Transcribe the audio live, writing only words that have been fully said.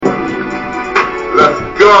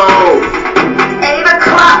go. 8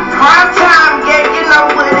 o'clock, prime time, yeah, you know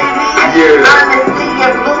what it is. Yeah. Honestly,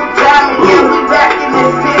 and Blue Diamond, yeah, we back in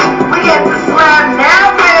this bitch. We get the slam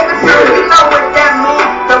now, baby, so you know what that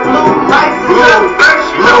means. The blue lights is up first,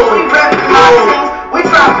 you know we reppin' our things. We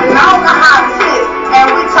dropping all the hottest hits, and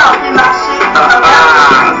we talking our shit about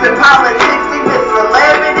streets and politics, even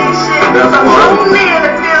celebrity shit. So tune in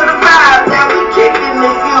and feel the vibe that we kicking to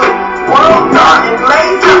you. World thought and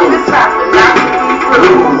blaze up, it's happening, not to be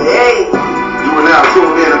rude, hey. You are now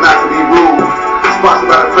tuned in to Not to Be Rude, sponsored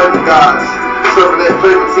by the Credit Gods, serving that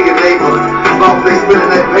flavor to your neighbor, as long as they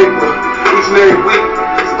spinning that paper each and every week.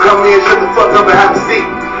 So come in, shut the fuck up and have a seat.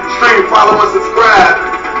 Stream, follow, and subscribe.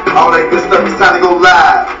 All that good stuff, it's time to go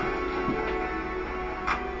live.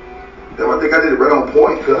 Damn, I think I did it right on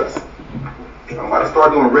point, cuz. I might have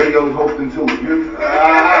started doing radio hosting too.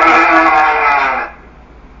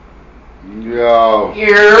 Yo.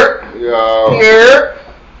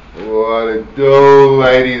 What it do,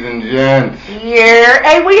 ladies and gents? Yeah.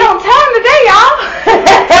 Hey, we on time today, y'all.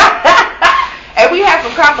 And we had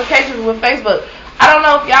some complications with Facebook. I don't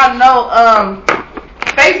know if y'all know,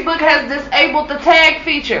 Facebook has disabled the tag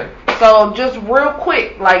feature. So just real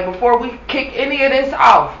quick, like before we kick any of this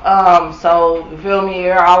off, so you feel me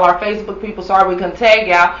here, all our Facebook people, sorry we couldn't tag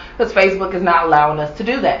y'all because Facebook is not allowing us to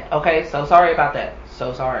do that. Okay, so sorry about that.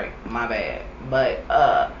 So sorry, my bad. But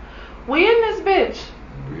we in this bitch.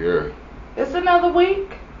 We here. It's another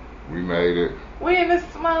week. We made it. We in this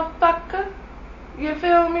motherfucker. You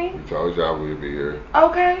feel me? We told y'all we'd be here.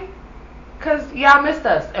 Okay. Cause y'all missed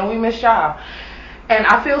us and we missed y'all. And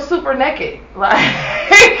I feel super naked. Like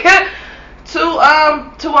to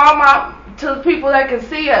the people that can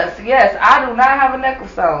see us. Yes, I do not have a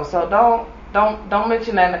necklace on. So don't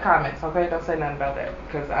mention that in the comments, okay? Don't say nothing about that.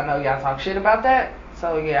 Because I know y'all talk shit about that.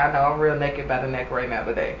 So yeah, I know I'm real naked by the neck right now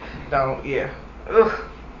today. Ugh.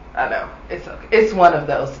 I know. It's okay. It's one of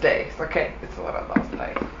those days, okay? It's one of those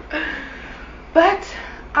days. But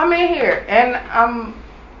I'm in here and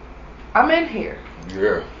I'm in here.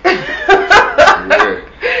 Yeah. Yeah.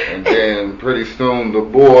 And then pretty soon the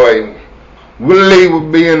boy Willie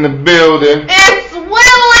will be in the building. It's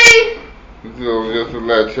Willie! So just to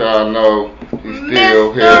let y'all know, he's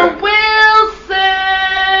still Mr. here.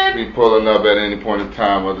 Wilson! Be pulling up at any point in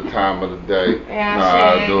time of the day. Yeah,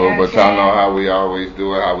 I do it, but y'all know how we always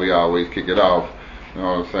do it, how we always kick it off. You know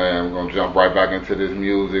what I'm saying? We're gonna jump right back into this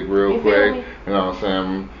music real quick. You know what I'm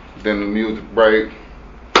saying? Then the music break.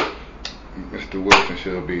 Mr. Wilson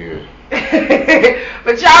should be here.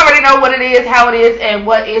 But y'all already know what it is, how it is, and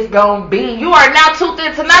what it's gonna be. You are now tuned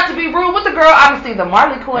in to Not to Be Rude with the girl, honestly, the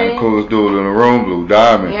Marley Queen. And the coolest dude in the room, Blue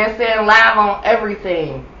Diamond. Yeah, saying live on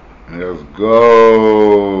everything. Let's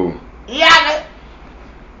go. Yeah.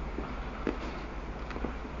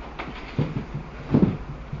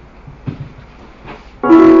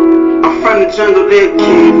 I'm from the jungle, that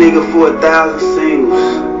king nigga for 1,000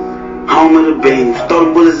 singles. Home of the beans, throw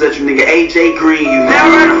the bullets at you, nigga. AJ Green, you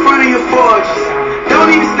now right in front of your forges.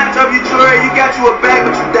 Don't even snatch up your jewelry. You got you a bag,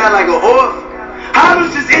 but you die like an orphan.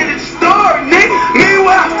 Hollows just ended the story, nigga.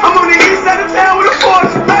 Meanwhile, I'm on the east side of town with a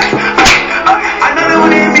fortune. I know they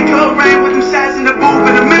wanna hit me cold rain with them shots in the booth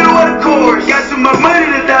in the middle of the chorus. Got too much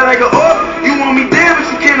money to die like an orphan. You want me dead, but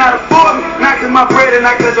you cannot afford me. Not cause my bread and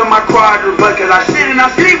not cause of my quadrant, but cause I shit and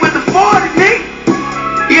I sleep with the 40, nigga.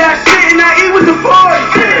 Yeah, I shit and I eat with the 40.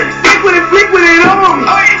 Stick with it, flick with it on me.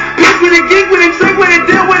 Bitch with it, geek with it, trick with it,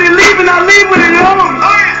 deal with it, leave and I leave with it on me.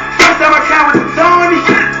 First time I count with the Tony,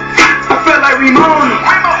 I felt like Ramona.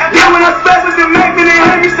 Then when I spent with the Mac, then they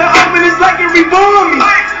had me so open, it's like it reborn me.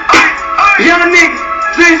 Young niggas,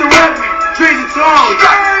 dreams of rapping, dreams of tone.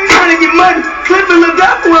 Trying to get money, clipping the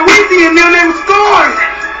duffel with Weezy and them, they was scoring.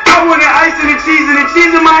 I wanted ice and the cheese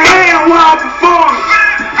in my hand while I perform.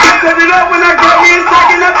 I cut it up when I got me a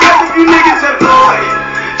second, I told a few niggas that boy.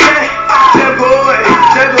 That boy.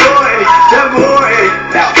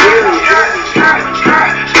 Now really.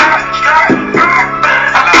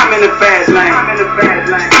 I'm in the fast lane.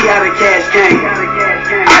 See how the cash came.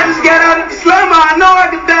 I just got out of the slumber. I know I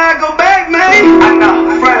could die, go back, man. I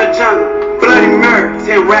know, front of jungle, bloody murder,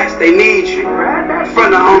 10 racks, they need you.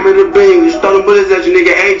 Front of home of the Bengals, throw the bullets at you,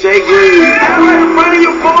 nigga. AJ Green. Right in front of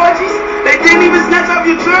your 40s. They didn't even snatch up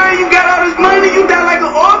your jewelry. You got all this money, you die like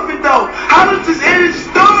an orphan though. How does this end the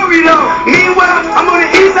story though? Meanwhile, I'm on the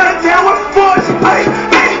east side of town with fortune.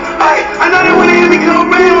 I know they wanna hear me come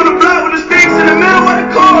around on the block with the sticks in the middle of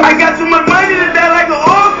the court. I got too much money to die like an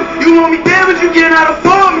orphan. You want me dead, but you cannot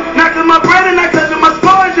afford me. Not cause my bread and not cause of my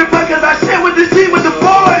sponge, but cause I shit with the sheet with the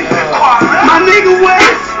 40. My nigga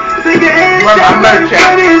West, take your hands down, like the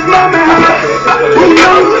front of his mama house. Who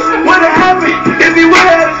knows what'd have happened if he would've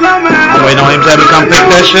had waiting on him to come pick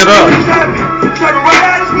that shit up.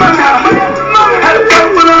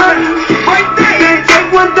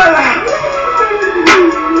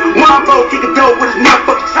 Wombo kick a dope with his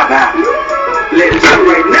motherfucking chop out. Let it jump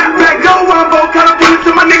right now. Back go Wombo, cut up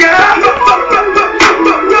into my nigga out.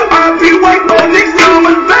 R.I.P. white boy, niggas know I'm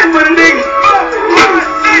on the back for the niggas.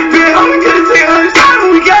 Man, only could've taken 100 times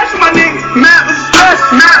when we got you, my nigga. Matt was stressed,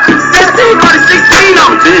 16, got a 16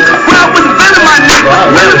 on. When I was a fan of my nigga,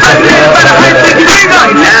 really my nigga, better high take your nigga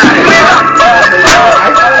right now.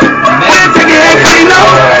 When take your head clean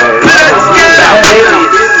off, let us get out.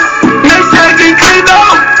 Make sure I get clean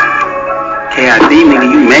off. KID, nigga,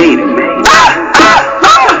 you made it, man.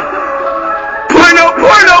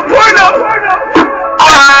 Porno.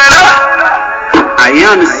 I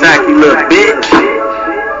am the sack, you little bitch.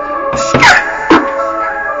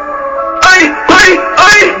 Ay.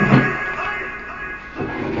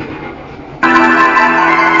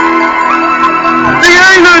 Nigga,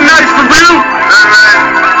 ain't nothing nice for real.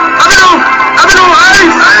 I've been on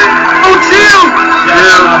ice. Oh, chill.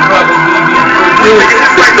 Yeah, my brother, ain't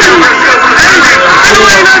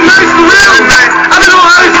nothing nice for real. I've been on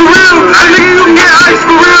ice for real. Nigga, you can get ice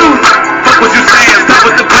for real. Fuck what you saying, stop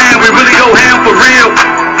with the plan. We really go ham for real.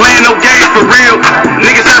 Playing no games for real.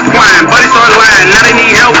 Niggas just whine, buddy start lying. Now they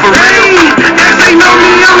need help for real. As they know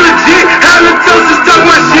me, I'm legit. Halitosis stuck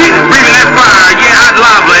my shit. Breathing that fire, yeah, hot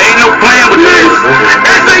lava. Ain't no plan with this.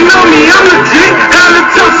 As they know me, I'm legit.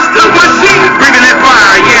 Halitosis stuck my shit. Breathing that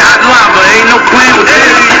fire, yeah, hot lava. Ain't no plan with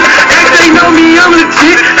this. As they know me, I'm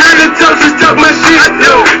legit. Halitosis stuck my shit.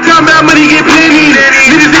 Time about money get plenty.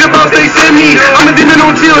 Niggas in the boss, they send me. I'm a demon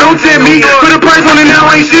on chill, don't tempt me. Put a price on it now,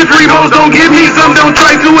 ain't shit free. Most don't give me some, don't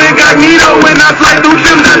try to incognito. When I fly through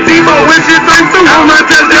them, that's Debo. When shit turns through, hold my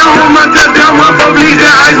touchdown, run for bleed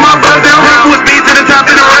down, ice my buzz down. Run with speed to the top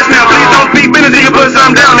in a rush now. Please don't speak, been a nigga, put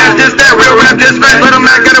some down. That's just that real rap, just facts. Let them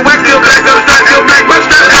act, got it whack, still black, up strap, still black, rush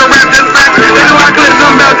strap, real rap, just facts. They know I clip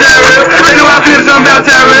something about that real. They know I flip something about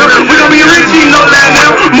that real. We gon' be rich, you know that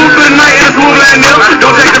now. Move for the night in a smooth land now.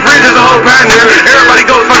 Don't take the fridge as a whole pioneer. Everybody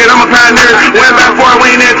goes, fuck it, I'm a pioneer. Went back far,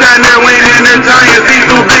 we ain't in time there, we ain't in there giant. See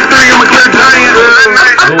through big three, I'm a clear giant.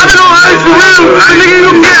 I've been on ice for real. Nigga, you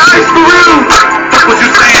can get ice for real. Fuck what you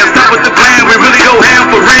saying, stop with the plan. We really go ham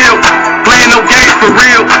for real. Playing no games for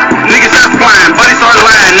real. Niggas just whine, buddy start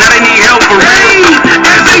lying. Now they need help for real.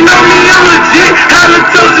 As they know me, I'm legit.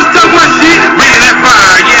 Halitosis stuck my shit. Breathing that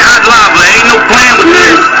fire, yeah, hot lava. Ain't no plan with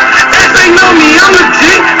this. As they know me, I'm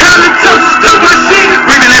legit. Halitosis stuck my shit.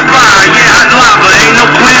 Breathing that fire, yeah, hot lava. Ain't no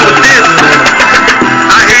plan with this.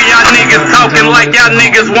 I hear y'all niggas talking like y'all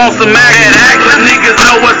niggas want some action. Niggas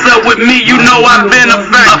know what's up with me, you know I've been a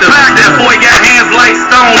factor. That boy got hands like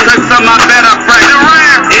stone, touch some I bet I fracture.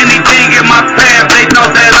 Anything in my path, they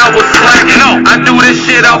thought that I was slacking. No, I do this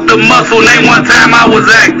shit off the muscle, name one time I was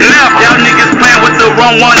acting. Y'all niggas playing with the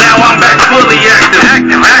wrong one, now I'm back fully active.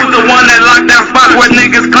 I was the one that locked down spots where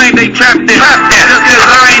niggas claim they trapped in. Just cause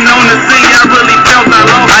I ain't on the scene, I really felt I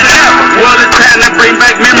lost that. Well, it's time to bring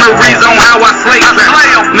back memories on how I slay trap.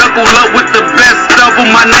 Knuckle up with the best stuff,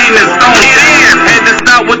 my name is Stone. Had to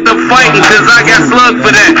stop with the fighting, cause I got slugged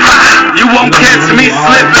for that. You won't catch me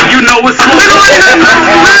slipping, you know it's slow. I've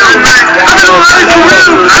been on ice for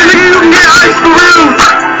real. Nigga, you can get ice for real.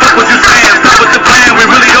 Fuck what you saying, stop with the plan. We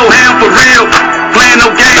really go ham for real. Playing no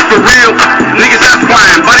games for real. Niggas just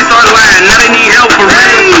whine, buddy start lying. Now they need help for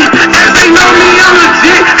real. As they know me, I'm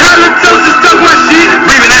legit. Halitosis stuck my shit.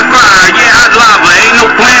 Breathing that fire, yeah, hot lava. Ain't no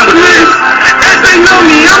plan with this. As they know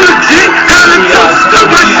me, I'm legit. Halitosis stuck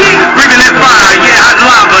my shit. Breathing that fire, yeah, hot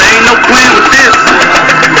lava. Ain't no plan with this.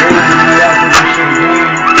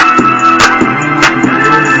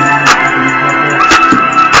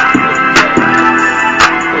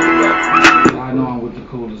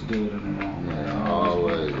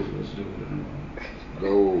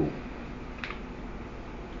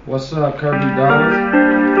 What's up, Kirby Dollars?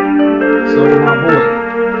 So my boy.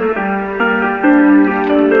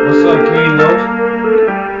 What's up, King Los?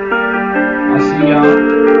 I see y'all.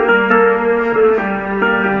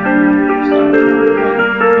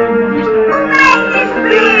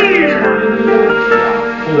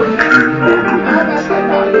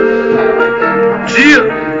 Yeah.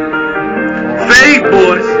 Fade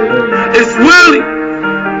boys. It's Willie.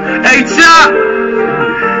 Hey, Chop.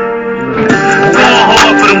 Going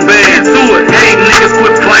hard for them bands, do it. Hey, niggas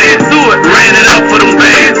quit playing, do it. Ran it up for them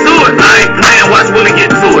bands, do it. I ain't playing, watch Willie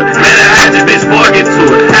get to it. Let a hatchet bitch boy get to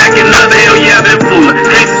it. Hacking another hell, yeah, I've been fluent.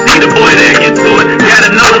 Can't you see the boy there get to it? Gotta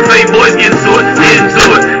know the fake boys get to it. Get to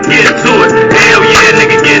it, get to it. Hell yeah,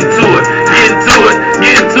 nigga, get to it. Get to it,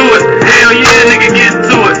 get to it. Hell yeah, nigga, get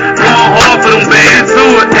to it. Going hard for them bands, do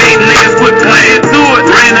it. Hey, niggas quit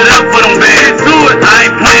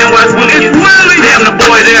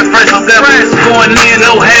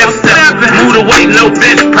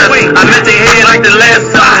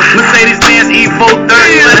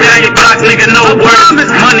nigga no worth.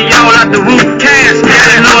 Money all out the roof, cash.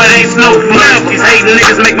 Gotta know it ain't snow floods. These hating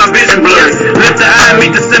niggas make my vision blurry. Lift the eye,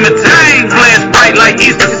 meet the cemetery. Flash bright like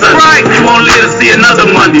Easter Sunday. You won't live to see another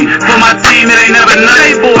Monday. For my team, it ain't never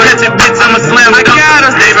nothing. Catch a bitch, I'ma slam dunk.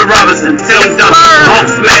 David Robinson, Tim Duncan. Hulk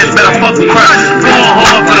smash, better fuck the crush. Going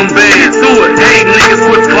hard for them bands. Do it. Hating niggas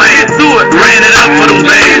quit playing. Do it. Ran it up for them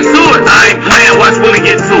bands. Do it. I ain't playing, watch Willie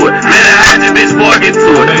get to it. Man, I had your bitch, boy, get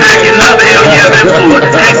to it. Packing up, hell yeah, been to it.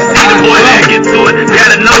 Can't see the boy there, get to it.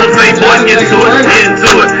 Gotta know the fake boys, get to it. Get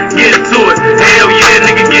into it, get into it. Hell yeah,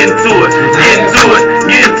 nigga, get into it. Get into it,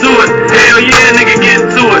 get into it. Hell yeah, nigga, get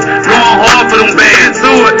into it. Going hard for them bands.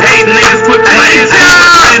 Do it. Hating niggas quit playing.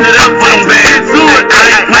 Ran it up for them bands. Do it.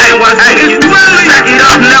 I ain't playing, watch Willie get to it. Back it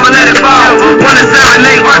up, never let it fall.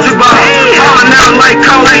 1-7, Archibald. All never like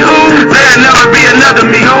Coley. There'll never be another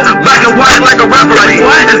me. Black and white like a referee.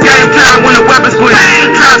 It's game time when the weapons switch.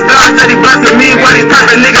 Trap star said he blessing me. While these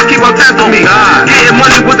perfect niggas keep on testing me. Getting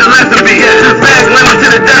money with the lesson be. Bags lemon to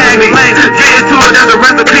the destiny. Getting to it, that's a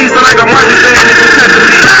recipe. So like a marching band, it's a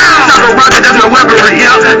sesame. Chop a rocket, that's my weaponry.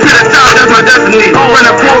 To the top, that's my destiny. Run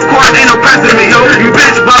a full court, ain't no pressing me. You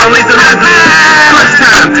bitch ball, ain't the lesson. Crunch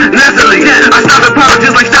time, Nestle. I stop the power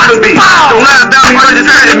just like stopping me. Don't lie about me, run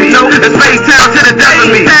just me. It's face town to the death of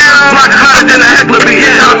me. Rock harder than a heckler bee.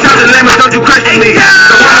 Don't tell the name, don't you question me.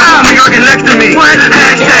 Don't wanna me or get next to me.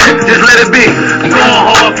 Hashtag, just let it be. Going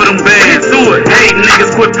hard for them bands. Do it. Hating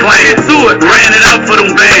niggas quit playing. Do it. Ran it up for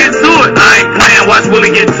them bands. Do it. I ain't playing, watch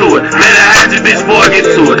Willie get to it. Man, I had your bitch, boy, get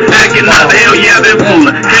to it. Acting up, hell yeah, been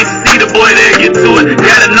fooling. Can't you see the boy there, get to it.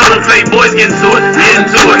 Gotta know them fake boys, get to it. Get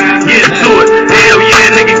into it, get to it. Hell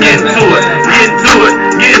yeah, nigga, get to it. Get to it,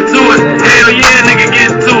 get to it. Hell yeah, nigga,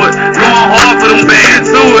 get to it. Going hard for them bands.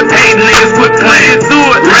 Do it. Hating niggas quit playing. Do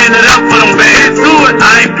it. Ran it up for them bands. Do it.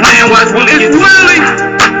 I ain't playing, watch Willie get to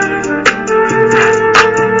it.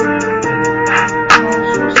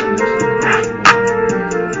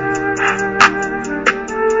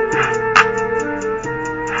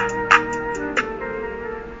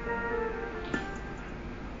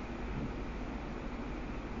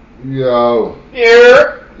 Yo.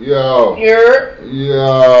 Here. Yo. Here.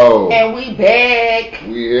 Yo. And we back.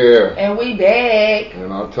 We here. And we back.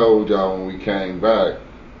 And I told y'all when we came back,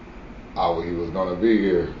 he was gonna be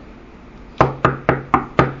here.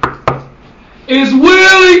 It's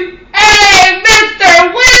Willie. Hey,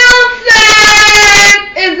 Mr. Wilson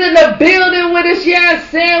is in the building with us. You know what I'm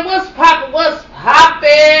saying? What's poppin'? What's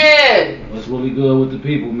poppin'? What's really good with the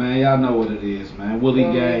people, man? Y'all know what it is, man. Willie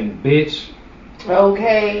gang, bitch.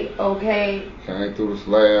 Okay. Came through the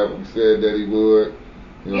slab. We said that he would.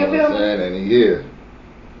 You know what I'm saying? And he here.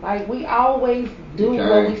 Like we always do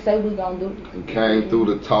what we say we gonna do. He came through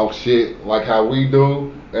to talk shit like how we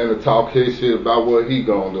do, and to talk his shit about what he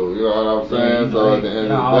gonna do. You know what I'm saying? Yeah, so at the end of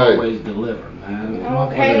the y'all day, always deliver, man. If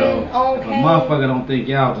Okay. If a motherfucker don't think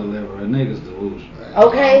y'all deliver, a nigga's delusional. I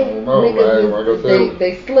Okay, don't know, niggas man. Like I said,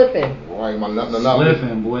 they slipping. Ain't my nothing.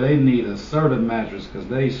 Slipping, boy, they need a certain mattress because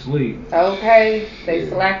they sleep. Okay, they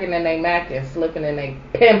slacking and they macking, slipping and they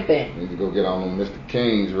pimping. Need to go get on them Mr.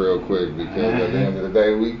 Kings real quick because at the end of the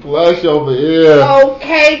day, we plush over here.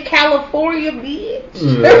 Okay, California, bitch.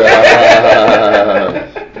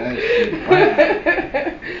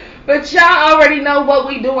 But y'all already know what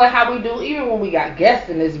we do and how we do, even when we got guests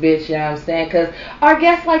in this bitch, you know what I'm saying? Because our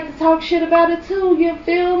guests like to talk shit about it too, you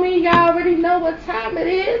feel me? Y'all already know what time it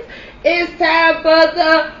is. It's time for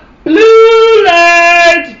the blue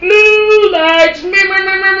lights.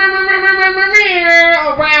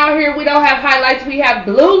 Around here, we don't have highlights, we have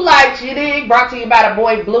blue lights, you dig? Brought to you by the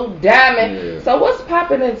boy Blue Diamond. Yeah. So what's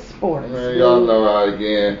popping in sports? Man, y'all know how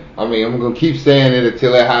again. I mean, I'm going to keep saying it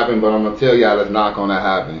until it happens, but I'm going to tell y'all it's not going to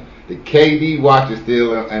happen. The KD watch is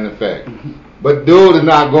still in effect. But dude is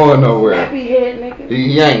not going nowhere. Happy head, nigga.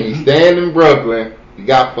 He ain't. He's staying in Brooklyn. He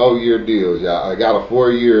got 4-year deals, y'all. I got a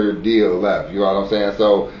 4-year deal left. You know what I'm saying?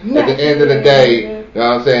 So at the end of the day, you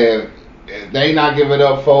know what I'm saying? If they not giving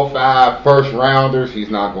up 4-5 first rounders, he's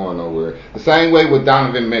not going nowhere. The same way with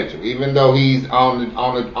Donovan Mitchell. Even though he's on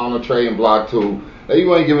the trading block too,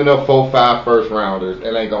 you ain't giving up 4-5 first rounders.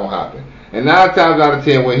 It ain't gonna happen. And 9 times out of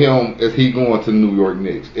 10 with him is he going to New York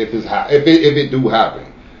Knicks if it do happen.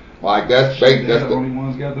 Like that's the only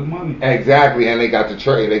ones got the money. Exactly, and they got the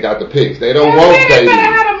trade, they got the picks. They don't want KD. They better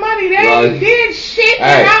have the money. They ain't did shit.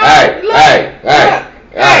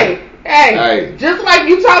 Hey. Just like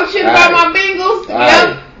you talk shit about my Bengals,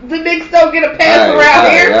 the niggas don't get a pass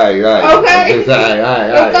around here. Okay?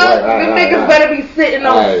 Them niggas better be sitting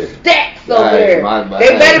on stacks over there.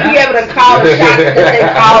 They better be able to call the shots that they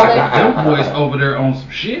calling. Them boys over there on some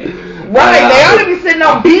shit. Right, they ought to be sitting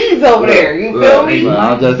on bees over there. You feel me?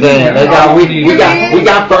 I'm just saying, we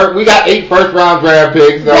got 8 first round draft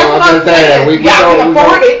picks. So I'm just saying, we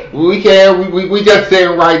just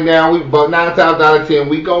saying right now, but 9 times out of 10,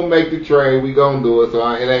 we gonna make the trade. We gonna do it. So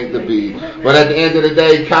it ain't the bees. But at the end of the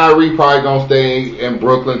day, Kyrie probably gonna stay in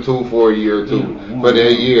Brooklyn too for a year or two for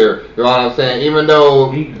their year. You know what I'm saying? Even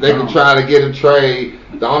though they can try to get a trade.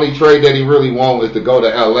 The only trade that he really wants is to go to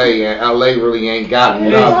LA, and LA really ain't got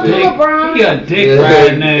him. He a dick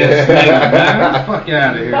riding ass nigga, man. Fuck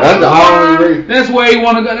out of here. That's the only reason. That's where he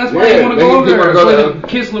want to go. That's where he want to go there.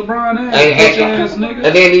 Kiss LeBron ass, bitch ass nigga.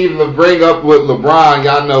 And then even bring up with LeBron,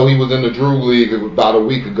 y'all know he was in the Drew League about a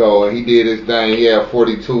week ago, and he did his thing. He had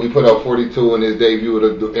 42. He put up 42 in his debut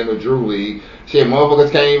in the Drew League. Shit,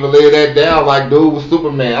 motherfuckers can't even lay that down like dude was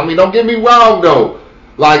Superman. I mean, don't get me wrong though.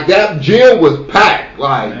 Like that gym was packed.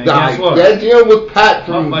 Like that gym was packed.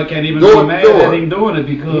 I can't even be mad at him doing it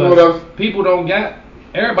because people don't got.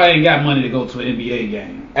 Everybody ain't got money to go to an NBA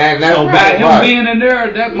game. And that's so by him being in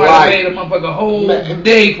there, that might have made a motherfucker whole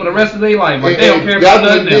day for the rest of their life. Like they don't care about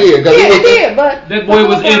nothing else. But that boy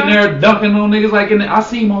was in there dunking on niggas like I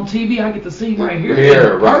see him on TV. I get to see him right here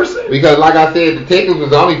in person. Because like I said, the tickets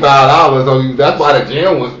was only $5, so that's why the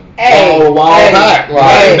gym was. Wall back.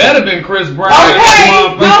 It better have been Chris Brown.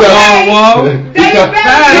 Because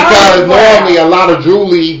normally a lot of Drew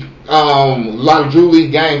League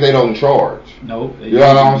games they don't charge. Nope. You know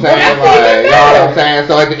what I'm saying? Like, you know what I'm saying?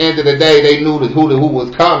 So at the end of the day, they knew who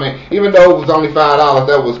was coming. Even though it was only $5,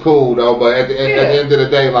 that was cool though. But at the end of the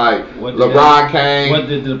day, like LeBron came,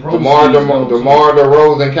 DeMar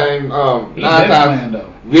DeRozan came. 9 times.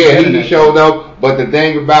 Yeah, he showed up. But the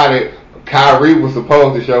thing about it. Kyrie was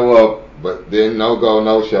supposed to show up, but then no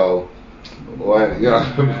show. Boy, you know.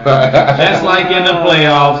 Just like in the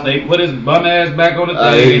playoffs, they put his bum ass back on the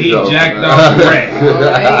thing and he jacked off the rack.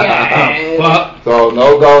 Fuck. So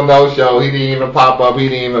no show. He didn't even pop up. He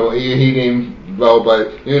didn't even go.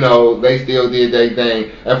 But you know they still did their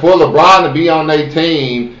thing. And for LeBron to be on their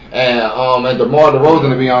team and DeMar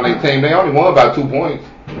DeRozan to be on their team, they only won about 2 points.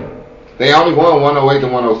 They only won 108 to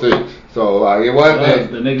 106. So like it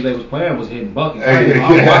wasn't. The niggas they was playing was hitting buckets. I was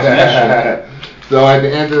watching that shit. So at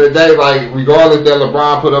the end of the day, like regardless that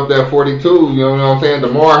LeBron put up that 42, you know what I'm saying?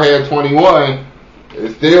 DeMar had 21.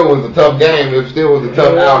 It still was a tough game. It still was a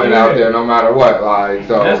tough outing out there, no matter what. Like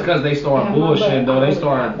so. That's because they started bullshitting though. They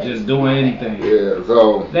started just doing anything. Yeah.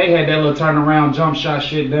 So they had that little turnaround jump shot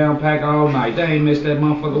shit down pack all night. They ain't missed that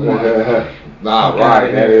motherfucker once. Nah,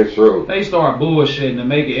 right, that is true. They start bullshitting to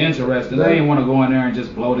make it interesting. They ain't want to go in there and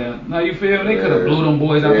just blow them. No, you feel? They could have blew them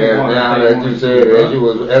boys out the water. Yeah, as you said,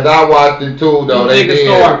 as I watched it too, though, they did.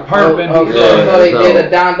 Start perping. So they did a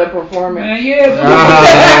Donda performance. Man, yes.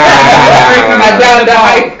 Donda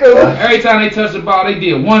high school. Every time they touched the ball, they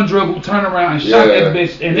did one dribble, turn around, and shot that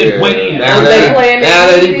bitch, and it went in. Now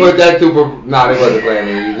that he put that to, nah, they wasn't playing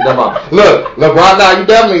it easy. Look, LeBron, nah, you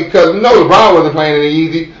definitely, because you know LeBron wasn't playing it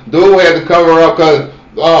easy. Dude had to cover up because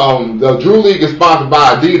the Drew League is sponsored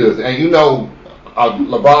by Adidas, and you know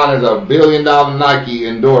LeBron is $1 billion Nike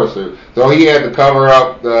endorser, so he had to cover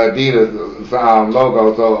up the Adidas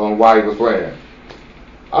logo so why he was playing.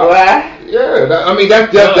 What? Yeah, I mean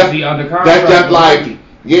that's just like.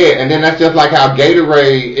 Yeah, and then that's just like how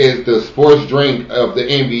Gatorade is the sports drink of the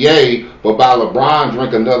NBA, but by LeBron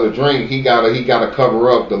drink another drink, he gotta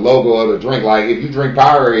cover up the logo of the drink. Like if you drink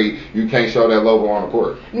Powerade, you can't show that logo on the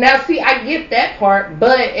court. Now see, I get that part,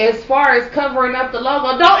 but as far as covering up the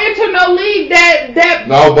logo, don't enter no league that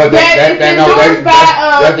endorsed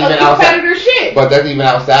by competitor shit. But that's even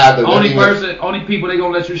outside the only people they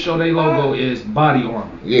gonna let you show their logo is Body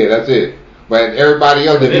Armor. Yeah, that's it. But everybody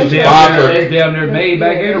else, if you sponsor, it's damn near made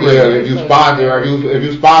back anyway. Yeah, if you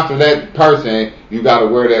sponsor that person, you gotta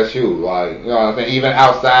wear that shoe. Like you know what I'm saying. Even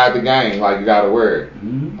outside the game, like you gotta wear it.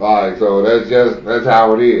 Mm-hmm. Like so, that's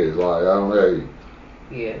how it is. Like I don't know.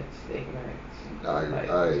 Yeah, it's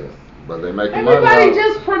ignorance. But they make everybody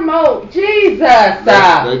just promote Jesus.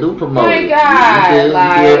 They do promote. My God, you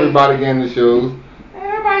see everybody getting the shoes.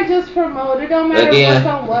 Everybody just promote it. Don't matter what's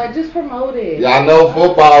on what. Just promote it. Y'all know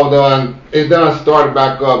football done started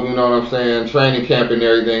back up. You know what I'm saying? Training camp and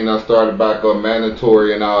everything done started back up.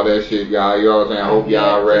 Mandatory and all that shit, y'all. You know what I'm saying? I hope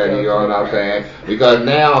y'all ready. You know what I'm saying? Because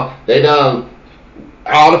now they done.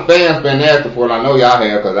 All the fans been asking for it. I know y'all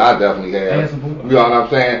have, because I definitely have. You know what I'm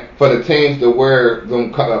saying? For the teams to wear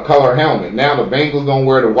them color helmet. Now the Bengals gonna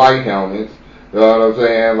wear the white helmets. You know what I'm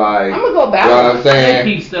saying? Like, I'm gonna go back. You know what I'm saying?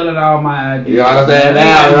 They keep stealing all my ideas. You know what I'm saying?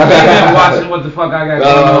 Now, They've been watching what the fuk I got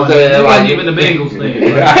going on. It wasn't even the Bengals thing.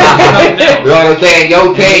 You know what I'm saying?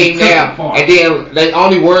 Your team now, and then they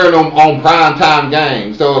only wear them on primetime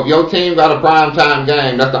games. So if your team got a primetime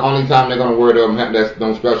game, that's the only time they're gonna wear them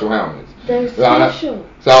special helmets. They're special.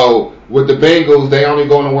 So with the Bengals, they only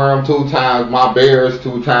going to wear them 2 times. My Bears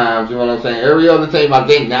 2 times. You know what I'm saying? Every other team, I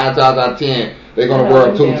think 9 times out of 10, they're going to wear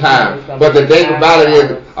them 2 times. But the thing about it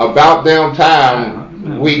is, about them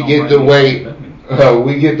time, we get to wait.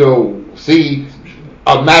 We get to see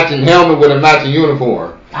a matching helmet with a matching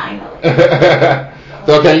uniform. Finally.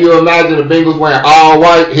 So can you imagine the Bengals wearing all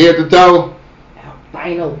white head to toe?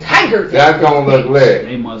 Albino tigers. That's gonna look lit.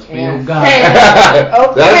 They must feel God.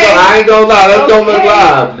 Okay. I ain't gonna lie. That's gonna look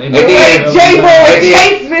live. They And must then, feel J-Bo God. and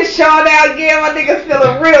Chase been showing out again. My niggas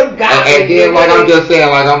feeling real godly. and then, like I'm just saying,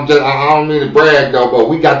 like I don't mean to brag though, but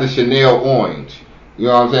we got the Chanel orange. You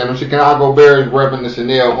know what I'm saying? Them Chicago Bears repping the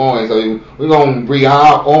Chanel orange, so we gonna bring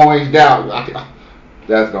our orange down.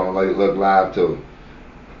 That's gonna look live too.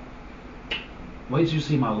 Wait till you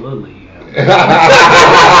see my little league.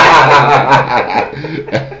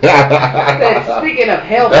 Speaking of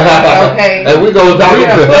health, okay. And we gonna talk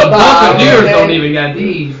about The Buccaneers don't even got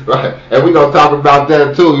these. Right. And we gonna talk about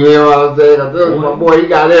that too. You hear what I'm saying? My boy, he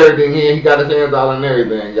got everything here. He got his hands all on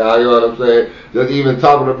everything, y'all. You know what I'm saying? Just even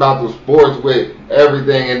talking about the sports with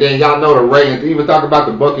everything, and then y'all know the ratings. Even talk about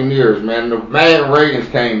the Buccaneers, man. The Madden ratings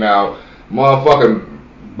came out. Motherfucking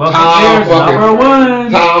Buccaneers number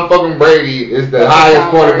 1. Tom fucking Brady is the highest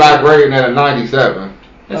quarterback rating at a 97.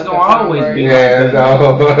 It's gonna always be. Yeah,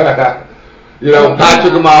 so you know,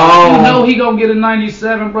 Patrick Mahomes. You know he gonna get a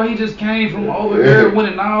 97, bro. He just came from over here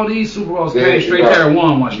winning all these Super Bowls. Came straight there and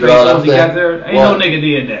won one straight. So he got there. Ain't no nigga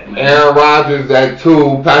did that, man. Aaron Rodgers at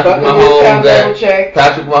 2, Patrick Mahomes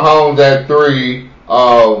at 3.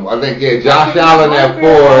 I think Josh Allen at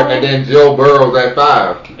 4, and then Joe Burrows at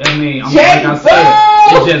 5. I mean, like I said,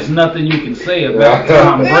 it's just nothing you can say about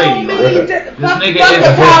Tom Brady. This nigga is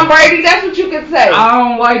Tom Brady. That's what you can say. I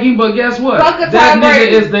don't like him, but guess what? That nigga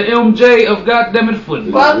is the MJ of goddamn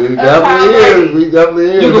football. He definitely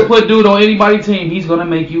is. You can put dude on anybody's team, he's gonna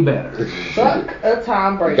make you better. Fuck a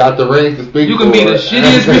Tom Brady. Got the rings to speak. You can be the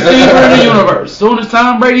shittiest receiver in the universe. Soon as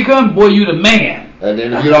Tom Brady comes, boy, you the man. And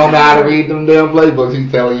then if you don't know how to read them damn playbooks,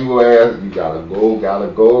 he's telling you you gotta go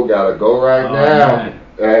right now. Man.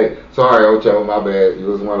 Hey, sorry Ocho, my bad. You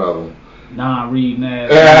was one of them. Nah, reading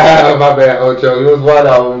that. Yeah, my bad, Ocho. You was one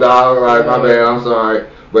of them, dog. Like, my bad. I'm sorry.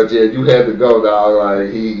 But yeah, you had to go, dog.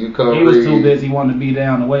 Like, you couldn't He was read. too busy wanting to be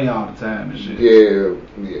down the way all the time and shit. Yeah.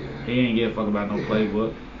 He ain't give a fuck about no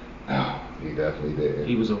playbook. Oh, he definitely did.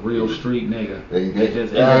 He was a real street nigga. He He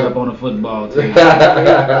just ended up on a football team. You feel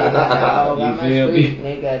me?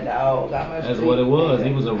 Nigga, dog. That's what it was.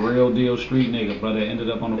 He was a real deal street nigga, but it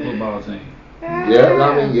ended up on the football team. Yeah,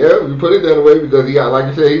 I mean, you put it that way because he got, like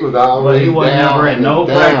you said, he was always But he wasn't down never at no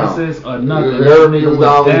down. practices or nothing. He That was nigga was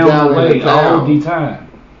always down down the in way the town. all the time.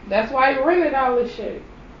 That's why he rented all this shit.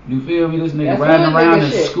 You feel me? This nigga That's riding hood around nigga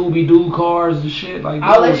in shit. Scooby-Doo cars and shit. Like,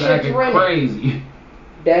 All dude that was shit's acting rented. crazy.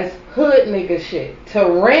 That's hood nigga shit. To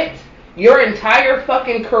rent your entire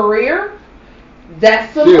fucking career,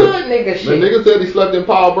 that's some hood nigga The shit. nigga said he slept in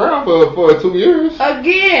Paul Brown for 2 years.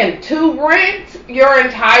 Again, to rent your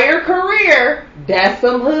entire career, that's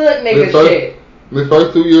some hood nigga shit. His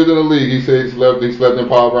first 2 years in the league, he said he slept in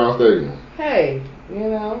Paul Brown Stadium. Hey, you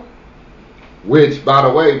know. Which, by the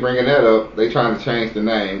way, bringing that up, they trying to change the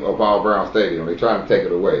name of Paul Brown Stadium. They trying to take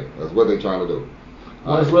it away. That's what they trying to do.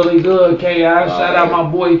 What's really good, K.I.? Shout out my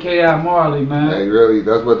boy K.I. Marley, man.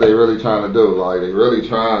 That's what they really trying to do. Like, they really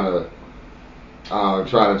trying to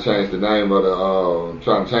change the name of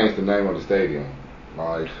the stadium.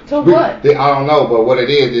 Like, To what? I don't know, but what it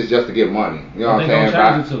is just to get money. You know what I'm saying?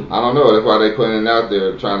 Change it to? I don't know. That's why they putting it out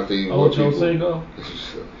there, trying to see what Ocho people. Cinco?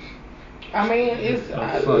 I mean, it's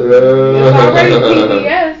already Yeah.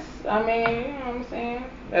 PBS. I mean, you know what I'm saying?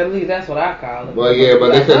 At least that's what I call it. But yeah,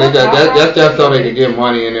 but they said that's just so they can get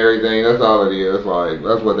money and everything. That's all it is. Like,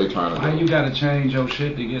 that's what they trying to do. Why you gotta change your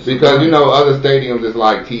shit to get some Because money? you know other stadiums is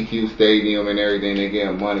like TQ Stadium and everything. They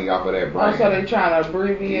getting money off of that brand. Oh, so they trying to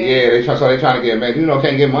abbreviate? Yeah, they trying to get money. You know,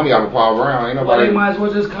 can't get money off of Paul Brown. Ain't Well, nobody. they might as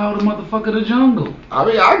well just call the motherfucker the jungle. I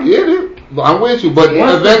mean, I get it. I'm with you, but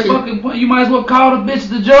eventually you might as well call the bitch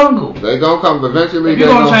the Jungle. They gonna come eventually. If you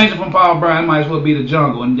gonna change it from Paul Brown, it might as well be the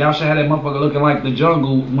Jungle, and y'all should have that motherfucker looking like the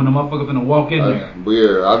Jungle when the motherfucker finna walk in there.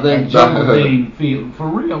 Weird. I think Jungle thing feel for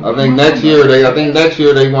real. I think next year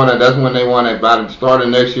they want to. That's when they want it. By the start of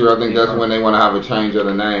next year, I think that's when they want to have a change of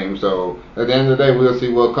the name. So at the end of the day, we'll see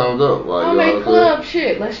what comes up. Like, I mean, club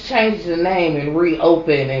shit. Let's change the name and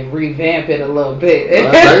reopen and revamp it a little bit.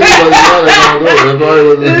 Let's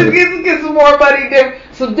get some more money,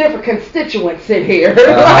 some different constituents in here.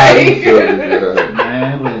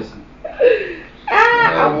 Man, listen.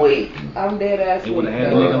 I'm weak. I'm dead ass. They would have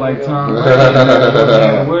had a nigga like Tom Brady.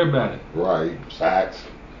 Don't worry about it. Right, facts.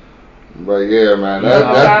 But yeah, man,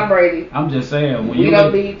 that's Tom Brady. I'm just saying, when you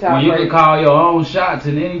can call your own shots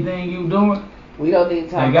in anything you doing, we don't need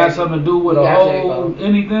Tom Brady. They got something to do with a whole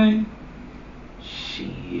anything.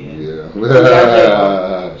 Yeah.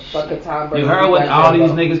 Fucking Tom Brady. You heard what all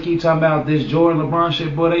these niggas keep talking about this Jordan LeBron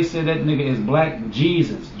shit, boy? They said that nigga is Black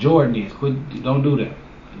Jesus. Jordan is. Don't do that.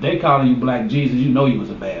 If they calling you Black Jesus, you know you was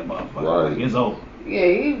a bad motherfucker. Right. Like, it's over.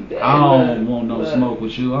 Yeah, I don't want no smoke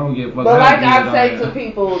with you. I don't give a fuck. But like I say to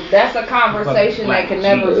people, that's a conversation that can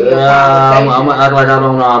never be a conversation. I'm gonna act like I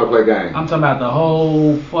don't know how to play games. I'm talking about the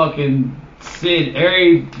whole fucking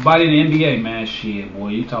everybody in the NBA, man. Shit, boy,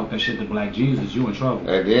 you talk that shit to Black Jesus, you in trouble.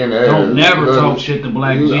 At the end, don't never talk shit to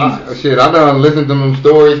Black Jesus. I done listened to them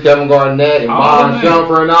stories, Kevin Garnett and Bob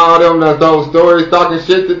Shumpert and all them that told stories talking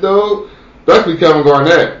shit to dude. Especially Kevin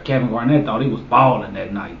Garnett. Kevin Garnett thought he was balling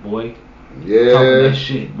that night, boy. Yeah. Talking that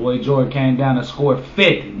shit. Boy, Jordan came down and scored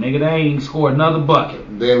 50. Nigga, they ain't scored another bucket.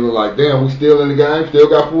 They were like, damn, we still in the game? Still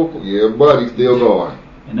got 4? Yeah, buddy, still going.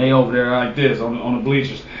 And they over there like this on the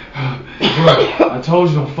bleachers. I told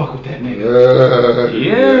you don't fuck with that nigga.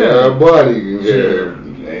 Yeah, buddy.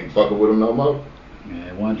 Yeah. Ain't fucking with him no more.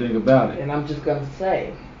 Yeah, one thing about it. And I'm just gonna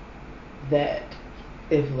say that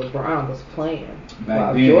if LeBron was playing back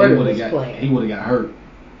while then, Jordan was playing, he would have got hurt.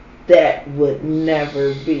 That would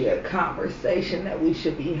never be a conversation that we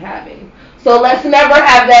should be having. So let's never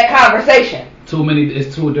have that conversation.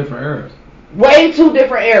 It's two different eras. Way two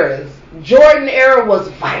different eras. Jordan era was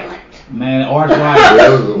violent. Man, arch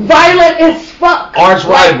rivals. Violent as fuck. Arch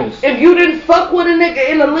rivals. If you didn't fuck with a nigga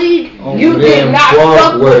in the league, you did not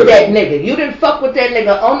fuck with that nigga. You didn't fuck with that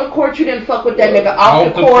nigga on the court. You didn't fuck with that nigga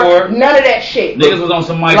off the court. None of that shit. Niggas was on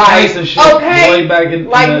some Mike Tyson shit. Okay. Boy, back in,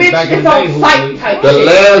 bitch, back it's on site type shit. The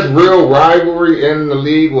last real rivalry in the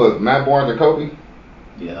league was Matt Barnes and Kobe.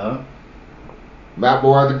 Yeah. Matt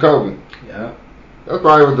Barnes and Kobe. Yeah. That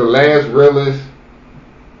probably was the last realest.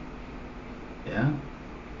 Yeah.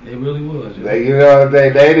 It really was. Yeah. They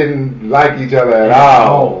didn't like each other at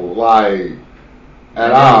all. Like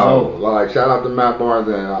at all. Like shout out to Matt Barnes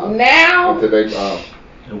and now.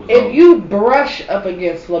 If you brush up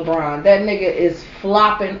against LeBron, that nigga is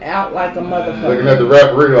flopping out like a motherfucker. Looking at the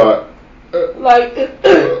referee like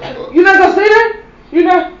you're not gonna say that? You're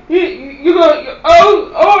not. You gonna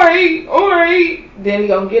Ori. Then he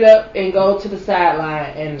gonna get up and go to the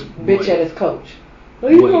sideline and bitch at his coach.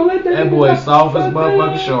 That boy soft as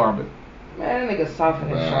motherfucking Charlotte. Man, that nigga soft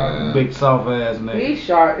as Charlotte. Big soft ass nigga. He's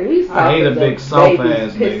sharp. He's soft. I hate a big soft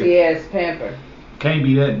ass nigga. Pissy ass pamper. Can't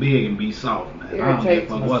be that big and be soft, man. I don't give a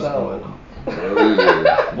fuck what's going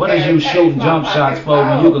on. What is you shooting jump shots for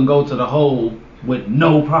when you can go to the hole with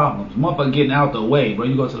no problems? Motherfucker getting out the way, bro.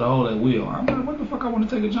 You go to the hole at will. I'm like, what the fuck I want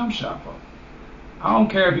to take a jump shot for? I don't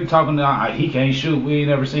care if you talking to he can't shoot. We ain't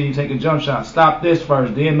never seen you take a jump shot. Stop this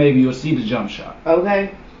first, then maybe you'll see the jump shot.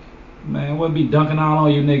 Okay. Man, what be dunking all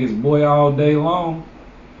on you niggas, boy, all day long?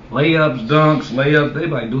 Layups, dunks, layups. They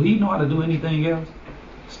like, do he know how to do anything else?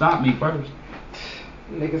 Stop me first.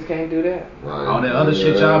 Niggas can't do that. Right. All that other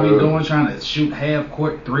shit y'all be doing, trying to shoot half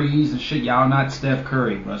court threes and shit. Y'all not Steph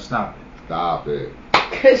Curry, bro. Stop it. Stop it.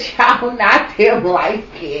 Cause y'all not them light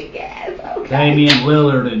skinned guys, okay? Damian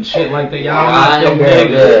Lillard and shit like that. Y'all not them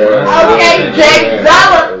niggas. Okay, Zach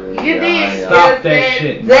Dollar, you did. Stop that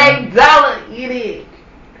shit. Zach Dollar, you did.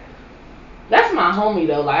 That's my homie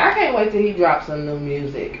though. Like I can't wait till he drops some new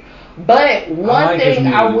music. But one thing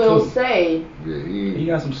I will say, he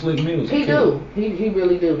got some slick music. He do. He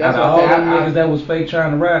really do. That's all them niggas that was fake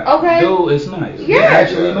trying to rap. Okay, dude, it's nice.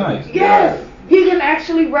 Yes. It's actually nice. Yes. He can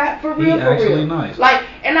actually rap for real. He actually nice. Like,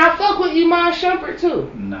 and I fuck with Iman Shumpert too.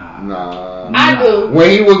 Nah. I do. When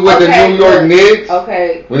he was with the New York Knicks.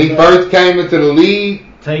 Okay. When he first came into the league.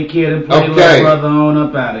 Take care and play little brother on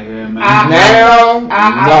up out of here, man. I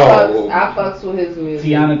fucks with his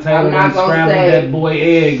music. Tiana Taylor done scrambled that boy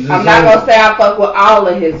eggs. I'm not gonna say I fuck with all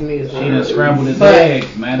of his music. She done scrambled his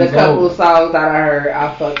eggs, man. The couple of songs that I heard,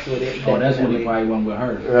 I fucks with it. Oh, that's when he probably went with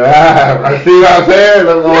her. I see what I'm saying?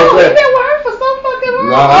 No, he been with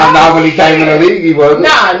Not when he came in the league, he wasn't.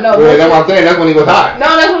 Nah, no. Yeah, that's what I'm saying. That's when he was hot. No,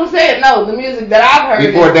 that's what I'm saying. No, the music that I've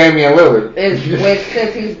heard before Damian Lillard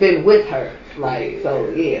since he's been with her. Like, so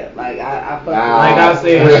yeah, like I fuck with like I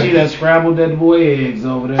said, she done scrambled that boy eggs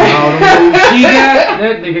over there. All the moves she got,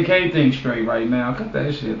 that nigga can't think straight right now. Cut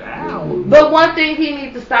that shit out. But one thing he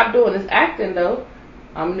needs to stop doing is acting though.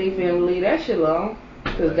 I'm gonna need for him to leave that shit alone,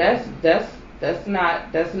 cause that's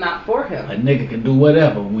not for him. A nigga can do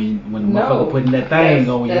whatever when the motherfucker putting that thing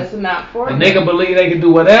on you. That's not for him. A nigga believe they can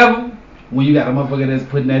do whatever when you got a motherfucker that's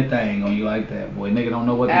putting that thing on you like that. Boy, nigga don't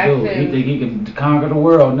know what to do. He think he can conquer the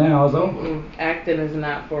world now. It's over. Acting is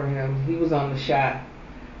not for him. He was on The Shy.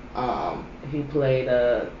 He played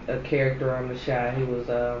a character on The Shy. He was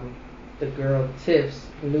the girl Tiff's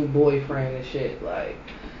new boyfriend and shit. Like,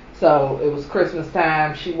 so it was Christmas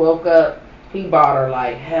time. She woke up. He bought her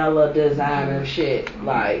like hella designer shit,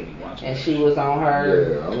 like, and she was on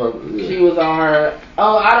her. Yeah. She was on her.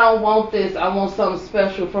 Oh, I don't want this. I want something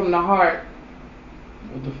special from the heart.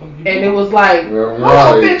 What the fuck? And it was like,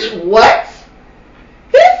 oh, bitch, what?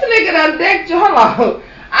 This nigga done decked you. Hold on.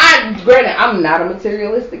 Granted, I'm not a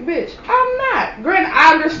materialistic bitch. I'm not. Granted,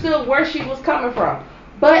 I understood where she was coming from.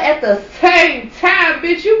 But at the same time,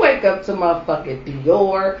 bitch, you wake up to motherfucking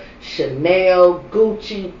Dior, Chanel,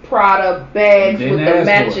 Gucci, Prada bags with the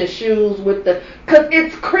matching shoes cause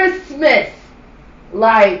it's Christmas.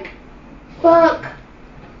 Like, fuck.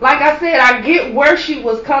 Like I said, I get where she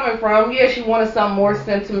was coming from. Yeah, she wanted something more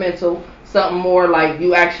sentimental, something more like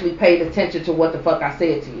you actually paid attention to what the fuck I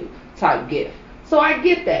said to you type gift. So I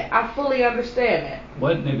get that. I fully understand that.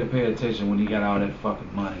 What nigga pay attention when he got all that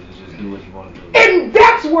fucking money to just do what he want to do? And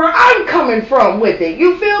that's where I'm coming from with it.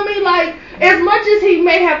 You feel me? Like, as much as he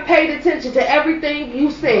may have paid attention to everything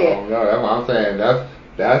you said. No, that's what I'm saying.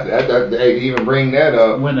 That's they even bring that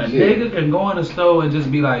up. When a nigga can go in the store and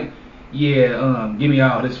just be like, yeah, give me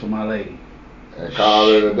all this for my lady. And call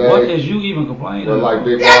it a day. What is you even complaining about? Like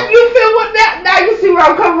Big that, you feel what that? Now you see where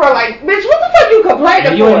I'm coming from. Like, bitch, what the fuck you complaining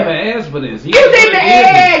for? You didn't even ask for this. You didn't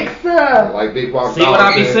ask. Like Big Boss. See what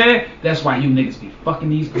I be saying? That's why you niggas be fucking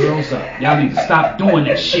these girls up. Y'all need to stop doing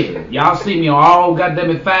that shit. Y'all see me on all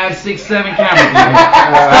goddamn 5, 6, 7 cameras. Stop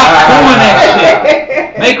doing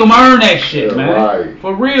that shit. Make them earn that shit, man. Right.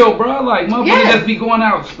 For real, bro. Like, motherfuckers just be going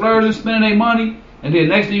out splurging, spending their money. And then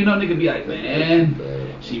next thing you know, nigga be like, man,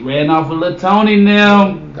 she ran off with Lil Tony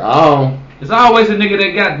now. Gone. It's always a nigga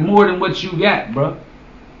that got more than what you got, bro.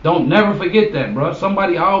 Don't never forget that, bro.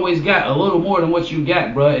 Somebody always got a little more than what you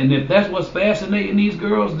got, bro. And if that's what's fascinating these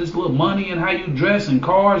girls, this little money and how you dress and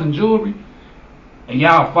cars and jewelry, and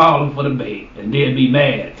y'all falling for the bait, and then be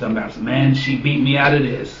mad. Talking about, man, she beat me out of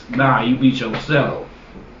this. Nah, you beat yourself.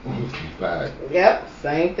 Fact. Yep,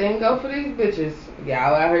 same thing go for these bitches.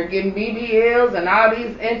 Y'all out here getting BBLs and all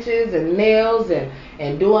these inches and nails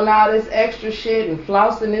and doing all this extra shit and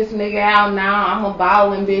flossing this nigga out now. I'm a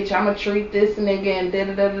ballin' bitch. I'm gonna treat this nigga and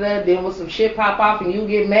da-da-da-da-da. Then when some shit pop off and you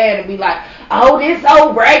get mad and be like, oh, this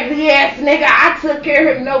old raggedy ass nigga, I took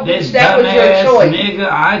care of him. No, bitch, that was your choice. Nigga,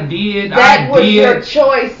 I did. That was your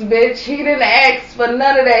choice, bitch. He didn't ask for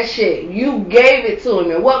none of that shit. You gave it to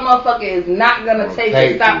him. And what motherfucker is not gonna take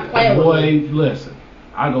it? Stop playing with me. Boy, listen.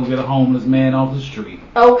 I go get a homeless man off the street.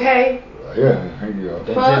 Okay. Yeah, here you go.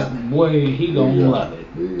 Boy, he gonna love it.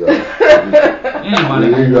 There you go.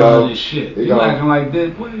 Anybody can do this shit. You acting like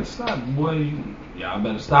this, boy, stop, boy. Y'all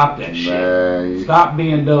better stop that shit. Stop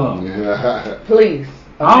being dumb. Please.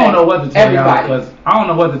 Okay. I don't know what to tell y'all, because I don't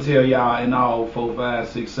know what to tell y'all in all 4, 5,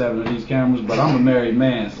 6, 7 of these cameras, but I'm a married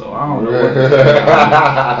man, so I don't know what to tell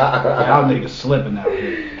y'all. Y'all niggas slipping out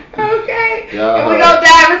here. Okay. And we gonna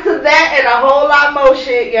dive into that and a whole lot more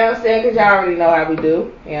shit, you know what I'm saying? Because y'all already know how we do,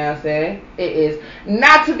 you know what I'm saying? It is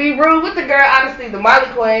Not to Be Rude with the girl, honestly, the Molly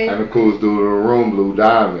Queen. And the coolest dude in the room, Blue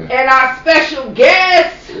Diamond. And our special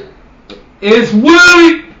guest is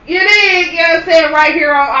Willie. You dig, you know what I'm saying? Right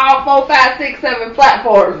here on all 4, 5, 6, 7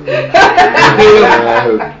 platforms. Let's go.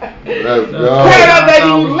 Turn up, baby.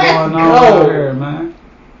 Let's go. Here, man.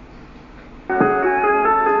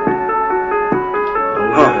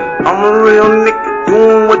 I'm a real nigga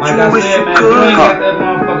doing what like you I wish said, you man, could. you ain't got that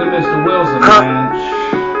motherfucking Mr. Wilson, man.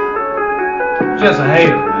 Just a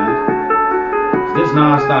hater, man. This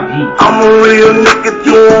non-stop heat. I'm a real nigga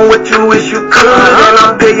doing what you wish you could. And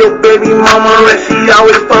I pay your baby mama and she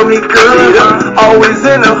always for me good. Always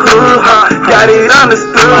in the hood, got it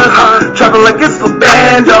understood, trapping like it's a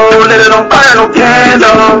bando, let it on fire, no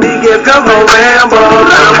candle. Big ass guns on Rambo.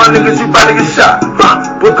 None of my niggas, you about to get shot.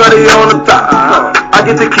 Put Cardi on the top. I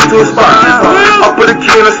get the key to a spot. I'll put a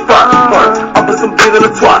key in a spot. I'll put some beans in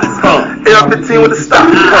the twat. AR-15 with the stock.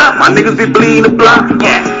 My niggas be bleeding the block.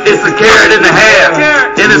 It's a carrot and a half.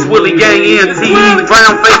 Man, it's Willie Gang N2BR.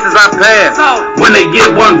 Brown faces I pass when they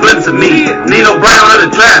get one glimpse of me. Nino Brown of the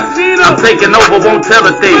trap. I'm taking over, won't tell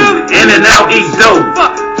a thing. In and out, eat dope.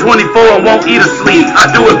 24 and won't eat or sleep. I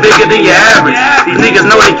do it bigger than your average. These niggas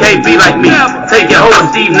know they can't be like me. Take your hoe and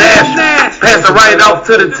Steve Nash. Pass it right off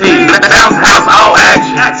to the team. Bounce house, all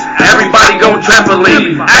action. Everybody gon'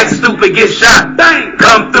 trampoline. Act stupid, get shot.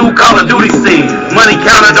 Come through, Call of Duty scene. Money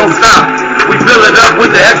counter don't stop. We fill it up with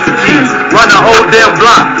the extra cheese. Run the whole damn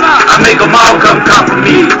block. I make them all come copy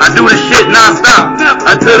me. I do this shit non-stop.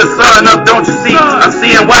 Until the sun up, don't you see? I'm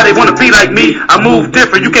seeing why they wanna be like me. I move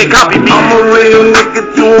different, you can't copy me. I'm a real nigga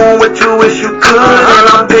doing what you wish you could. And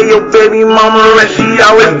I'll pay your baby mama and she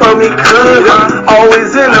always for me good.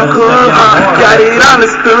 Always in the hood, got it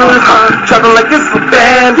understood. Trapping like it's a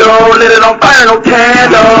bando. Lit it on fire, no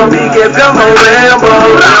candle. Big ass gun, no Rambo.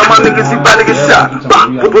 Now my niggas, he about to get shot.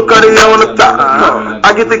 Put Cardi on the top.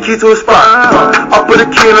 I get the key to a spot. I'll put a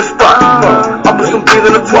key in a spot. I'll put some keys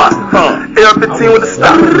in the twat. AR-15 with a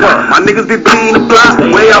stop. My niggas be bleeding the block.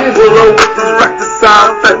 Way I pull up with this rack to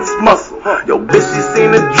side, fat this muscle. Yo, bitch, she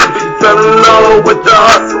seen the drip, she fell in love with the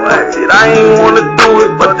hustle. Shit, I ain't wanna do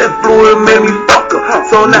it, but that fluid made me fuck her.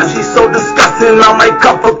 So now she's so disgusting, I might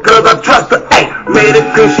cuff her, cause I trust her. Ay, made it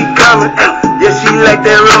clear she coming. Ay, yeah, she like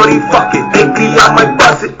that roadie, fuck it. AP, I might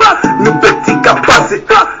bust it. New boutique, I bust it.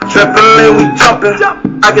 Trampoline, we jumping.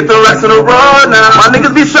 I get the rest of the road now. My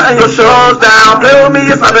niggas be shutting your shows down. Play with me,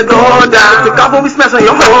 it's not a go down. Take off when we smash on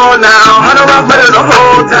your hole now. 100 rounds better the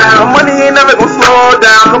whole town. Money ain't never gon' slow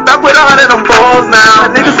down. Come back with 100 them balls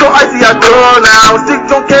now. Niggas so icy, I glow now. Sticks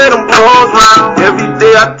don't carry them balls round. Every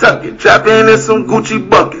day I tuck it, trapping in some Gucci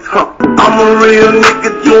buckets, I'm a real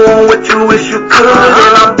nigga doing what you wish you could.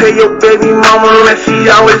 And I'll pay your baby mama and she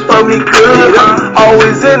always for me good.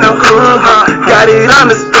 Always in the hood, got it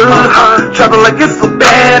understood. Trapping like it's a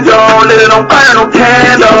bando. Lit it on fire, no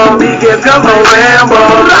candle. Big ass guns, no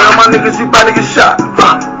Rambo. Now my niggas, you about to get shot.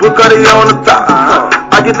 Put Cardi on the top.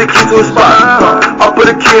 I get the key to a spot. I'll put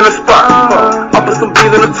a key in a spot. I'll put some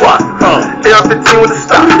bees in the twat. AR-15 with a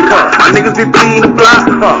stop. My niggas be bleeding the block.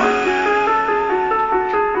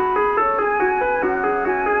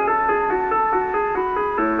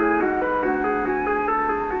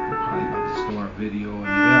 Video and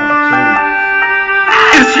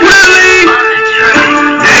yeah, it's Willie.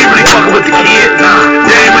 They ain't really fucking with the kid.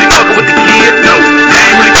 They ain't really fucking with the kid. No, they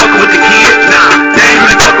ain't really fucking with the kid. They ain't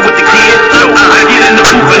really fucking with the kid. No, I get in the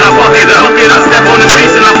booth and I fuck it up. I step on the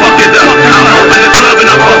streets and I fuck it up. I'm open the club and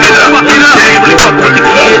I fuck it up. They ain't really fucking with the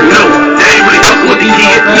kid. No, they ain't really fucking with the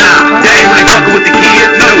kid. They ain't really fucking with the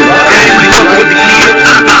kid. No, they ain't really fucking with the kid.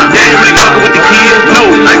 They ain't really fucking with the kid. No,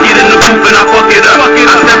 I get in the booth and I fuck it up.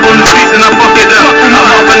 I step on the streets and I fuck it up. I'm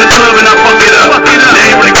off in the club and I fuck it up. They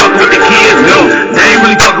ain't really fucking with the kids, no. They ain't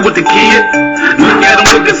really fucking with the kid. Look at them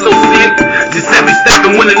looking so sick. Just every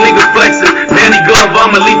stepping when a nigga flexing. Danny Glove,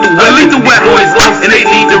 I'm a lethal weapon. Boys lost and they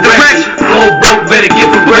need direction. Flow broke, better get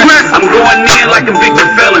progressed. I'm going in like convicted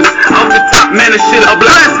felons. Off the top, man, this shit a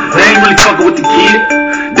blessing. They ain't really fucking with the kid.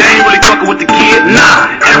 They ain't really fucking with the kid. Nah,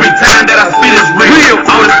 every time that I spit is real.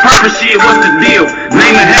 All this purpose shit, what's the deal?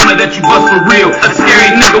 Name a hammer that you bust for real. A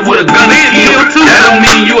scary nigga with a gun and kill. That don't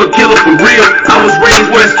mean you a killer for real. I was raised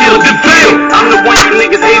where it's still be killed. I'm the one you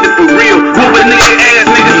niggas hated for real. Whooping nigga ass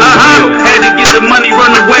niggas Had to get the money,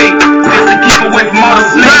 run away. Just to keep away from all the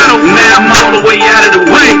snakes. Now I'm all the way out of the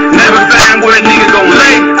way. Never find where a nigga gon'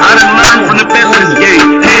 lay. I done learned from the best in this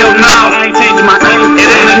game. Hell no, I ain't changing my aim. It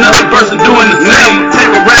ain't another person doing the same.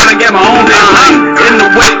 Take a ride, I got my own damn. In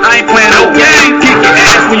the way, I ain't playing no game. Kick your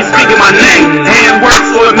ass when you speaking my name. Hand work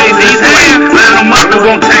so it makes easy way. Line them up, it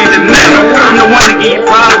won't change the name. I'm the one to give you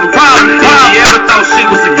problem. If you ever thought shit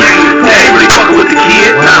was a game, they ain't really fucking with the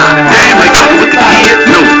kid. They ain't really fucking with the kid.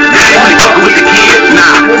 No, they ain't really fucking with the kid.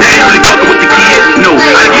 They ain't really fucking with the kid. No,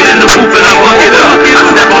 I get in the booth and I fuck it up. I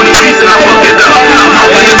step on these beats and I fuck it up. I'm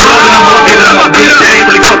out in the club and I fuck it up. They ain't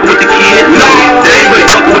really fucking with the kid. No, they ain't really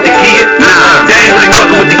fucking with the kid. They ain't really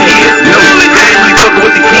fucking with the kid. No, they ain't really fucking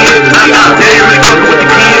with the kid. They ain't really fucking with the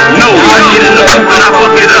kid. No, I get in the booth and I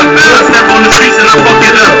fuck it up. I step on the streets and I fuck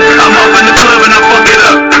it up. I'm off in the club and I fuck it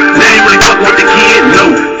up. They ain't really fucking with the kid. No,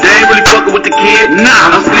 they ain't really fucking with the kid.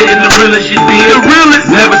 Nah, I'm spitting the realest shit, the realest.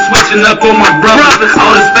 Never switching up on my brothers.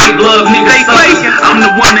 All this fake love, niggas suckers. I'm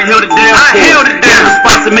the one that held it down. I held it down. The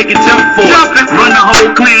spots to make it jump for. Run the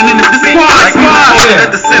whole clan in the squad. Like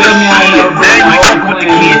at the center. They ain't really fucking with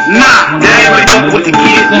the kids. Nah, they ain't really fucking with the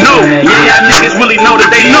kids. No, yeah, y'all niggas really know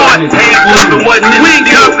that they know it. Hand flipping wasn't in the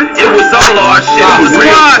deal. It was all our shit. It was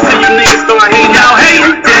real. So you niggas start hating out. Hey,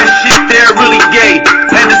 that shit there really gay.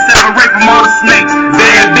 Had to separate from all the snakes.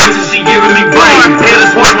 Bad bitches, she giving me brain.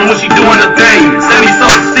 Haters watching when she doing her thing. Send me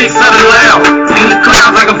something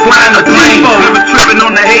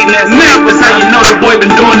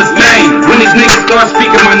start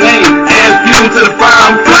speaking my name. Add fuel to the fire,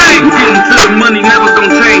 I'm flame. Getting to the money, never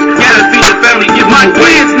gonna change. Gotta feed the family, get my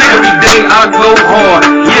plans now. Every day I go hard.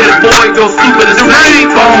 Yeah, the boy go stupid as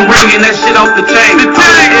rain. Phone ringing, that shit off the chain.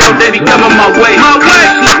 Hell, they be coming my way.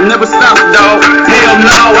 Never stop, dog. Hell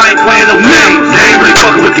no, I ain't playing no games. They ain't really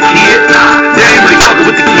fucking with the kid. Nah, they ain't really fucking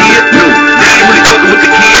with the kid. No, they ain't really fucking with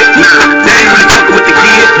the kid. Nah, they ain't really fucking with the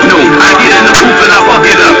kid. No, I get in the booth and I fuck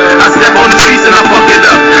it up. I step on the streets and I fuck it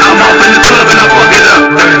up. I'm off in the club and I fuck it up.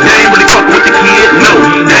 They ain't really fucking with the kid. No,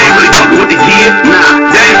 they ain't really fucking with the kid. Nah,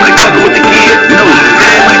 they ain't really fucking with the kid. No, they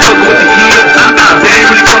ain't really fucking with the kid. They ain't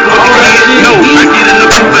really fucking with the kid. No, I get in the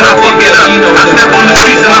booth and I fuck it up. I step on the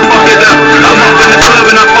streets and I fuck it up. I'm off in the club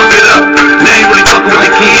and I fuck it up. They ain't really fucking with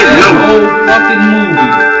the kid. No. The whole fucking movie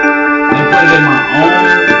and put it in my own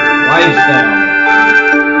lifestyle.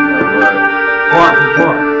 Part for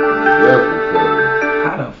part.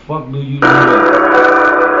 How the fuck do you do that?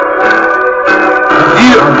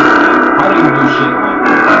 Yeah. How do you do shit like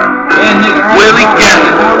that? Yeah, nigga, Willie got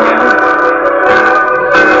it.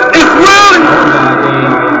 It's Willie. Oh, God, they ain't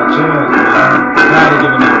got a chance, man. Gotta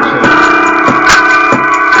give him a chance.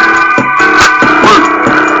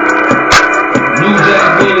 New Jack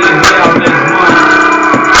Willie is out next month.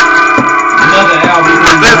 Another album.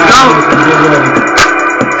 Let's go.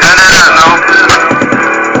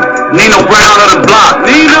 Nino Brown on the block.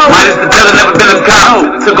 Nino. Minus the teller, never been a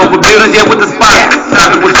cop. Took over buildings, yeah, with the spot.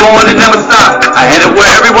 Traffic was flowing, it never stopped. I had it where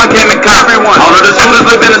everyone came in cop. All of the shooters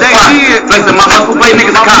live in the spot. Flexing my muscle, play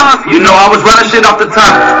niggas cop. You know I was running shit off the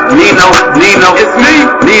top. Nino, it's me.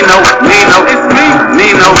 Nino, it's me. Nino, it's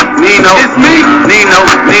me. Nino,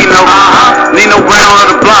 Nino Brown on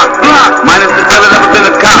the block. Minus the teller, never been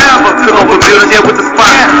a cop. Took over buildings, yeah, with the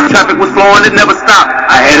spot. Traffic was flowing, it never stopped.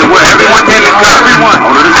 I had it where everyone came in cop. All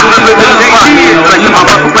of the shooters live in the spot. Flexing my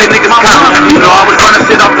muscle, play niggas cop. You know I was running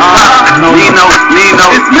shit off the top. Nino,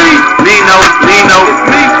 it's me. Nino, it's me.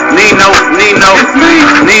 Nino, it's me.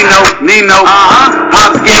 Nino,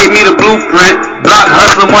 Pops gave me the blueprint. Block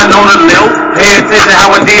hustling, wasn't on the left. Pay attention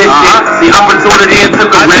how I did shit. See opportunity and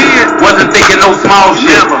took a risk. Wasn't thinking no small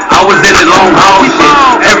shit. I was in the long haul shit.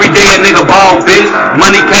 Every day a nigga ball, bitch.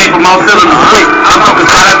 Money came from all cylinders quick. I'm talking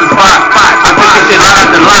spot after spot. I took this shit lot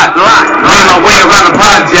after lot. Made my way around the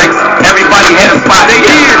projects. Everybody had a spot.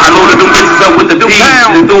 I loaded them bitches up with the D.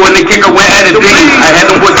 Then threw in the kicker, went at it deep. I had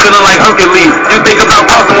them boys feeling like Hercules. You think about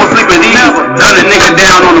crossing, won't sleep at ease. Done a nigga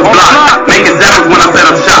down on the block. Making zappers when I set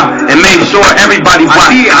up shop. And made sure everybody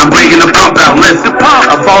watch. I'm breaking the pump out. Listen,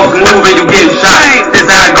 a false move and you getting shot. This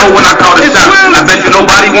how I go when I call the shot. I bet you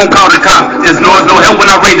nobody won't call the cops. There's noise, no help when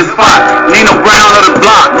I raid the spot. Nino Brown on the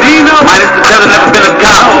block. Minus the teller, never been a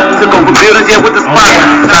cop. Took over buildings, yeah, with the spot.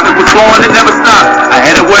 Traffic was flowing, it never stopped. I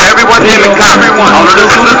had it where everyone came in cop. All of the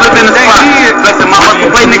shooters live in the spot. Flexing my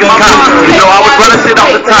muscle, play niggas cop. You know I was running shit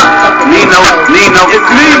off the top. Nino, it's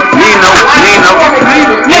me. Nino, it's me.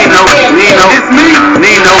 Nino, it's me.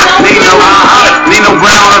 Nino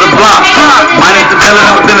Brown on the block. Minus the teller,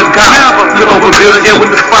 never been a cop. Took over buildings, yeah,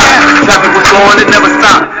 with the spot. Traffic was flowing, it never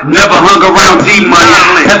stopped. Never hung around G money.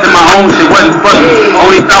 Testing my own shit, wasn't funny.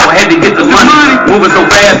 Only thought I had to get the money. Moving so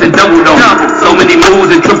fast and doubled on me. So many moves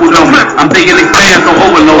and tripled on me. I'm thinking expand, so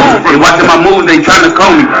overload. They watching my moves, they trying to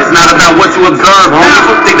call me. It's not about what you observe,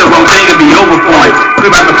 homie. Think the wrong thing and be over for it.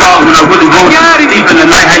 Creep out the fog when I really want it. Deep in the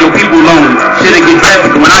night, how your people lonely. Shit ain't get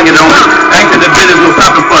traffic when I get on it. Back to the business, no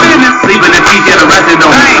stopping for me. Sleeping in peace, yeah, the rest on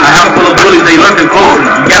me. A house full of bullies, they lurking close.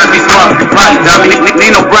 You gotta be smart, you plotting, dummy.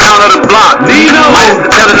 Nino Brown on the block. Minus the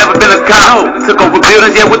teller, never been a cop. Took over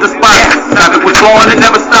buildings, yeah, with the spot. Traffic was flowing, it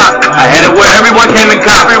never stopped. I had it where everyone came in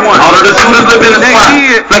cop. All of the shooters live in the spot.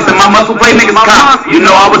 Flexing my muscle, play niggas cop. You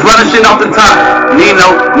know I was running shit off the top. Nino,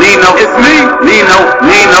 it's me. Nino,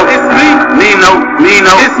 it's me. Nino,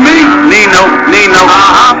 it's me.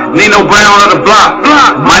 Nino Brown on the block.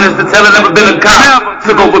 Minus the teller, never been a cop.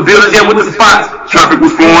 Took over buildings, yeah, with the spots. Traffic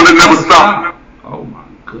was flowing, it never stopped. Oh my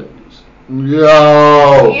goodness.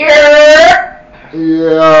 Yo.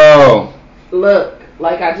 Look,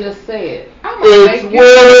 like I just said, I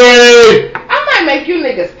might make you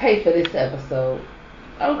niggas pay for this episode.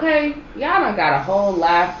 Okay? Y'all done got a whole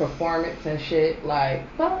live performance and shit. Like,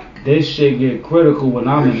 fuck. This shit get critical when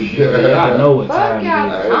I'm in the video. I know what time it is.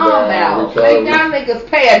 Y'all about. Make y'all niggas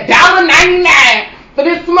pay $1.99 for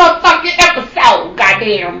this motherfucking episode.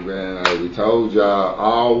 Goddamn. Man, we told y'all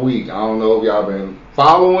all week. I don't know if y'all been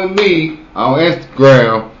following me on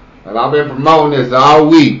Instagram. And I've been promoting this all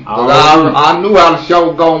week. Cause I knew how the show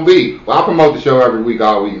was going to be. Well, I promote the show every week,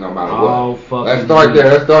 all week, no matter what. Let's start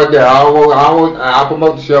there. I'll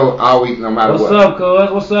promote the show all week, no matter what. What's up,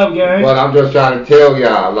 cuz? What's up, gang? But I'm just trying to tell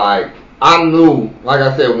y'all, like, I knew, like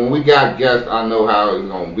I said, when we got guests, I know how it's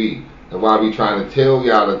gonna be. That's why I be trying to tell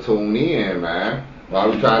y'all to tune in, man. Why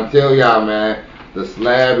I be trying to tell y'all, man, the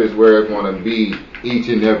slab is where it's gonna be each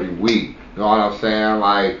and every week. You know what I'm saying?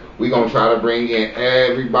 Like, we gonna try to bring in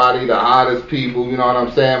everybody, the hottest people, you know what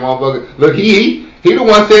I'm saying, motherfucker. Look, he the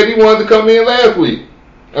one said he wanted to come in last week.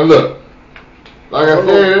 And look, like I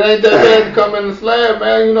said, it ain't that bad to come in the slab,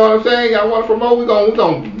 man, you know what I'm saying? Y'all want to promote, we gonna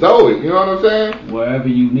do it, you know what I'm saying? Wherever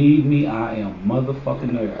you need me, I am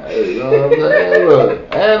motherfucking there. Hey, you know what I'm saying?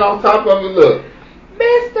 Look, and on top of it, look,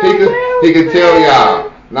 Mr. he could tell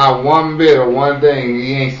y'all, not one bit or one thing,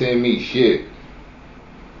 he ain't send me shit.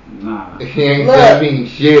 Nah. He ain't send me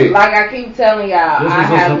shit. Like I keep telling y'all, This I was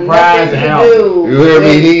a have surprise nothing to album. do. You hear me?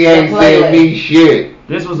 with He ain't the send playlist. me shit.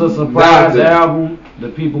 This was a surprise Nothing. album. The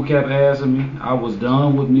people kept asking me. I was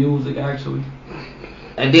done with music, actually.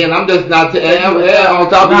 And then I'm just not on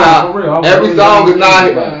top of Nah, for real, y'all. I'm Every really song is done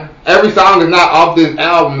not with every song is not off this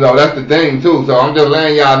album though. That's the thing too. So I'm just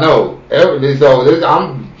letting y'all know. I'm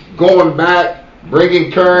going back,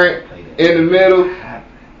 bringing current in the middle.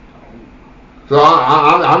 So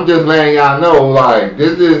I'm just letting y'all know, like,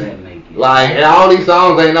 this is, like, all these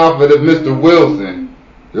songs ain't off of the Mr. Wilson.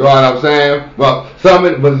 You know what I'm saying? But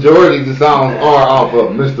majority of the songs are off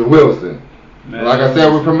of Mr. Wilson. Man, like I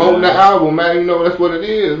said, we're promoting the album, man. You know that's what it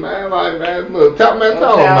is, man. Like, man, look, tell them, man.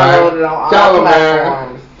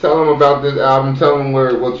 Tell them about this album. Tell them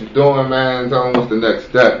what you're doing, man. Tell them what's the next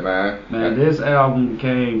step, man. Man, this album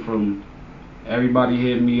came from everybody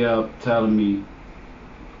hitting me up, telling me,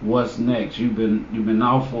 what's next? You've been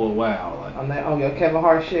out for a while. Like, on your Kevin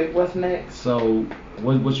Hart shit, what's next? So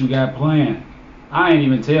what you got planned? I ain't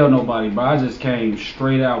even tell nobody, bro. I just came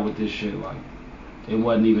straight out with this shit. Like, it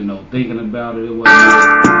wasn't even no thinking about it. It wasn't.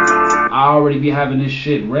 I already be having this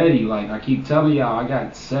shit ready. Like, I keep telling y'all, I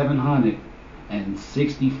got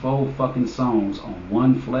 764 fucking songs on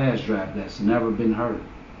one flash drive that's never been heard.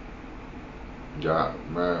 Yeah,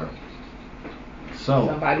 man. So,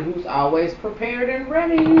 somebody who's always prepared and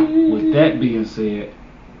ready. With that being said,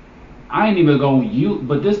 I ain't even gonna use,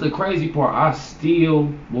 but this the crazy part, I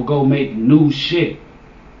still will go make new shit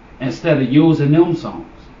instead of using them songs.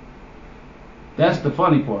 That's the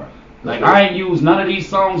funny part. Like, I ain't used none of these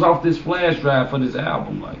songs off this flash drive for this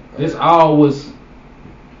album. Like, this all was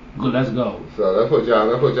good. Let's go. So that's what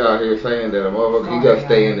y'all here saying, that a motherfucker, he just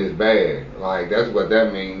stay in his bag. Like, that's what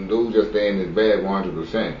that means. Dude just stay in his bag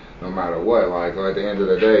 100%, no matter what. Like, so at the end of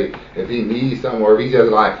the day, if he needs something, or if he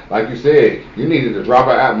just like you said, you needed to drop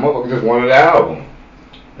an album, motherfucker just wanted the album.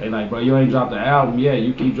 They like, bro, you ain't dropped the album yet.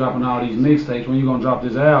 You keep dropping all these mixtapes. When you gonna drop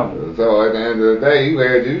this album? So at the end of the day,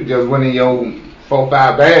 you just went in your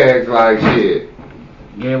 4-5 bags, like, shit.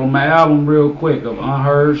 Gave him my album real quick of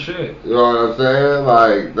unheard shit. You know what I'm saying?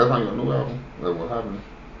 Like, that's not your new album. Like, what happened?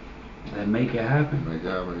 That Make It Happen? Make It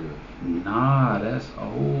Happen, yeah. Nah, that's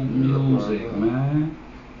old music, man.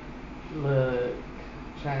 Look,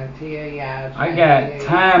 trying to tell y'all. I got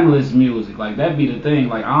timeless music. Like, that be the thing.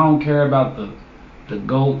 Like, I don't care about the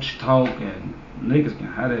gulch talk, and niggas can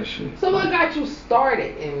have that shit. So what got you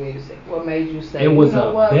started in music? What made you say, it was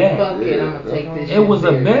a bet. Fuck it, I'm gonna take this shit. It was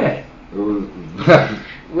a bet. It was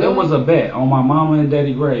Really? It was a bet on my mama and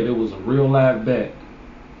daddy grave. It was a real live bet.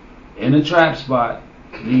 In a trap spot,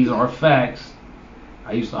 these are facts.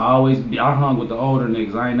 I used to always be, I hung with the older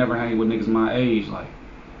niggas. I ain't never hang with niggas my age. Like,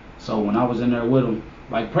 so when I was in there with them,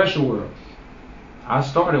 like Pressure World, I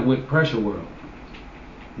started with Pressure World.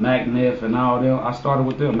 McNiff and all them, I started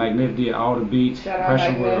with them. McNiff did all the beats.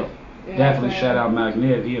 Pressure World. Yeah, definitely shout out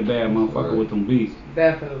McNiff. He a bad motherfucker with them beats.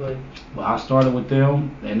 Definitely. But I started with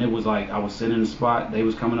them, and it was like I was sitting in the spot. They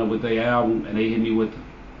was coming up with their album, and they hit me with the,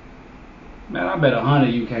 man, I bet 100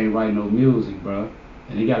 you can't write no music, bro.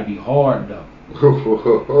 And it gotta be hard though.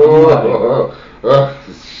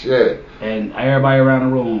 Shit. And everybody around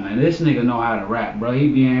the room, and this nigga know how to rap, bro. He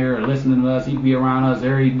be in here listening to us. He be around us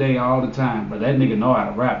every day, all the time. But that nigga know how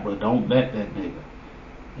to rap, bro. Don't bet that nigga.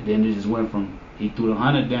 And then it just went from, he threw the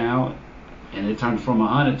 100 down, and it turned from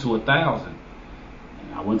 100 to 1,000. And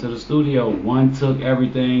I went to the studio. One took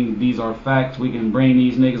everything. These are facts. We can bring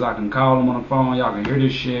these niggas. I can call them on the phone. Y'all can hear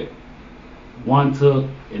this shit. One took,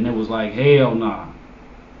 and it was like, hell nah.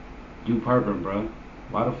 You perping, bro.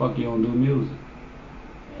 Why the fuck you don't do music?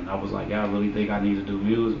 And I was like, y'all really think I need to do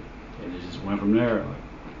music? And it just went from there. Like,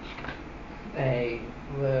 hey,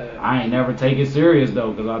 look. I ain't never take it serious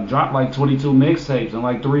though, cause I dropped like 22 mixtapes in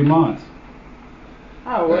like 3 months. I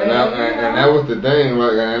Oh, well, and that was the thing,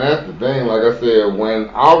 and that's the thing. Like I said, when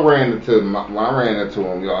I ran into him,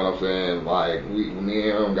 you know what I'm saying? Like me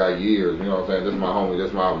and him got years. You know what I'm saying? This is my homie.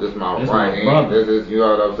 This my right hand. Brother. This is, you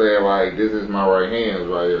know what I'm saying? Like this is my right hand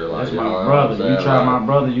right here. Like, that's my brother. You try my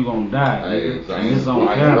brother, you gonna die. Hey, and it's on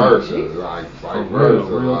vice camera. versa. Like vice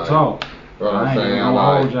versa. Real like, talk. You know what I'm saying? I ain't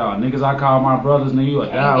gonna hold y'all. Niggas I call my brothers, nigga, you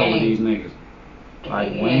would die with these niggas.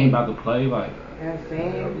 Like, we ain't about to play, like.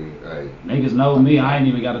 Niggas know me, I ain't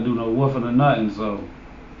even got to do no woofing or nothing, so.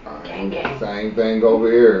 Same thing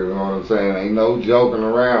over here, you know what I'm saying? Ain't no joking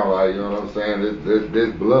around, like, you know what I'm saying?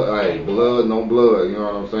 This blood, hey, blood, no blood, you know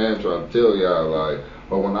what I'm saying? Trying to tell y'all, like.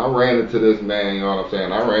 But when I ran into this man, you know what I'm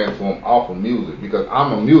saying? I ran into him off of music because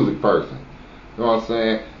I'm a music person, you know what I'm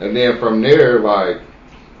saying? And then from there, like.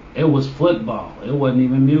 It was football. It wasn't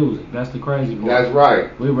even music. That's the crazy part. That's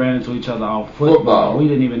right. We ran into each other off football. We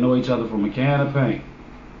didn't even know each other from a can of paint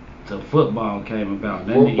till football came about.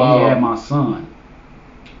 Then he had my son.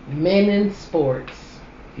 Men in sports.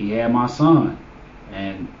 He had my son.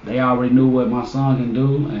 And they already knew what my son can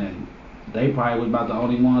do. And they probably was about the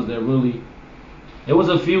only ones that really... It was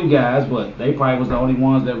a few guys, but they probably was the only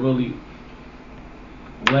ones that really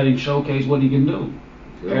let him showcase what he can do.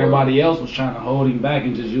 Everybody else was trying to hold him back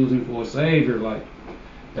and just use him for a savior. Like,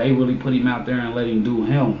 they really put him out there and let him do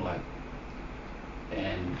him. Like,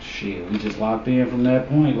 and shit, we just locked in from that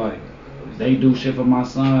point. Like, they do shit for my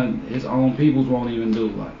son, his own peoples won't even do.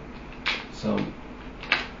 Like, so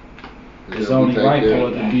it's only right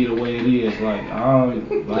for it to be the way it is. Like,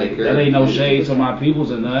 that ain't no shade to my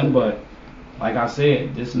peoples or nothing. But like I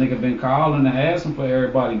said, this nigga been calling and asking for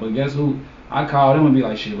everybody. But guess who? I called him and be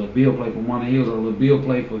like, shit, Lil Bill play for One of Hills, or Lil Bill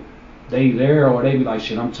play for they there, or they be like,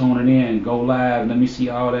 shit, I'm tuning in, go live, let me see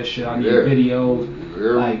all that shit. I need videos.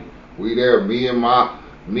 Like, we there, me and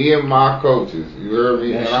my coaches. You heard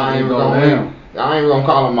me? And I ain't even gonna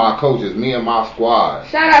call them my coaches. Me and my squad.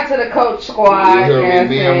 Shout out to the coach squad. You hear me?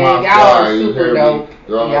 Me and my squad. You hear me?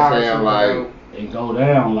 You know what I'm saying? Like. It go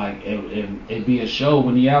down like it be a show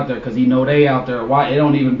when he out there, cause he know they out there. Why it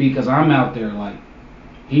don't even be cause I'm out there. Like,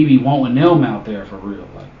 he be wanting them out there for real.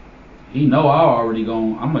 Like, he know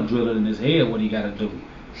I'm gonna drill it in his head what he gotta do.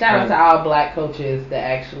 Shout out to all black coaches that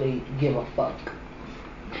actually give a fuck.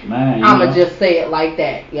 Man, I'ma just say it like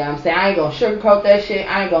that. You know what I'm saying? I ain't gonna sugarcoat that shit.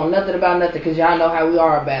 I ain't gonna nothing about nothing, cause y'all know how we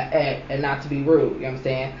are about and not to be rude. You know what I'm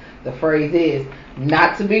saying? The phrase is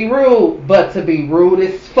not to be rude, but to be rude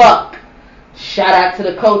as fuck. Shout out to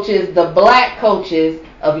the coaches, the black coaches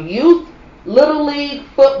of youth, little league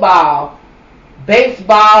football,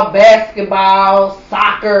 baseball, basketball,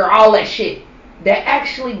 soccer, all that shit, that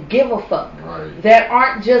actually give a fuck. Right. That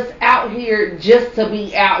aren't just out here just to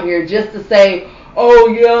be out here, just to say, oh,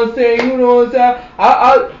 you know what I'm saying, you know what I'm saying,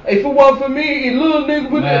 I if it wasn't for me, a little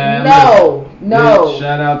nigga would... No.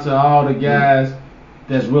 Shout out to all the guys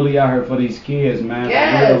that's really out here for these kids, man.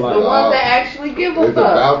 Yes, the ones that actually give a fuck. It's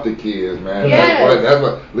about the kids, man. Yes. That's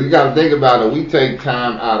what we got to think about it. We take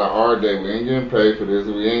time out of our day. We ain't getting paid for this.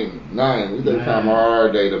 We ain't nothing. We take time out of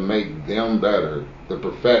our day to make them better, to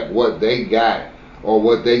perfect what they got or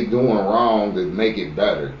what they doing wrong to make it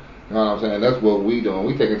better. You know what I'm saying? That's what we doing.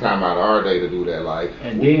 We taking time out of our day to do that. Like,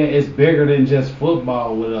 and then it's bigger than just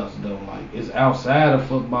football with us though. Like, it's outside of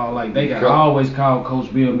football. Like, they can always call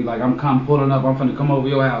Coach Bill and be like, I'm pulling up. I'm finna come over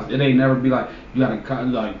your house. It ain't never be like, you gotta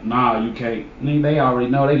like, nah, you can't. I mean, they already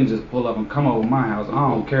know they can just pull up and come over my house. I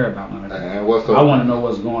don't care about none of that. I want to know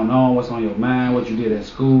what's going on, what's on your mind, what you did at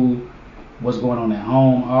school, what's going on at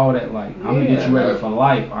home, all that. Like, I'm gonna get you ready for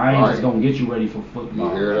life. I ain't just gonna get you ready for football.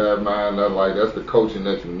 You hear that, man? That's the coaching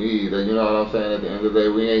that you need. And you know what I'm saying? At the end of the day,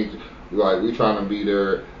 we ain't like, we trying to be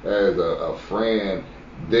there as a friend,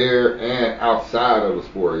 there and outside of the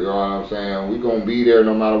sport. You know what I'm saying? We gonna be there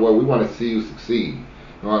no matter what. We want to see you succeed. You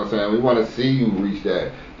know what I'm saying? We want to see you reach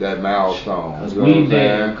that milestone. Cause we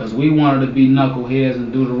there, cause we wanted to be knuckleheads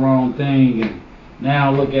and do the wrong thing, and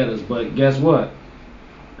now look at us. But guess what?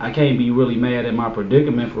 I can't be really mad at my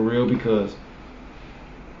predicament for real, because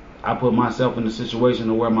I put myself in a situation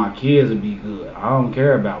to where my kids would be good. I don't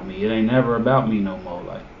care about me. It ain't never about me no more.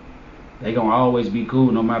 Like, they gonna always be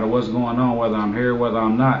cool no matter what's going on, whether I'm here, whether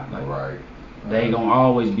I'm not. Like, they gonna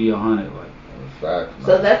always be 100. Like, facts,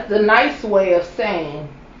 so that's the nice way of saying,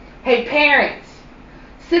 hey parents,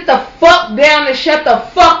 sit the fuck down and shut the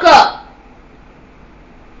fuck up.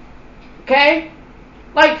 Okay?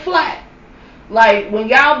 Like, flat. Like, when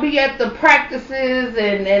y'all be at the practices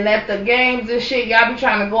and at the games and shit, y'all be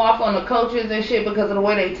trying to go off on the coaches and shit because of the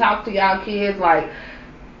way they talk to y'all kids. Like,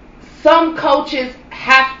 some coaches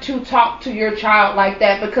have to talk to your child like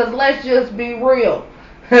that, because let's just be real,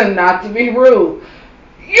 not to be rude.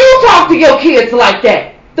 You talk to your kids like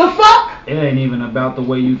that. The fuck? It ain't even about the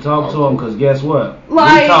way you talk to them, because guess what?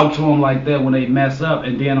 Like, we talk to them like that when they mess up,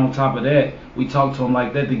 and then on top of that, we talk to them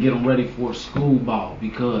like that to get them ready for school ball,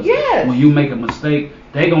 because when you make a mistake,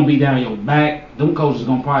 they gonna be down your back. Them coaches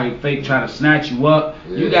gonna probably fake try to snatch you up.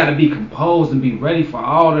 Yeah. You gotta be composed and be ready for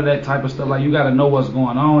all of that type of stuff. Like, you gotta know what's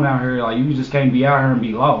going on out here. Like, you just can't be out here and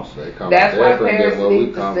be lost. That's why parents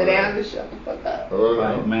need to sit down and shut the fuck up.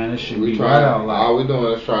 Like, man, it should be wild. Like, all we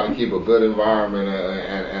doing is trying to keep a good environment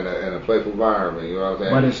and a playful environment. You know what I'm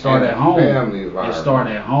saying? But it start at home. Family environment. It start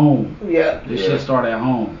at home. Yeah. This shit start at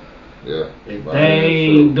home. Yeah. If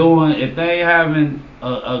they ain't having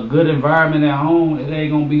a good environment at home, it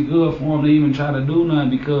ain't gonna be good for them to even try to do nothing,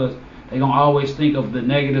 because they gonna always think of the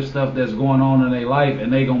negative stuff that's going on in their life,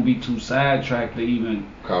 and they gonna be too sidetracked to even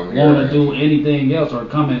want to do anything else, or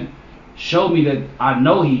come and show me that I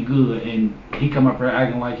know he good, and he come up here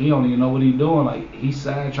acting like he don't even know what he doing. Like, he's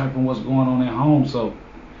sidetracked from what's going on at home. So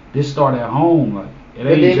this start at home. Like, it ain't.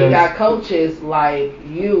 But then he got coaches like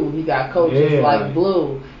you. He got coaches like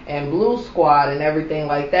Blue and Blue Squad and everything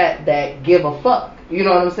like that give a fuck. You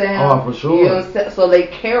know what I'm saying? Oh, for sure. You know, so they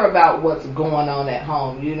care about what's going on at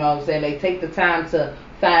home. You know what I'm saying? They take the time to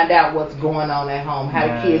find out what's going on at home, how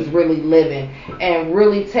the kids really living, and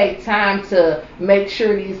really take time to make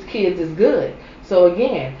sure these kids is good. So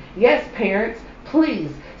again, yes, parents,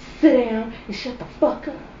 please sit down and shut the fuck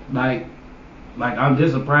up. Like I'm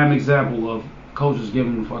just a prime example of coaches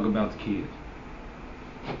giving a fuck about the kids.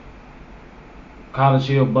 College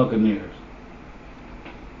Hill Buccaneers.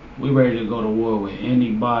 We ready to go to war with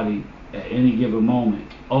anybody at any given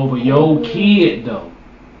moment over your kid though.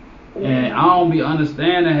 And I don't be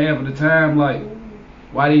understanding half of the time, like,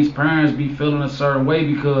 why these parents be feeling a certain way,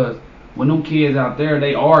 because when them kids out there,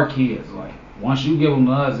 they are kids. Like, once you give them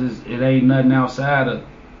to us, it ain't nothing outside of,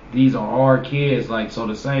 these are our kids. Like, so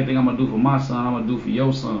the same thing I'm gonna do for my son, I'm gonna do for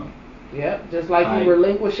your son. Yep, just like you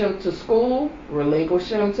relinquish them to school, relinquish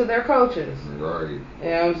them to their coaches. Right. You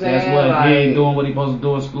know what I'm saying? That's what, like, he ain't doing what he supposed to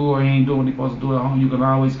do at school, or he ain't doing what he supposed to do at home. You can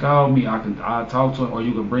always call me. I'll talk to him, or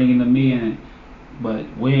you can bring him to me. But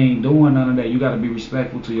we ain't doing none of that. You got to be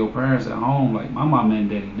respectful to your parents at home. Like, my mama and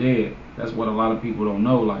daddy dead. That's what a lot of people don't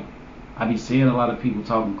know. Like, I be seeing a lot of people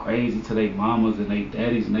talking crazy to their mamas and their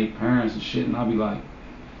daddies and their parents and shit, and I be like,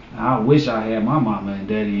 I wish I had my mama and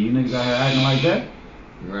daddy. You niggas out here acting like that?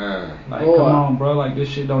 Man. Like, come on, bro. Like, this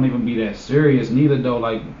shit don't even be that serious. Neither, though.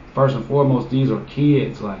 Like, first and foremost, these are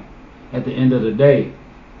kids. Like, at the end of the day,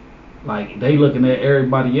 like, they looking at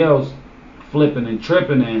everybody else flipping and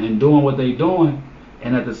tripping and doing what they doing,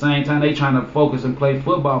 and at the same time they trying to focus and play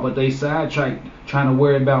football, but they sidetracked trying to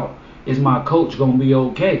worry about, is my coach gonna be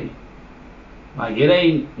okay? Like, it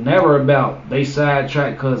ain't never about they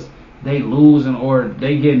sidetracked because they losing or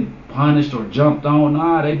they getting punished or jumped on.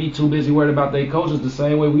 Nah, they be too busy worried about their coaches the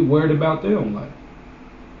same way we worried about them. Like,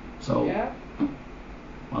 so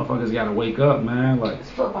motherfuckers gotta wake up, man. Like, it's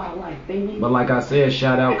football life, baby. But like I said,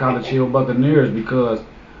 shout out College Hill Buccaneers, because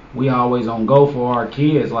we always on go for our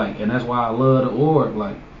kids, like, and that's why I love the org.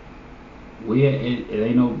 Like, it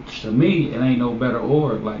ain't no, to me, it ain't no better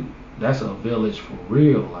org. Like, that's a village for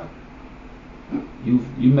real. Like, you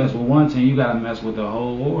mess with one team, you gotta mess with the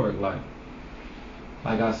whole org. Like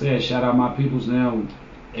I said, shout out my peoples now,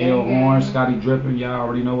 L Horn, Scotty Drippin, y'all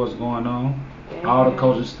already know what's going on. All the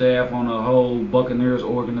coaching staff on the whole Buccaneers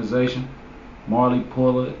organization, Marley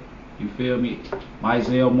Pullett, you feel me,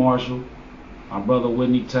 Mizell Marshall, my brother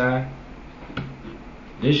Whitney Ty.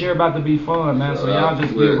 This year about to be fun, man, so y'all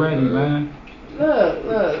just get ready, man.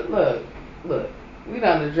 Look. We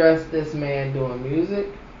done addressed this man doing music.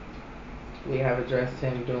 We have addressed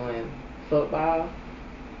him doing football.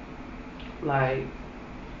 Like,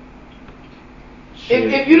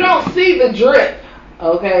 if you don't see the drip,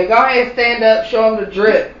 okay, go ahead and stand up, show him the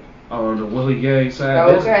drip. Oh, the Willie Gang side.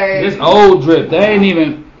 Okay. This old drip, they ain't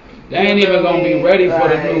even gonna be ready for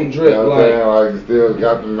the new drip. You know like still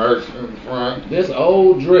got the merch in front. This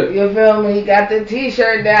old drip. You feel me? He got the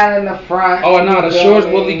t-shirt down in the front. Oh no, the shorts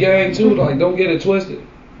Willie Gang too. Like, don't get it twisted.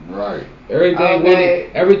 Right. Everything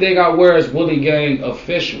Willie, everything I wear is Willie Gang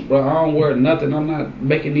official, bro. I don't wear nothing. I'm not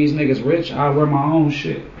making these niggas rich. I wear my own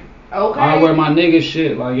shit. Okay. I wear my nigga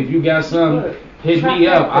shit. Like, if you got something, hit me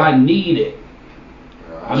up. I need it.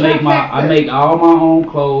 I make all my own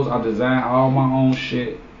clothes. I design all my own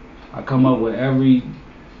shit. I come up with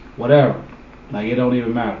whatever. Like, it don't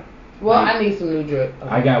even matter. Well, like, I need some new drip. Okay.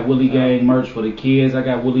 I got Willie Gang merch for the kids. I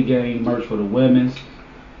got Willie Gang merch for the women's.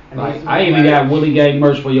 Like, I even got Willie Gang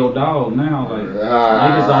merch for your dog now. Like,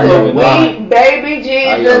 niggas don't even know. Baby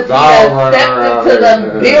Jesus, accepted to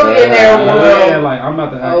the billionaire world. Yeah, like, I'm about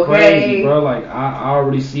to act crazy, bro. Like, I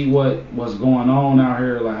already see what's going on out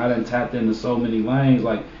here. Like, I done tapped into so many lanes.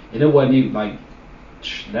 Like, and it wasn't even, like,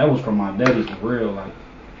 that was from my daddy for real. Like,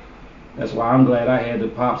 that's why I'm glad I had the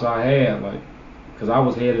pops I had. Like, because I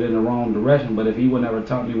was headed in the wrong direction. But if he would never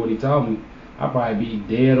taught me what he taught me, I'd probably be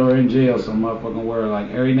dead or in jail some motherfucking word.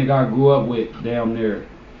 Like, every nigga I grew up with, damn near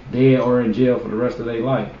dead or in jail for the rest of their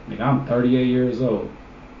life. Nigga, I'm 38 years old.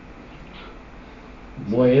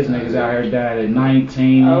 Boy, his niggas out here died at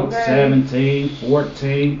 19, 17,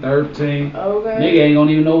 14, 13. Nigga ain't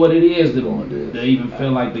gonna even know what it is to even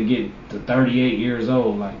feel like to get to 38 years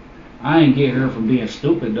old. Like, I ain't get here from being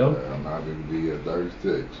stupid, though. I'm not gonna be at 36.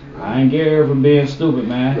 You know? I ain't get here from being stupid,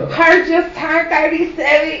 man. Her just turned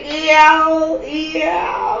 37.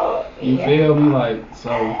 You feel me? Like,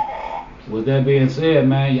 so, with that being said,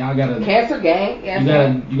 man, y'all gotta... Cancer gang.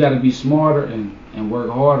 You gotta be smarter and work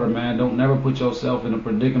harder, man. Don't never put yourself in a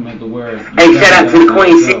predicament to where... Hey, shout out to the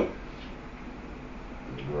Queen.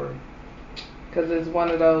 Because it's one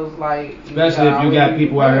of those, like... Especially if you got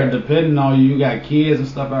people out here depending on you. You got kids and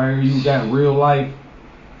stuff out here. You got real life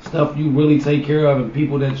stuff you really take care of. And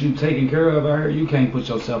people that you taking care of out here. You can't put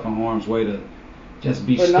yourself in harm's way to just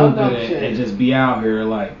be stupid and just be out here.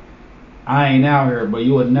 Like, I ain't out here, but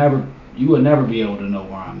you would never be able to know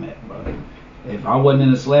where I'm at, bro. If I wasn't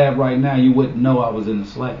in the slab right now, you wouldn't know I was in the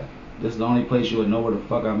slab. This is the only place you would know where the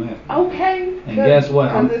fuck I'm at. Okay. And guess what?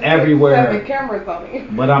 I'm everywhere. 7 cameras on me.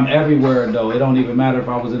 But I'm everywhere though. It don't even matter if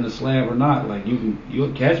I was in the slab or not. Like,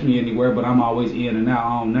 you'll catch me anywhere, but I'm always in and out.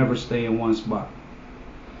 I don't never stay in one spot.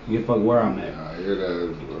 You give a fuck where I'm at. I hear that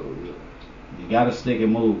as well. You gotta stick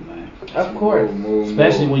and move, man. Of course.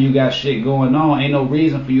 Especially when you got shit going on. Ain't no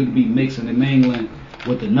reason for you to be mixing and mingling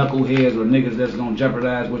with the knuckleheads or niggas that's gonna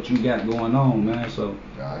jeopardize what you got going on, man. So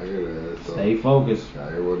I hear that. So stay focused. I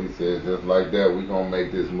hear what he says. Just like that, we gonna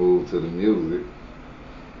make this move to the music.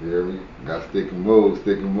 You hear me? Got stick and move.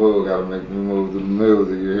 Gotta make me move to the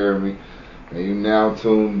music. You hear me? And you now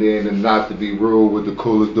tuned in to Not to Be Rude with the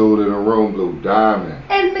coolest dude in the room, Blue Diamond.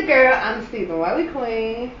 And the girl, I'm Stephen Willie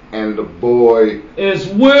Queen. And the boy, it's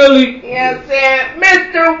Willie. Yes, sir,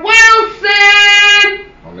 Mr. Wilson.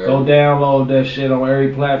 Go download that shit on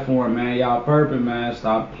every platform, man. Y'all perfect, man.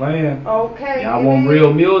 Stop playing. Okay. Y'all want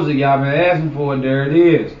real music. Y'all been asking for it. There it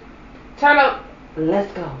is. Turn up.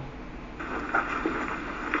 Let's go.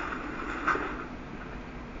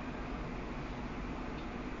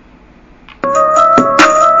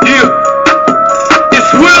 Yeah.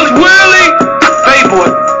 It's Willie. Faye boy.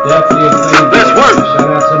 Definitely a Faye boy. Let's work. Shout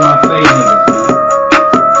out to my Faye niggas.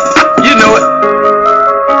 You know it.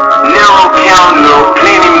 No,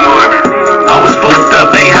 plenty more. I was fucked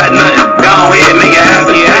up, ain't had nothing. Go ahead, make it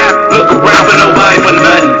happen. Look around for nobody for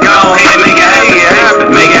nothing. Go ahead, make it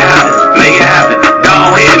happen. Make it happen. Make it happen. Go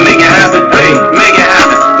ahead, make it happen. Hey, make it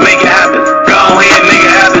happen. Make it happen. Go ahead, make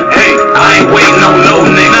it happen. Hey, I ain't waiting on no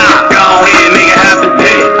nigga. Go ahead, make it happen.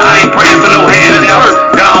 Hey, I ain't praying for no handouts.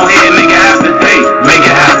 Go ahead, make it happen. Hey, make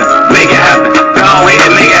it happen. Make it happen. Go ahead,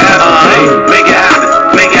 make it happen. Hey, make it happen.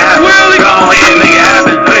 Make it happen. Go ahead, make it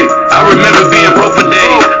happen. Hey, I remember being broke for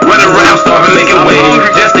days, running around starving, making waves,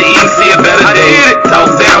 just to eat and see a better day. Talk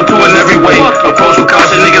down to in every way. Approach with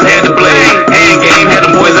caution, niggas had to blame. Hand game had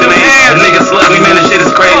them boys a man. The niggas slug me, man, this shit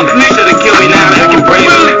is crazy. Should've killed me, now I'm acting brave.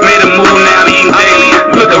 Made a move, now I'm eating daily.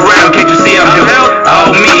 Look around, can't you see I'm helping?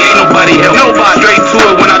 Oh, me, ain't nobody help. Straight to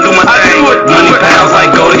it when I do my thing. Money pounds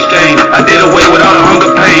like gold exchange. I did away with all the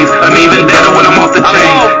hunger pains. I'm even better when I'm off the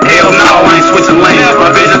chain. Hell no, I ain't switching lanes.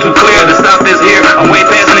 My vision too clear to stop this here. I'm way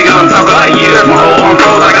past nigga, I'm talking like years. My whole arm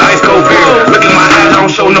froze like an ice cold beer. Look in my eyes, I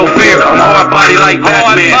don't show no fear. I'm hard body like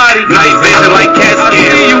Batman. Night vision like cat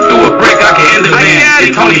skin. You threw a brick, I can end it, man.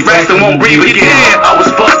 And Tony Braxton won't breathe again. I was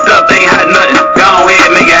fucked up, they ain't had nothing. Go ahead,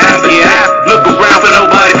 make it happen. Look around for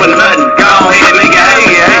nobody for nothing. Go ahead, make it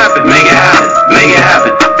happen. Make it happen. Make it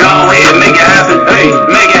happen. Go ahead, make it happen. Hey,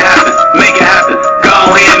 make it happen. Make it happen. Go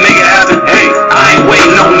ahead, make it happen. Hey, I ain't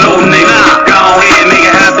waiting on no nigga. Go ahead, make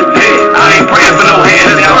it happen. Hey, I ain't praying for no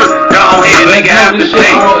handouts. Go ahead, make it happen.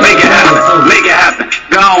 Hey, make it happen. Make it happen.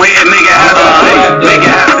 Go ahead, make it happen. Hey, make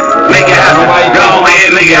it happen. Make it happen. Go ahead,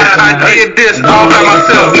 make it happen. I did this all by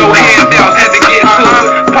myself. No handouts. Had to get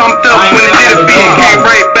pumped up when it did a beat. Came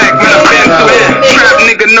right back when I been through it. Trap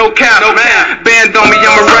nigga, no cap. Band on me,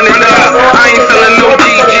 I'ma run it up. I ain't selling no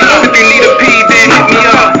GGs. If you need a P, then hit me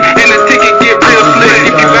up. And the ticket get real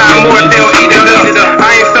slick. If you buy more, they'll eat it up.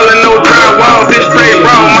 I ain't selling no drywall. This straight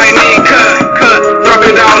raw, might need cut. Drop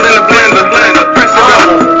it down in the blender. Press it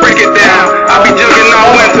up, break it down. I be jugging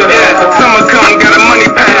all winter.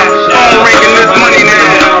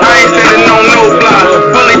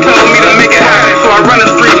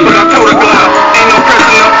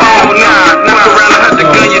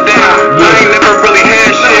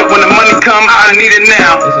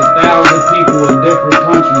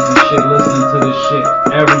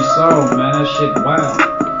 every song, man. That shit wild.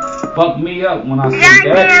 Fuck me up when I see that.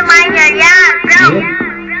 Yeah.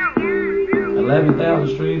 11,000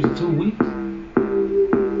 streams in 2 weeks.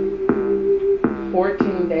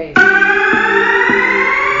 14 days.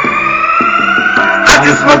 I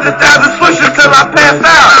just smoked 1,000 swishers till I passed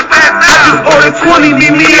out. I just ordered 20,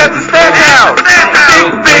 meet me at the stack house.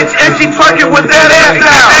 Big bitch, and she twerking with that ass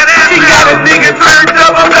out. She got a nigga turned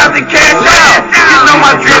up, I'm about to cash out. You know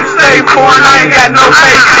my drip stay foreign, I ain't got no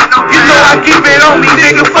face. You know I keep it on me,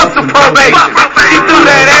 nigga, fuck some probation. She threw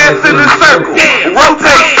that ass in a circle,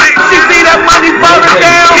 rotate. She see that money falling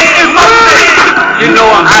down, and rotate. You know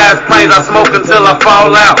I'm high as planes, I smoke until I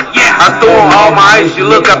fall out. I throw on all my ice, you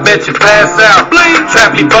look, I bet you pass out.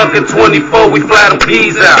 Trap you bunkin' 24, we fly them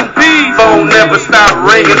peas out. Phone never stop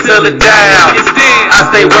ringing till it die out. I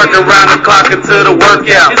stay working round the clock until the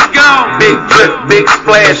workout. Big drip, big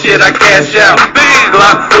splash, shit, I cash out.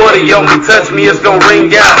 Glock 40 on me, touch me, it's gon'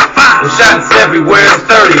 ring out. Shots everywhere, it's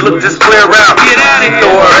 30, look, just clear out. She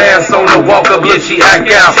throw her ass on the walk up, yeah, she act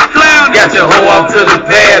out. Got your hoe off to the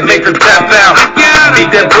pad, make her tap out. Beat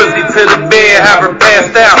that pussy to the bed, have her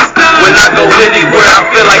passed out. When I go anywhere, I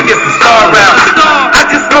feel like it's a star route. I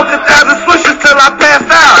just smoked 1,000 swishers till I passed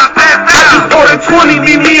out. I just ordered 20,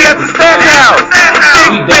 meet me at the stack house.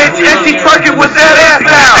 Big bitch, and she twerking with that ass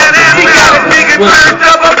out. She got a nigga turned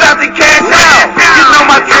up, I'm about to cash out. You know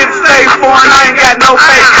my drip stay foreign, I ain't got no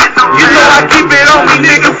face. You know I keep it on me,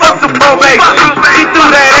 nigga, fuck some probation. She threw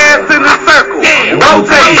that ass in a circle,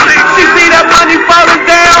 rotate. She see that money falling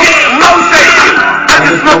down, rotate. I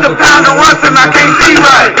just smoked a pound of once and I can't see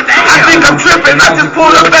right. I think I'm tripping, I just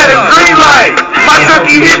pulled up at a green light. My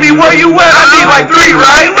junkie hit me, where you at? I need like 3,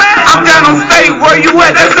 right? I'm down on state, where you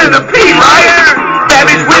at? That's in the P, right? That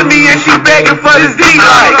bitch with me and she begging for this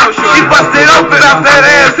D-light. She busted open off that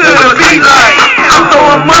ass to the B-light. I'm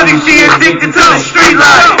throwing money, she addicted to the street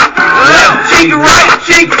light. Left cheek, right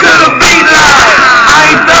cheek to the B-light.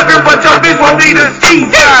 I ain't thugging, but your bitch won't be the ski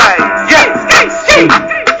guy. Yeah,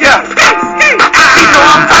 yeah. She know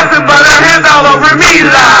I'm toxic, but her hands all over me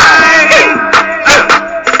like.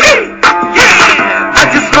 I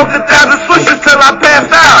just smoked 1,000 swishers till I passed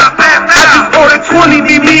out. I just ordered 20,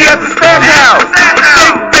 meet me at the stack house.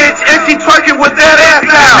 Big bitch, and she twerking with that ass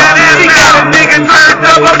out. She got a nigga turned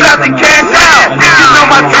up, I'm about to cash out. You know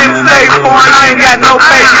my drip stay foreign, I ain't got no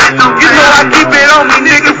face. You know I keep it on me,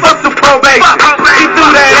 nigga, fuck some probation. She threw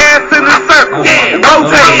that ass in a circle,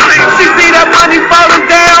 rotate. She see that money falling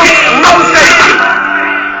down, rotate.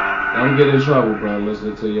 Don't get in trouble, bro,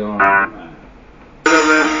 listening to your own.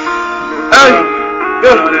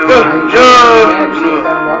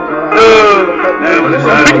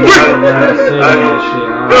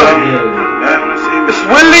 It's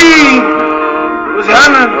Willie. What's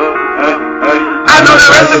happening? I know the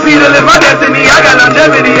recipe to live my destiny. I got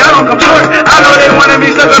longevity, I don't come short. I know they wanted me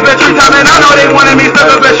stuck up at tree time, and I know they wanted me stuck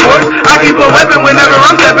up at shorts. I keep a weapon whenever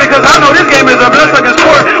I'm stepping, cause I know this game is a bloodsucking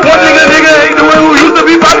sport. One thing a nigga ain't doing who used to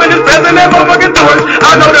be popping is passing that motherfucking torch.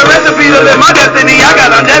 I know the recipe to live my destiny. I got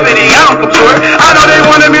longevity, I don't come short. I know they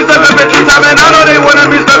wanted me stuck up at tree time, and I know they wanted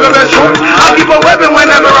me stuck up at shorts. I keep a weapon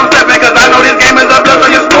whenever I'm stepping, cause I know this game is a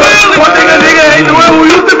bloodsucking sport. One thing a nigga ain't doing who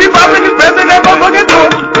used to be popping is passing that motherfucking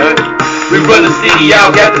torch. We run the city, y'all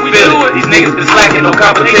got the feeling. These niggas been slacking, no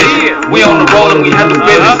competition. We on the road and we handle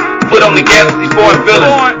business. Foot on the gas with these foreign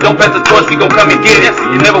feelings. Don't pass the torch, we gon' come and get it.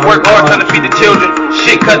 You never work hard trying to feed the children.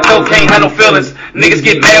 Shit cut though, can't have no feelings. Niggas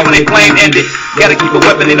get mad when they flame ended. Gotta keep a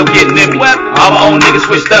weapon, ain't no getting in me. All my own niggas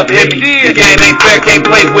switched up, hit me. The game ain't fair, can't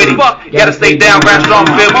play with it. Gotta stay down, grind strong,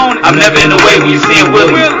 feel me. I'm never in the way when you seeing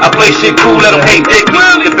Willie. I play shit cool, let them hate dick.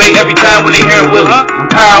 Debate every time when they hear Willie.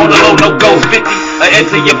 Power on the low, no ghost 50.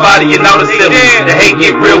 Enter your body and all the ceiling. The hate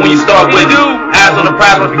get real when you start with it. Eyes on the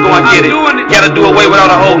prize once we go and get it. Gotta do away with all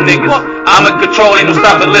the whole niggas. I'm in control, ain't no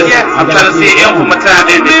stopping listen. I'm trying to see an M for my time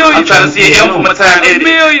in it. I'm trying to see an M for my time in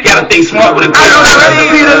it. Gotta think smart with it. I know the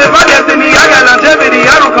recipe to live my destiny. I got longevity,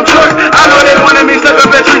 I don't come short. I know they wanted me stuck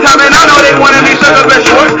up at tree time, and I know they wanted me stuck up at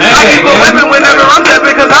shorts. I keep a weapon whenever I'm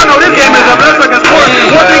stepping, cause I know this game is a bloodsucking sport.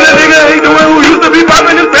 One thing a nigga ain't doing who used to be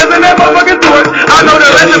popping is passing that motherfucking torch. I know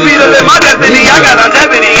the recipe to live my destiny. I got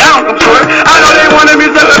longevity, I don't come short. I know they wanted me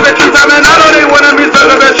stuck up at tree time, and I know they wanted me stuck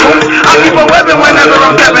up at shorts. I keep a weapon whenever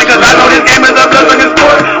I'm stepping, cause I know this game is a bloodsucking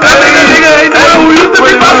sport. One thing a nigga ain't doing who used to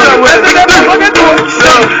be popping is passing that motherfucking torch.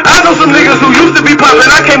 I know some niggas who used to be popping.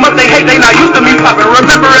 I came up, they hate, they not used to me popping.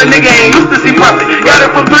 Remember a nigga ain't used to see profit. Got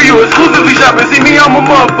it from 3, you exclusively shopping. See me, I'm a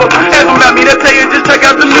motherfucker. Ask them about me, they tell you just check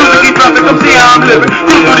out the music he dropping. Come see how I'm living.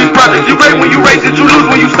 Cruise through these projects. You rate when you race it, you lose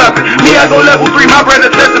when you stop it. Me, I go level 3, my brand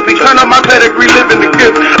is recipe. Turn up my pedigree, living the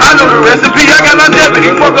gift. I know the recipe, I got longevity.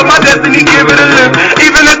 Fuck up my destiny, give it a live.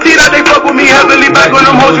 Even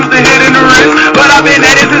then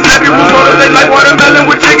that is his nephew who told us they like watermelon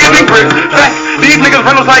with chicken and grits. Facts. These niggas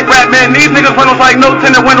rentals like rap, man. These niggas rentals like no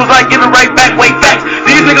tinted windows, like giving right back. Wait, facts.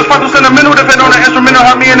 These niggas frontal sentimental, depend on the instrumental.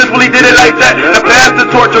 How me and this Willie did it like that. The pass the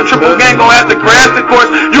torch, your triple gang gon' have to crash the course.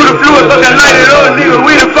 You the fluid looking like it all, nigga.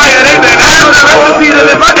 We the fire, they been. I know the recipe to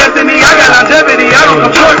live my destiny. I got longevity, I don't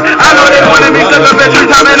come short. I know they wanted me stuck up at tree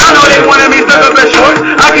time, and I know they wanted me stuck up at short.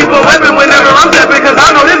 I keep a weapon whenever I'm stepping, cause I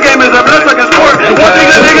know this game is a bloodsucking sport. One thing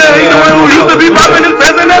a nigga ain't doing who used to be popping his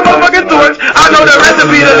passing that motherfucking torch. I know the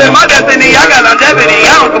recipe to live my destiny. I got longevity,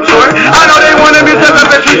 I don't come short. I know they wanted me stuck up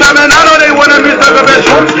at tree time, and I know they wanted me stuck up at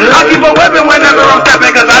short. I keep a weapon whenever I'm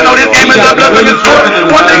stepping, cause I know this game is a bloodsucking sport.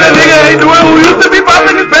 One thing a nigga ain't doing who used to be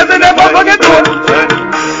popping his passing that motherfucking torch.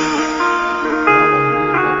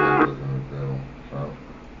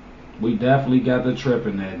 We definitely got the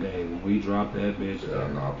tripping that day when we dropped that bitch. Yeah,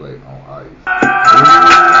 no, I played on ice.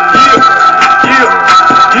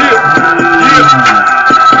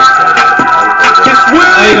 It's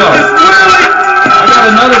Willie. It's Willie. I got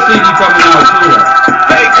another CD coming out too.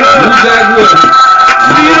 Hey, cuz. New Jack Willie.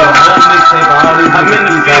 I'm in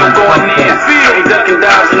the field going in. Ain't ducking,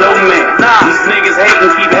 dodging no man. Nah, these niggas hating,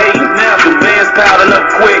 keep hating. Now the band's piling up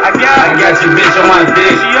quick. I got your bitch on my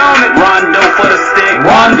dick. She on it. Rondo for the stick.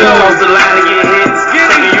 Rondo on the line to get hits. Take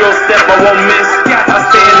a Euro step, I won't miss. I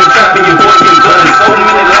stay in the trap and your boy get done. So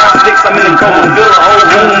many loud sticks, I'm in the coma. Fill the whole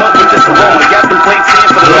room up with this aroma. Got them plates in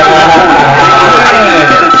for the local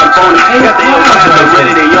opponent. Got the young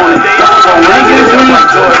ready, they on it. They all gon' ring it up like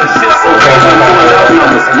Georgia. Shit so crazy, I'm doing out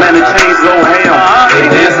numbers. Man, the chains go ham. They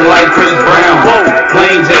dancing like Chris Brown.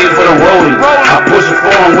 Plain Jane for the rolling. I push a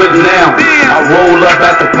form with now. I roll up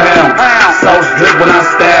at the pound. Sauce drip when I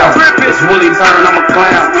style. It's Willie turn, I'm a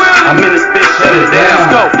clown. I'm in this bitch, shut it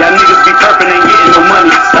down. Y'all niggas be perping and getting no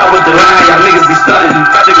money. Stop with the line, y'all niggas be stunting.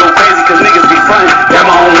 About to go crazy cause niggas be frontin'. Got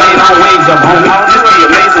my own lane, on wings up, homie. This be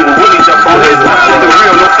amazing when Willie jump on it. I'm looking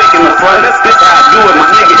real, no fake in the front. This how I do it, my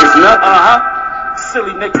nigga is nothing.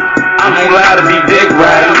 Silly nigga. I'm too loud to be dick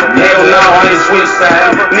riding. Hell no, I ain't switch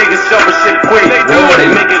sides. Niggas jumping shit quick. They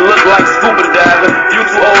make it look like scuba diving. You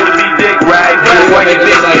too old to be dick riding. Why your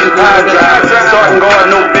bitch getting power drive? Starting guard,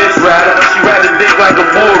 no bitch rider. She ride the dick like a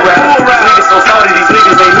bull rider. Niggas so salty, these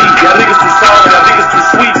niggas ain't me. Y'all niggas too soft, y'all niggas too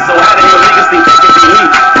sweet. So how the hell niggas think they can be me?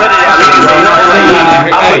 Cut it out, niggas ain't nothing like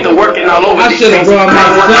me. I put the working all over these things. I should've brought my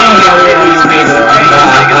son out here with these niggas. Niggas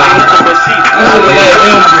ain't nothing but sheep.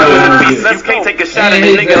 You can't take a shot at a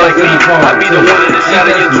nigga like me. I be the one in the shot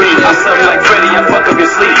of your dream. I suck like Freddy, I fuck up your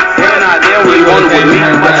sleep. And I damn really want it with me.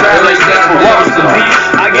 I try like that for Roberts and Peach.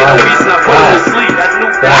 I get a piece and I put him to sleep. That's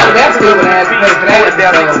new. That's good when I had to pay for that.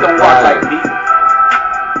 Damn niggas don't walk like me.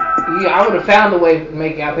 Yeah, I would have found a way to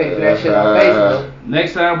make y'all pay for that shit on Facebook.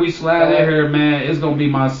 Next time we slide in here, man, it's gonna be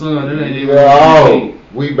my son. It ain't even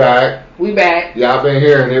we back. We back. Y'all been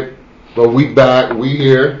hearing it, but we back. We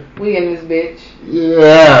here. We in this bitch.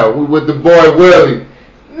 Yeah, we with the boy Willie.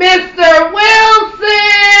 Mr. Wilson!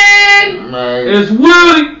 Man, it's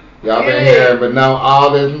Willie! Y'all been hearing, but now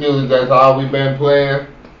all this music, that's all we been playing.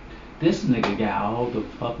 This nigga got all the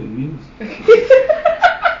fucking music.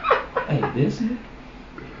 Hey, this nigga?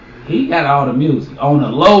 He got all the music on the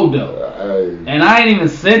low though. And I ain't even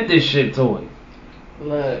sent this shit to him.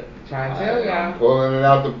 Look, trying to tell y'all. I'm pulling it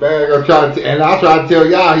out the bag. I try to tell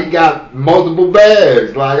y'all he got multiple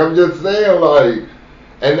bags. Like, I'm just saying, like,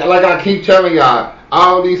 and like I keep telling y'all,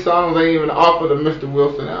 all these songs ain't even off of the Mr.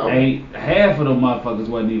 Wilson album. Ain't half of them motherfuckers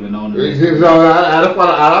wasn't even on the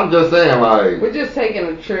I'm just saying, like, we're just taking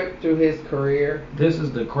a trip through his career. This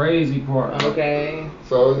is the crazy part. Okay.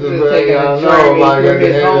 So it's just letting y'all know, like, at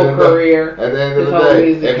the end of the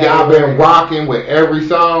day, if y'all been rocking with every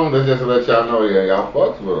song, let's just let y'all know, yeah, y'all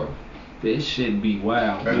fucks with them. This shit be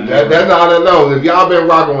wild, man. That's all I know. If y'all been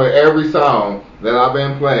rocking with every song that I've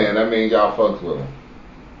been playing, that means y'all fucks with them.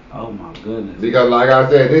 Oh my goodness. Because like I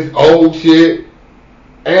said, this old shit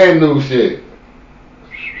and new shit.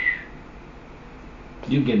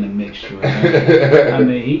 You getting a mixture, man. I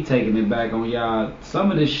mean, he taking it back on y'all.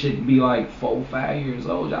 Some of this shit be like 4-5 years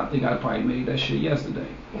old. Y'all think I probably made that shit yesterday.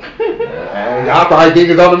 Y'all probably think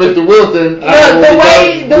it's on the Mr. Wilson.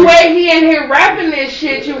 Look, the way he in here rapping this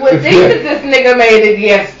shit, you would think that this nigga made it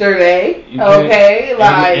yesterday. Okay,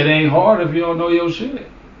 like it ain't hard if you don't know your shit.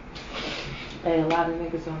 Hey, a lot of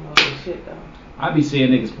niggas don't know their shit though. I be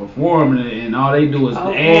seeing niggas performing and all they do is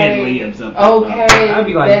ad libs up. Okay, I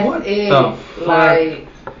be like, what the fuck? Like,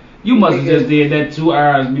 you must have just did that 2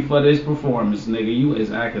 hours before this performance, nigga. You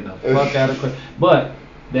is acting the fuck out of crazy. But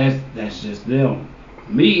that's just them.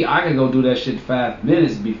 Me, I can go do that shit 5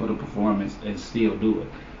 minutes before the performance and still do it.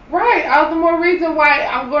 Right, all the more reason why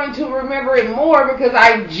I'm going to remember it more because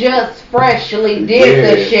I just freshly did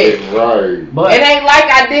the shit. Right. But it ain't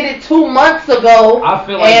like I did it 2 months ago. I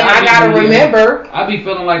feel like I gotta remember. I be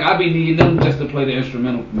feeling like I be needing them just to play the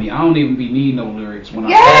instrumental for me. I don't even be needing no lyrics when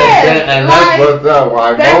and that's what's up.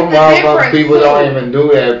 Like most motherfuckers, people too. don't even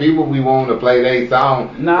do that. People be wanting to play their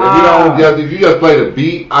song. Nah. If you just play the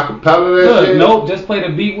beat, acapella that shit. Nope, just play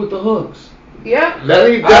the beat with the hooks. Yeah. Not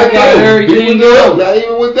even with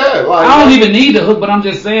that. Like, I don't even need the hook, but I'm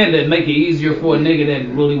just saying that make it easier for a nigga that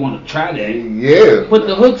really want to try that. Yeah. Put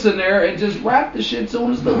the hooks in there and just rap the shit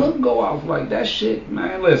soon as the hook go off. Like that shit,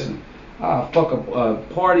 man. Listen, fuck a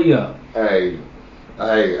party up. Hey,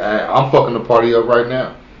 I'm fucking the party up right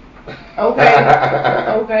now.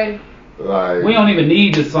 Okay. Like, we don't even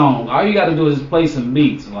need the song. All you got to do is play some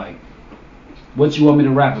beats. Like, what you want me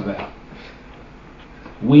to rap about?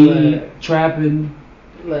 Weed, trapping,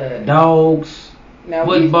 dogs, now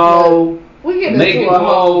football, we get making into a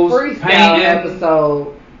whole clothes, freestyle painting.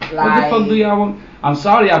 episode. What the fuck do y'all want? I'm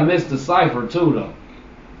sorry I missed the cipher too though,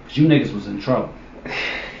 cause you niggas was in trouble.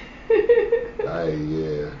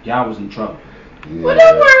 yeah. Y'all was in trouble. Yeah.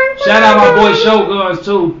 Whatever. Shout out my boy Shoguns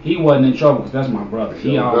too. He wasn't in trouble because that's my brother.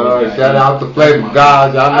 He always got shout out to Flavor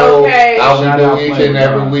Guys. I know I Shout do out each Flavor and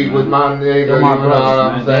every Guys, week man. with my nigga. They're my you know brothers, what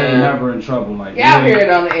man. I'm They saying? ain't never in trouble like y'all hear it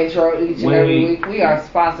on the intro each and every week. We are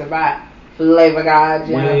sponsored by Flavor Guys.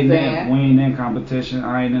 You know what I'm saying? We ain't in competition.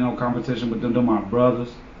 I ain't in no competition with them. They're my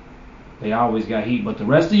brothers. They always got heat. But the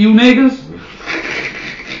rest of you niggas,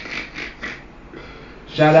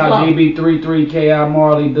 shout out DB33, KI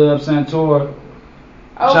Marley, Dub Santora.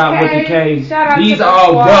 Shot with the K. These are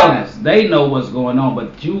all brothers. They know what's going on.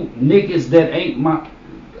 But you niggas that ain't my...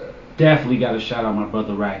 Definitely got to shout out my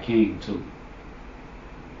brother Rakim too.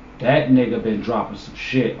 That nigga been dropping some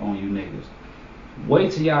shit on you niggas.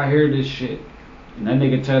 Wait till y'all hear this shit. And that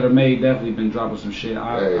nigga Taylor Made definitely been dropping some shit.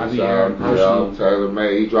 I be hearing personal. Taylor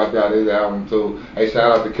Made, he dropped out his album too. Hey,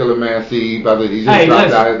 shout out to Killer Man C, brother. He just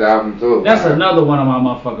dropped out his album too. That's another one of my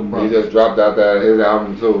motherfucking brothers. He just dropped out his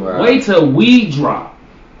album too, man. Wait till we drop.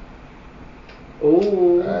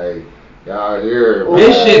 Ooh. Hey, y'all hear it,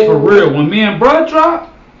 this shit for real. When me and bruh drop,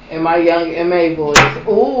 and my young MA voice.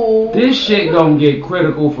 Ooh. This shit gonna get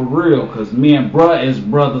critical for real, cause me and bruh is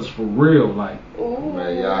brothers for real. Like, ooh.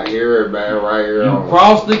 Man, y'all hear it, man, right here. You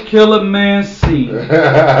cross the Killer Man C.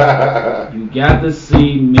 You got to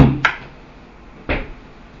see me.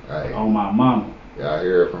 Hey. On my mama. Y'all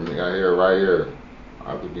hear it from me. Y'all hear it right here.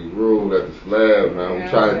 I have to be rude at the slab, man. We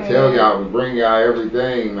try to tell y'all, we bring y'all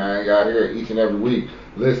everything, man. Y'all hear it each and every week.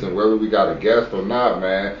 Listen, whether we got a guest or not,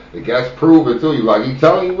 man, the guest prove it to you. Like, he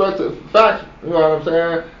telling you what's the facts. You know what I'm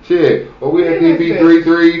saying? Shit. Well, we had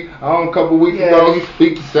DB33 a couple weeks ago. He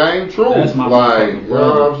speak the same truth. That's my like, you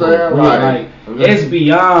know what I'm saying? Like, it's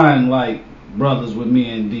beyond, like, brothers with me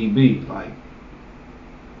and DB. Like,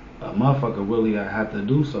 a motherfucker really had to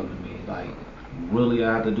do something to me. Like, really,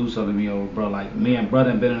 I had to do something to me, over bro. Like, me and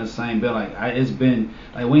brother been in the same bill. Like, it's been,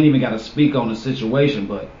 like, we ain't even got to speak on the situation,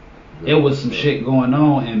 but it was some shit going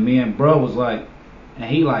on, and me and bro was like, and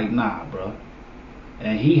he like, nah, bro.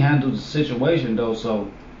 And he handled the situation, though, so,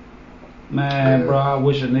 man, bro, I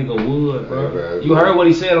wish a nigga would, bro. You heard what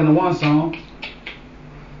he said on the one song.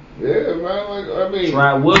 Yeah, man, like, I mean.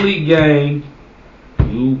 Try Willie gang,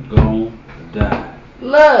 you gon' die.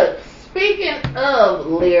 Look, speaking of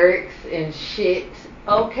lyrics and shit,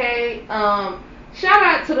 okay, shout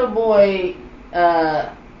out to the boy,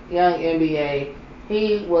 Young NBA.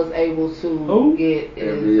 He was able to get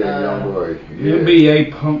his NBA young boy. Yeah.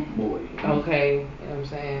 NBA punk boy. Okay, you know what I'm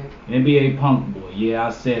saying? NBA punk boy. Yeah,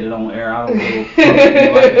 I said it on air. I don't know if you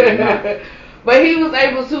like it or not. But he was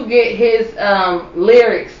able to get his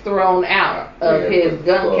lyrics thrown out of his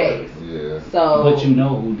gun case. Yeah. So, but you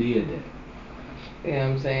know who did that. You know what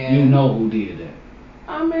I'm saying? You know who did that.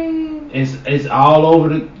 I mean, it's all over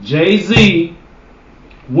the Jay-Z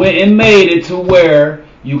went and made it to where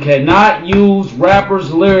you cannot use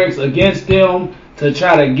rappers' lyrics against them to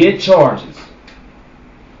try to get charges.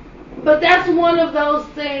 But that's one of those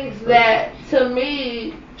things that, to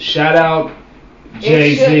me, shout out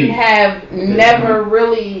Jay-Z. It shouldn't have never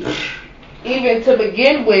really, even to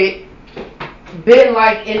begin with, been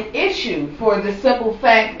like an issue for the simple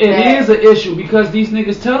fact that it is an issue because these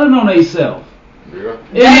niggas telling on themselves. Yeah.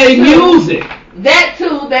 In their music. That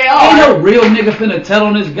too, they are. Ain't no real nigga finna tell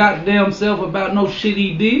on his goddamn self about no shit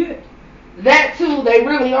he did. That too, they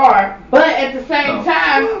really are. But at the same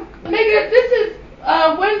time, nigga, this is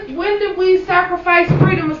when did we sacrifice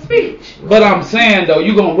freedom of speech? But I'm saying though,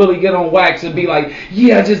 you gonna really get on wax and be like,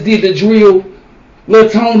 yeah, I just did the drill. Lil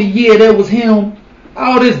Tony, yeah, that was him.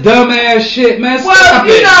 All this dumbass shit, man. Well, Stop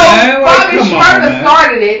you it, know, man. Like, Bobby Shmurda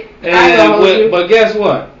started it. But guess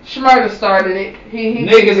what? Shmurda started it. He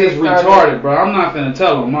niggas is retarded, bro. I'm not finna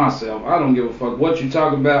tell on myself. I don't give a fuck what you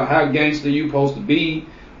talking about, how gangster you supposed to be,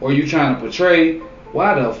 or you trying to portray.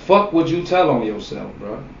 Why the fuck would you tell on yourself,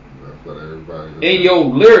 bro? That's what everybody does. In your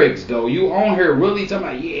lyrics, though, you on here really talking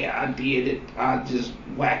about, yeah, I did it. I just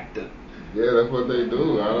whacked it. Yeah, that's what they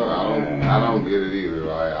do. I don't get it either.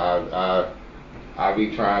 Like I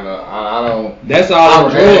be trying to. I don't. That's all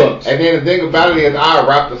drugs. And then the thing about it is, I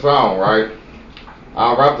rap the song, right?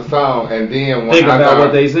 I'll rap the song, and then when think about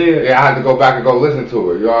what they said. Yeah, I had to go back and go listen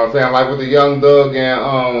to it. You know what I'm saying? Like with the Young Thug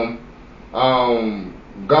and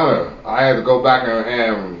Gunna, I had to go back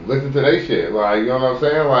and listen to their shit. Like, you know what I'm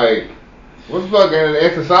saying? Like, what's fucking?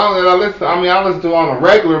 It's a song that I listen to on a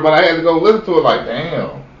regular, but I had to go listen to it. Like,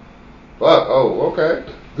 damn, fuck. Oh, okay.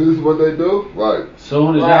 This is what they do. Like,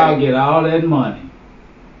 soon as y'all get all that money,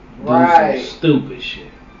 do some stupid shit.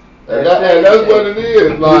 And that's what it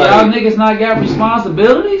is. Like, do y'all niggas not got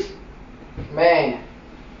responsibilities? Man.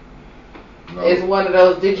 No. It's one of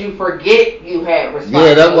those, did you forget you had responsibilities?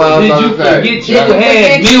 Yeah, that's what I was going to say. Did you forget you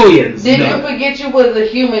had millions? Did you forget you was a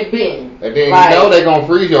human being? And then like, you know they going to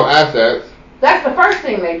freeze your assets. That's the first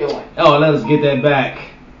thing they doing. Oh, let us get that back.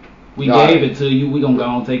 We gave it to you. We gonna go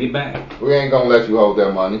and take it back. We ain't gonna let you hold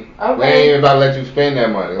that money. Okay. We ain't even about to let you spend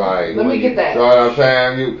that money. Like, let me get that. You know what I'm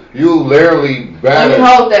saying? You literally better. Let me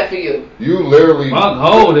hold that for you. You literally. Fuck,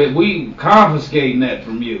 hold it. We confiscating that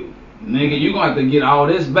from you, nigga. You gonna have to get all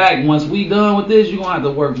this back. Once we done with this, you gonna have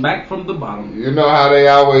to work back from the bottom. You know how they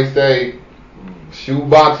always say,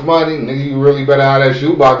 shoebox money. Nigga, you really better have that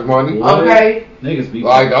shoebox money. Okay. Niggas be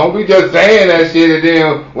like, don't be just saying that shit and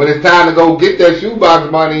then when it's time to go get that shoebox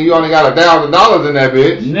money, you only got $1,000 in that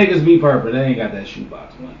bitch. Niggas be purple. They ain't got that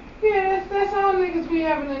shoebox money. Yeah, that's all niggas be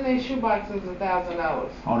having in their shoebox is $1,000.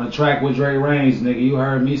 On the track with Dre Reigns, nigga, you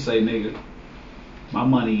heard me say, nigga, my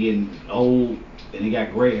money getting old and it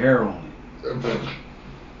got gray hair on it.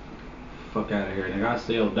 Fuck out of here, nigga. I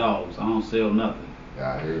sell dogs. I don't sell nothing.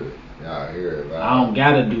 Yeah, I hear it. Yeah, I hear it. I don't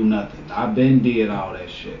gotta do nothing. I been did all that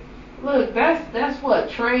shit. Look, that's what,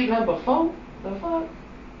 trade number 4? The fuck?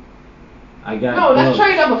 I got no, that's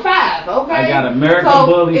trade number 5, okay? I got American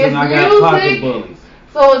bullies and I got pocket bullies.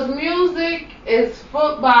 So it's music, it's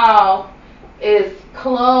football, it's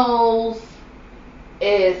clothes,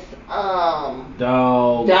 it's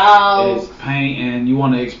dogs, it's paint, and you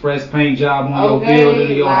want to express paint job on your building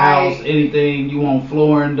or your house, anything you want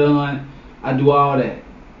flooring done, I do all that.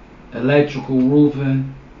 Electrical,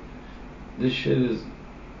 roofing. This shit is,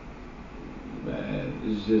 man,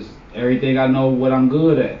 it's just everything I know what I'm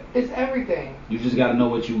good at. It's everything. You just gotta know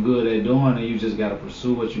what you're good at doing, and you just gotta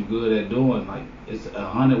pursue what you're good at doing. Like, it's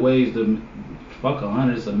 100 ways to, fuck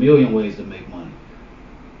 100, it's 1,000,000 ways to make money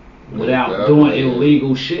without doing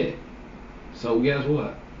illegal shit. So guess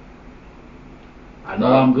what? I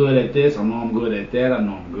know I'm good at this, I know I'm good at that, I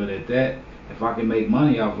know I'm good at that. If I can make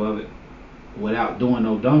money off of it without doing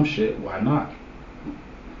no dumb shit, why not?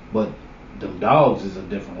 But them dogs is a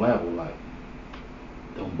different level. Like,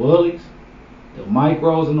 them bullies, the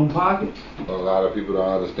micros in them pockets. A lot of people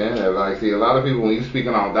don't understand that. Like, see, a lot of people, when you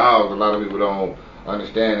speaking on dogs, a lot of people don't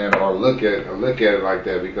understand that or look at it like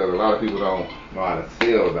that, because a lot of people don't know how to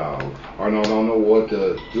sell dogs or don't know what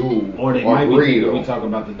to do or they might be thinking we talking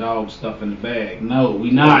about the dog stuff in the bag. No,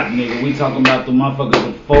 we not, nigga. We talking about the motherfuckers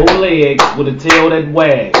with 4 legs with a tail that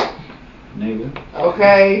wags. Nigga.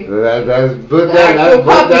 Okay. Put that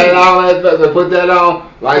on.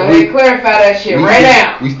 Like, clarify that shit right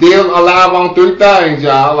now. We still alive on 3 things,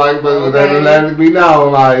 y'all. Like, but let it be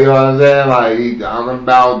known. Like, you know what I'm saying? Like, he's talking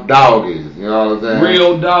about doggies. You know what I'm saying?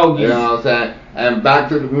 Real doggies. You know what I'm saying? And back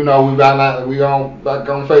to the, you know, we back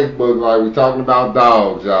on Facebook. Like, we talking about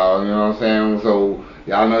dogs, y'all. You know what I'm saying? So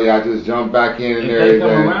y'all know y'all just jump back in and everything. If they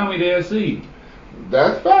come around me, they'll see.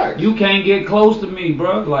 That's facts. You can't get close to me,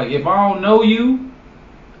 bro. Like, if I don't know you,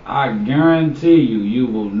 I guarantee you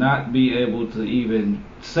will not be able to even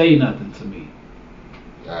say nothing to me.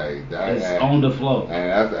 It's on the floor.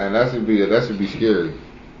 And that should be scary.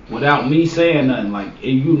 Without me saying nothing, like,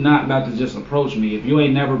 if you not about to just approach me, if you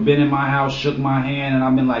ain't never been in my house, shook my hand, and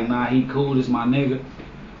I've been like, nah, he cool, this my nigga,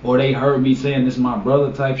 or they heard me saying this my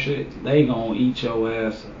brother type shit, they gonna eat your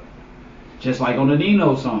ass up. Just like on the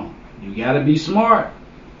Nino song. You gotta be smart.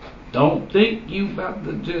 Don't think you about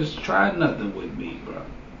to just try nothing with me, bro.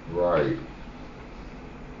 Right.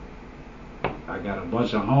 I got a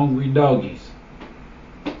bunch of hungry doggies.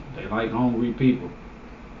 They like hungry people.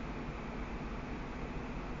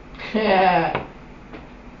 Yeah.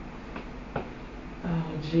 Oh,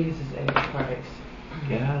 Jesus Christ.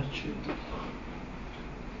 Got you.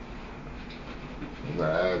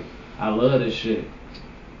 Man. I love this shit.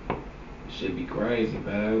 This shit be crazy,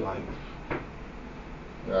 man. Like,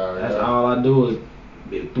 that's all I do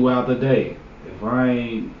is throughout the day. If I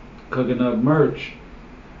ain't cooking up merch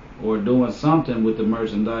or doing something with the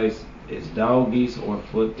merchandise, it's doggies or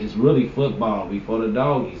foot. It's really football before the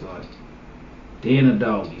doggies, like. Then the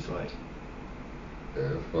doggies, like.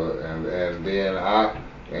 Yeah,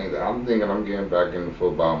 and then I'm thinking I'm getting back into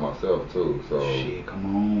football myself too. So shit, come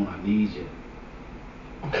on, I need you.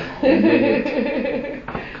 Come on with it.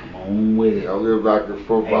 Come on with it. I'll get back to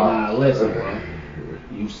football. Hey, now listen, bro.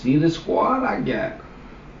 You see the squad I got.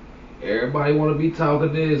 Everybody want to be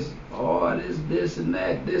talking this, this and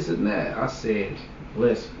that. I said,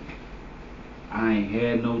 listen, I ain't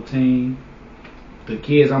had no team. The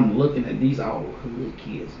kids I'm looking at, these all hood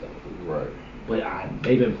kids though. Right. But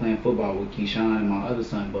they been playing football with Keyshawn and my other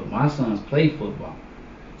son. But my sons play football,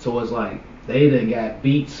 so it's like they done got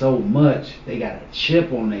beat so much they got a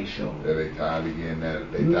chip on their shoulder. Yeah, they tired of getting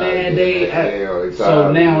that.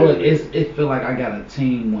 So now look, it feel like I got a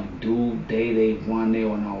team when dude, they won there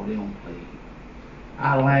and all they don't play.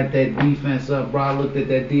 I lined that defense up, bro. I looked at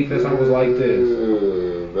that defense, I was like this.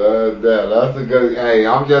 That's a good. Hey,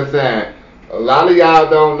 I'm just saying. A lot of y'all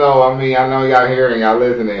don't know. I mean, I know y'all hearing, y'all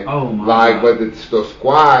listening. Oh my God. But the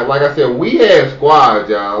squad, like I said, we had squads,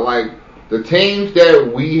 y'all. Like the teams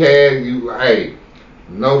that we had, hey,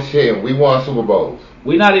 no shit. We won Super Bowls.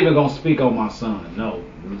 We're not even gonna speak on my son. No.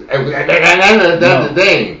 That's the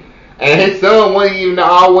thing. And his son wasn't even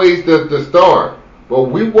always the star. But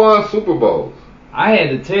we won Super Bowls. I had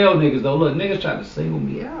to tell niggas though. Look, niggas tried to single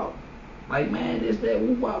me out. Like, man, this, that,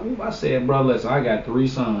 whoop, whoop. I said, bro, listen, I got 3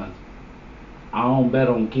 sons. I don't bet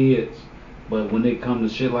on kids, but when it comes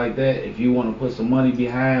to shit like that, if you want to put some money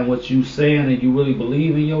behind what you saying and you really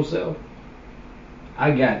believe in yourself,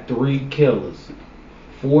 I got 3 killers,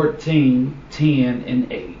 14, 10, and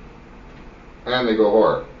 8. And they go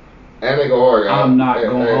hard. Y'all. I'm not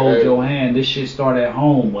gonna hold your hand. This shit start at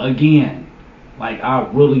home again. Like, I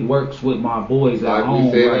really works with my boys at home.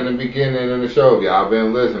 Like we said in the beginning of the show, y'all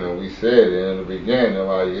been listening. We said it in the beginning,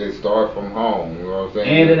 like it starts from home. You know what I'm saying?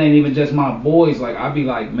 And it ain't even just my boys. Like, I be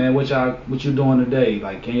like, man, what you doing today?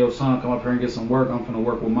 Like, can your son come up here and get some work? I'm finna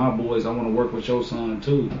work with my boys. I want to work with your son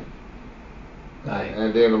too. Like,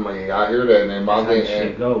 and then I mean, I hear that, and then my thing,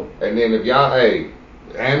 and then if y'all,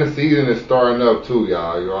 and the season is starting up too,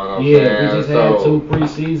 y'all. You know what I'm saying? Yeah, we just had 2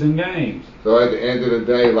 preseason games. So at the end of the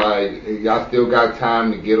day, like y'all still got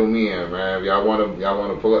time to get them in, man. If y'all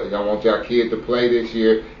want y'all kid to play this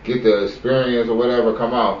year, get the experience or whatever,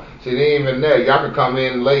 come out. See, they ain't even there. Y'all can come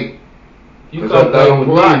in late. You come play with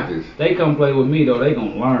me. They come play with me though. They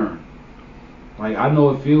gonna learn. Like, I know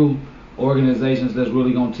a few organizations that's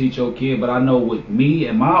really gonna teach your kid, but I know with me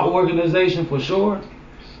and my organization for sure,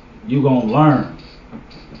 you gonna learn.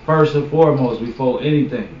 First and foremost, before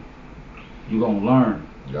anything, you gonna learn.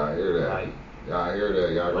 Y'all hear that? Like, y'all hear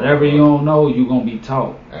that? Y'all whatever you don't know, you gonna be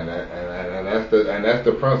taught. And that's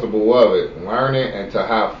the principle of it. Learn it and to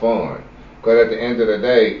have fun. Because at the end of the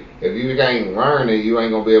day, if you ain't learning, you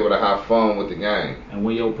ain't gonna be able to have fun with the game. And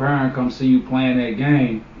when your parent come see you playing that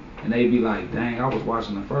game, and they be like, "Dang, I was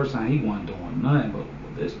watching the first time. He wasn't doing nothing, but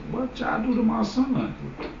this, what y'all do to my son?"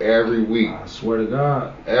 Every week. I swear to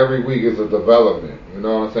God. Every week is a development. You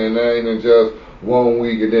know what I'm saying? That ain't just one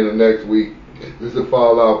week and then the next week. This is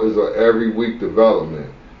fall off. Is a every week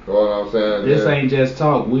development. You know what I'm saying? This ain't just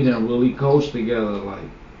talk. We done really coach together. Like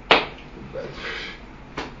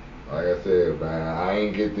I said, man, I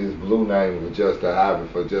ain't get this blue name for just to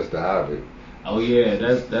have it. Oh yeah,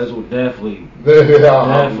 that's what definitely.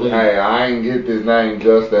 Definitely. Hey, I ain't get this name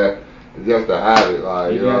just to have it.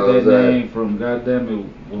 Like, he you know got what that I'm name from goddamn it.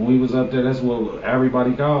 When we was up there, that's what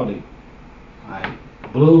everybody called it. Like,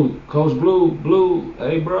 Blue, Coach Blue,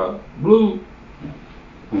 hey bro, Blue.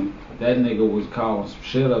 That nigga was calling some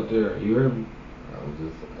shit up there. You heard me?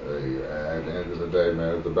 At the end of the day,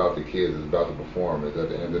 man, it's about the kids. It's about the performance. At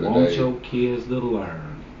the end of the day, want your kids to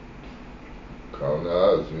learn. Calling to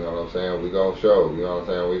us, you know what I'm saying? We gonna show, you know what I'm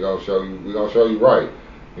saying? We gonna show you right.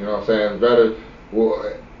 You know what I'm saying? Better.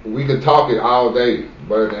 Well, we could talk it all day,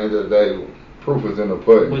 but at the end of the day, proof is in the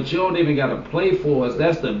pudding. But you don't even gotta play for us.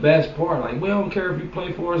 That's the best part. Like, we don't care if you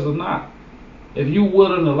play for us or not. If you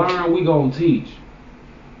willing to learn, we gonna teach.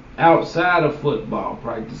 Outside of football,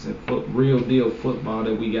 practicing real deal football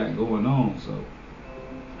that we got going on. So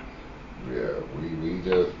yeah, we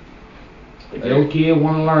just. If your kid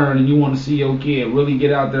want to learn and you want to see your kid really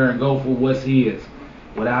get out there and go for what's his,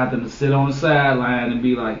 without them to sit on the sideline and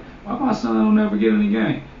be like, "Why my son don't never get in the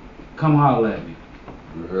game?" Come holler at me.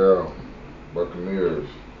 Yeah, Buccaneers.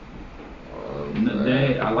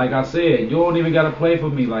 Like I said, you don't even gotta play for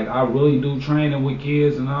me. Like I really do training with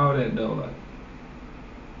kids and all that though. Like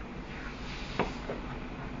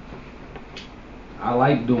I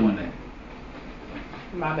like doing that.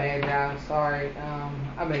 My bad, y'all. Sorry.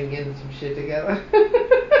 I've been getting some shit together.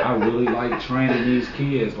 I really like training these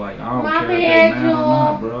kids. Like I don't care if they man or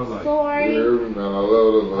not, bro. Like, sorry. Yeah, man, I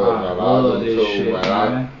love the love, man. I love this too, shit,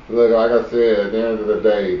 man. Look, like I said, at the end of the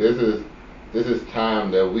day, this is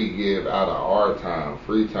time that we give out of our time,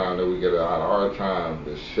 free time that we get out of our time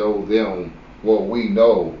to show them what we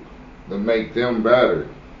know, to make them better.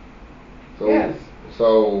 So, yes.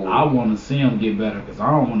 So I want to see them get better because I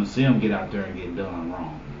don't want to see them get out there and get done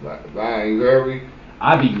wrong. Man, you heard me?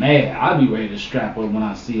 I be mad. I be ready to strap up when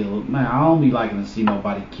I see it. Man, I don't be liking to see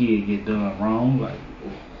nobody kid get done wrong. Like,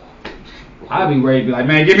 I be ready to be like,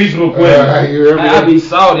 man, give me some equipment. I be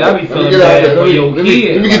salty. I be feeling bad for your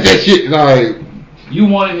kid. Let me get that shit. Like, you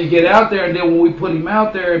want him to get out there, and then when we put him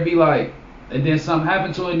out there, it'd be like, and then something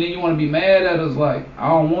happened to him, and then you want to be mad at us. Like, I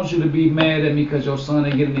don't want you to be mad at me because your son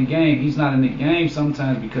ain't getting in the game. He's not in the game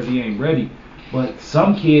sometimes because he ain't ready. But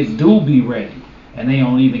some kids do be ready, and they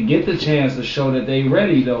don't even get the chance to show that they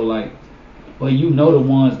ready though. Like, but you know the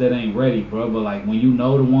ones that ain't ready, bro. But like when you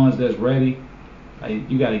know the ones that's ready, like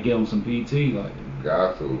you gotta give them some PT. Like,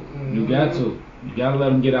 got to. You got to. You gotta let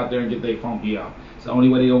them get out there and get their funky out. It's the only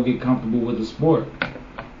way they don't get comfortable with the sport.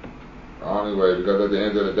 Only way, because at the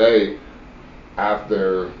end of the day,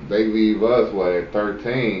 after they leave us, at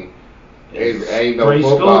 13, it ain't no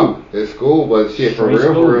football. School. It's school, but shit, for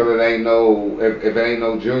real, it ain't no, if it ain't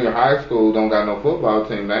no junior high school, don't got no football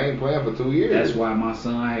team, they ain't playing for 2 years. That's why my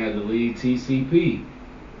son had to leave TCP.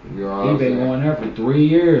 You know what He been going there for 3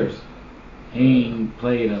 years. He ain't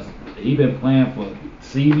played us. He been playing for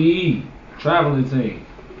CBE, traveling team.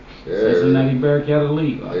 Yeah. Cincinnati Bearcat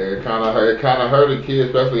Elite. Like, Yeah, it kind of hurt the kids,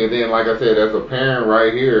 especially, and then like I said, as a parent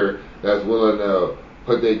right here that's willing to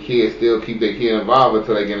put their kids, still keep their kid involved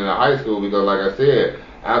until they get into high school, because like I said,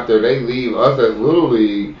 after they leave us as Little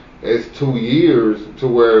League, it's 2 years to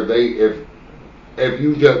where they, if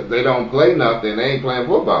you just, they don't play nothing, they ain't playing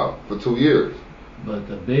football for 2 years. But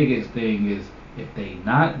the biggest thing is, if they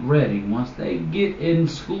not ready, once they get in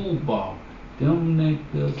school ball, them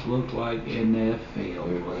niggas look like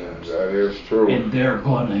NFL players. That is true. And they're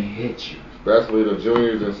gonna hit you. Especially the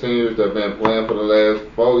juniors and seniors that been playing for the last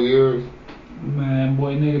 4 years. Man,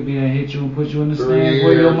 boy, nigga be there hit you and put you in the stands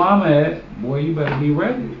where your mama at. Boy, you better be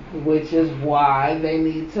ready. Which is why they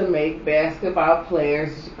need to make basketball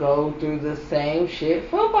players go through the same shit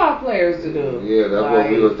football players do. Yeah, that's what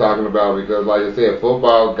we was talking about, because like I said,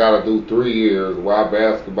 football got to do 3 years, while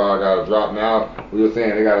basketball got to drop. Now, we were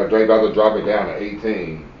saying they about to drop it down to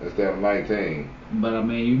 18 instead of 19. But I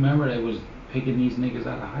mean, you remember they was picking these niggas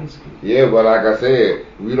out of high school. Yeah, but like I said,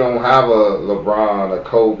 we don't have a LeBron, a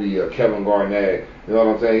Kobe, a Kevin Garnett. You know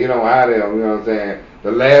what I'm saying? You don't have them. You know what I'm saying?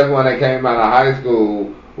 The last one that came out of high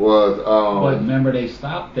school was. But remember, they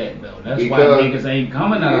stopped that though. That's why niggas ain't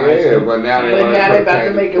coming out of high school. Yeah, but now they about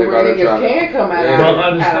to make it where niggas can come out of high school. But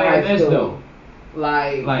understand this though.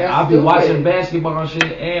 Like I be watching basketball and shit,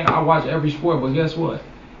 and I watch every sport. But guess what?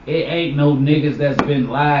 It ain't no niggas that's been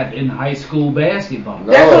live in high school basketball.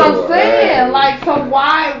 That's what I'm saying. Like, so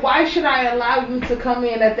why should I allow you to come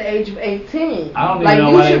in at the age of 18? I don't even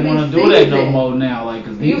know why they want to do that no more now. Like,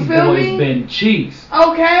 cause these boys been cheeks.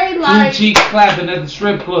 Okay, like 2 cheeks clapping at the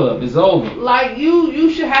strip club. It's over. Like you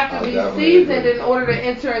should have to be seasoned in order to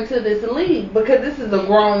enter into this league, because this is a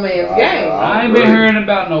grown man's game. I ain't been hearing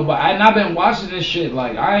about nobody, and I've been watching this shit.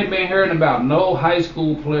 Like, I ain't been hearing about no high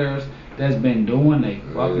school players that's been doing they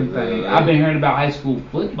fucking thing. I've been hearing about high school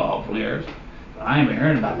football players. I ain't been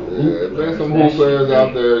hearing about no hoop players. There's some hoop players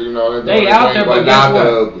out there, you know. They out there, but guess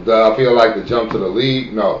what? I feel like to jump to the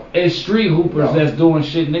league, no. It's street hoopers that's doing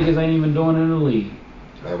shit niggas ain't even doing in the league.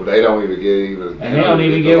 Yeah, but they don't even get And they don't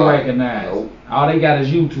even get recognized. Nope. All they got is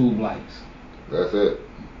YouTube likes. That's it.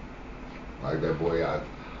 Like that boy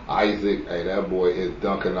Isaac, hey, that boy is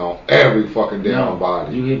dunking on every fucking damn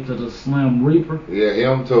body. You hit to the Slim Reaper? Yeah,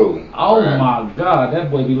 him too. Oh my God,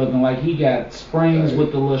 that boy be looking like he got springs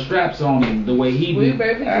with the little straps on him, the way he be.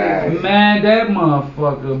 Man, that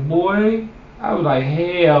motherfucker, boy. I was like,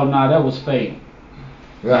 hell nah, that was fake.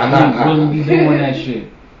 He really be doing that shit.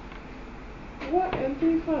 What in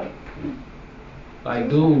the fuck? Like,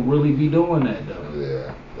 dude, really be doing that though.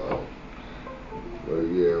 Yeah, so. But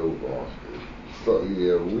yeah, so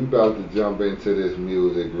yeah, we about to jump into this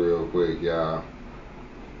music real quick, y'all.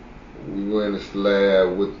 We went to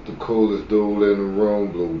Slab with the coolest dude in the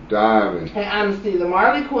room, Blue Diamond. And Honesty, the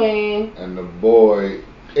Marley Queen. And the boy,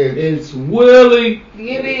 It's Willie.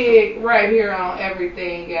 Get it right here on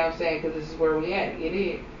everything, you know what I'm saying? Because this is where we at. Get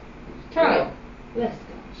it. Turn up. Let's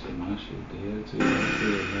go. Shit, my shit dead too.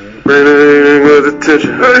 Man. Man, it ain't good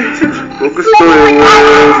attention. Focus on your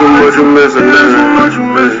words and what you missing.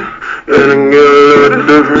 And then get a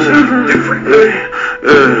little different.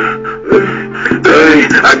 Hey,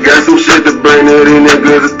 I got some shit to bring that in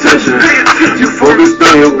niggas' attention. You focused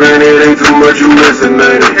on your grind, it ain't too much you missing,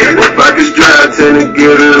 man. My pockets dry, tend to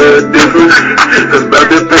get a little different. Cause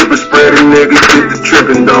about that paper spread, a nigga get the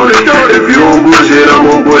trippin', don't it? If you on bullshit,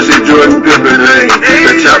 I'm on bullshit, Jordan Pippen, hey.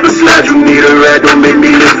 That chopper slide, you need a ride, don't make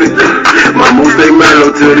me lift it. My moves stay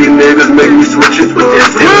mellow till these niggas make me switch it.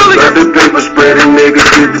 About that paper spread, a nigga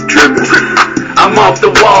get the trippin'. I'm off the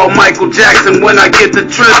wall, Michael Jackson, when I get the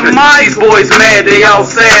trippin'. These boys mad, they all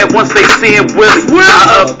sad once they seein' Willie.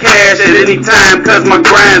 I up cash at any time, cause my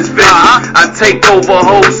grind's fit. I take over a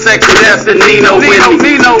whole section, that's the Nino with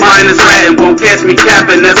me. Mine is ratting, won't catch me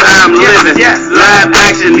capping, that's how I'm living. Live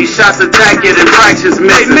action, these shots attack it and fractions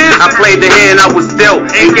missing. I played the hand I was dealt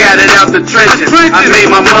and got it out the trenches. I made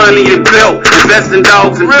my money and built, investing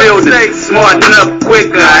dogs and buildings. Smarten up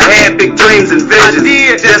quicker, I had big dreams and visions.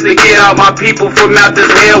 Just to get all my people from out this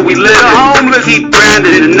hell we live in. Keep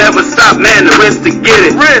grinding and never stop, man, the risk to get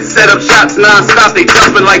it. Set up shots non-stop, they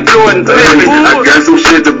jumping like Jordan Pippen. I got some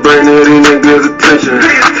shit to bring that in niggas' attention.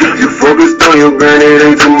 You focused on your grind, it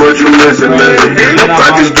ain't too much you missing, man. My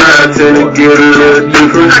pockets dry, tend to get a little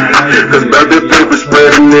different. Cause about that paper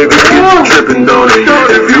spread, a nigga get the trippin', don't it?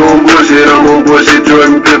 If you on bullshit, I'm on bullshit,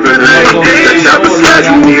 Jordan Pippen, hey. That chopper slide,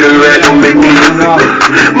 you need a ride, don't make me lift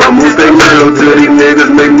it. My moves stay mellow till these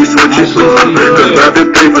niggas make me switch it. Cause about that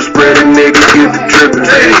paper spread, a nigga get the trippin',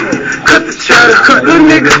 hey. Cut the chatter, little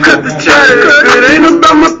nigga, cut the chatter. It ain't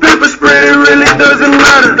about my paper spread, it really doesn't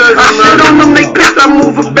matter. I shit on them, they pissed, I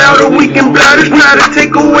move about a weekend bladders. Try to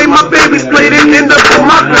take away my baby's plate and end up on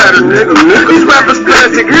my platter, nigga. These rappers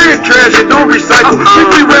plastic, here it trash, it don't recycle. If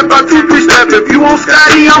we rap, I 2-3 step. If you on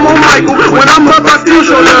Scotty, I'm on Michael. When I'm up, I still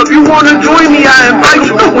show love. You wanna join me, I invite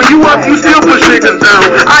you. When you up, you still push niggas down.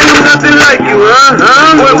 I am nothing like you,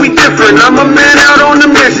 Boy, we different, I'm a man out on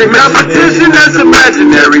the mission. Competition, that's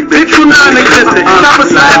imaginary, bitch, you non-existent. Chopper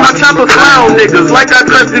side, my chopper clown niggas, like I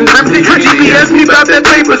dressed and ripped it. GPS me about that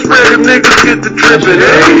paper spread, them niggas get the trippin',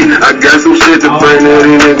 hey. I got some shit to bring that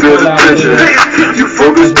in niggas' attention. You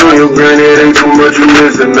focused on your grind, it ain't too much you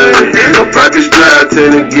missing, man. My pockets dry,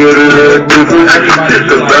 tend to get a little different.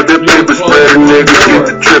 Cause about that paper spread, a nigga get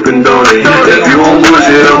the trippin', don't it? If you on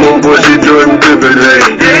bullshit, I'm on bullshit, Jordan Pippen, hey.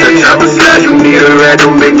 That chopper slide, you need a ride,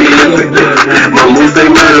 don't make me lift it. My moves stay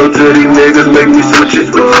mellow till these niggas make me switch it.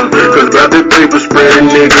 Cause about that paper spread, a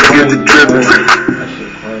nigga get the trippin'. That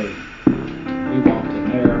shit crazy. We walked in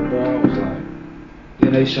there, bro. I was like,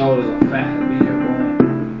 then they showed us a fat bed,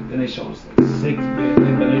 bro. Then they showed us like 6 beds.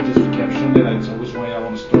 Then they just kept showing me like, so which one y'all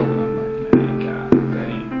want to start with? I'm like, man, god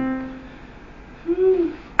dang.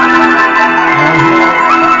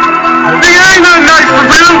 Nigga, ain't nothing nice for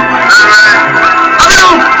real.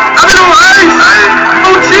 I've been on ice.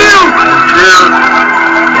 Oh, chill. Yeah.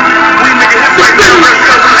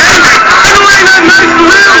 Ain't nothing nice for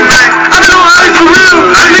real. I've been on ice for real.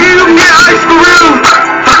 Nigga, you can get ice for real.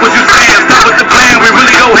 Fuck what you saying, stop with the plan, we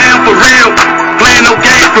really go ham for real. Playing no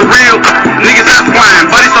games for real. Niggas out swine,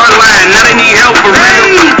 buddy start lying, now they need help for real.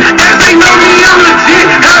 As they know me, I'm legit.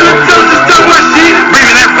 How the toast to stop my shit.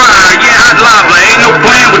 Bringing that fire, yeah, hot lava, ain't no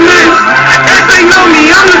plan with this. As they know me,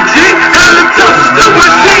 I'm legit. How the toast to stop my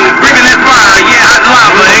shit. Bringing that fire, yeah, hot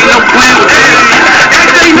lava, ain't no plan with this. As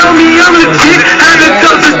they know me, I'm legit. How the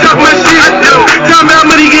toast to stop my shit. I do. Tell me how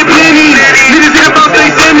many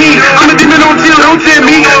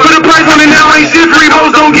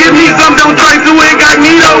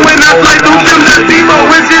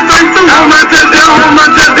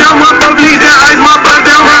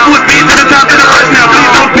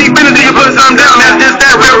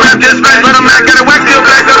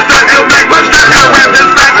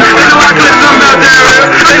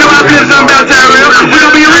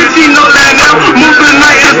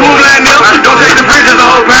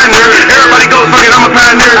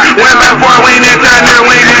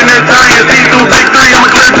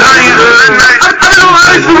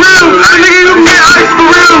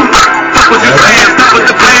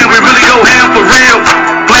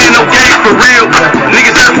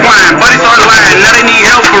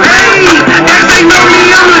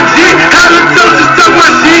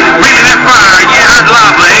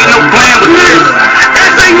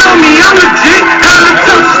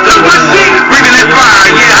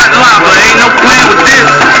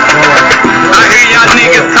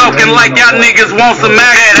like y'all niggas want some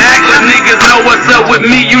action. Niggas know what's up with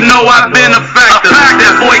me, you know I've been a factor.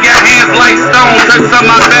 That boy got hands like stone, touch some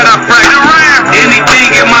I bet I fracture. Anything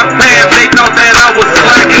in my past, they thought that I was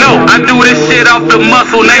slacking. No, I do this shit off the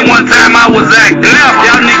muscle, name one time I was acting.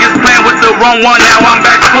 Y'all niggas playing with the wrong one, now I'm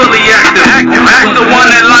back fully active. Act the one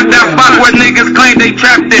that locked that spot where niggas claim they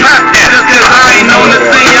trapped in. Just cause I ain't on the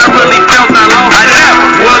scene, I really felt I lost it.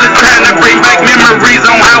 Well, it's time to bring back memories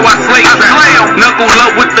on how I slay trap. Knuckle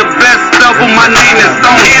up with the best stuff, my name is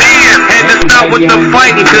Stone. Had to stop with the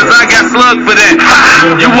fighting, cause I got slugged for that.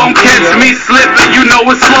 You won't catch me slipping, you know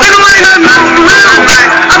it's slow. Nigga, ain't nothing nice for real.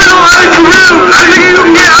 I've been on ice for real. Nigga, you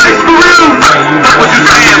can get ice for real. Fuck what you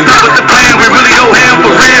saying, fuck with the plan, we really go ham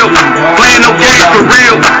for real. Playing no games for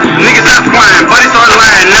real. Niggas not swine, but it's our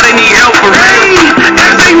line, now they need help for real.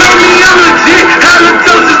 As they know me, I'm legit.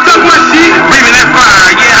 Halitosis stuck my shit. Breathing that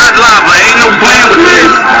fire, yeah, hot lava, ain't no playing with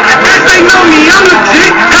this. As they know me, I'm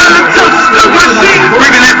legit. Halitosis stuck my shit.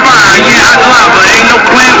 Breathing that fire, yeah, hot lava, ain't no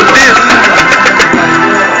playing with this.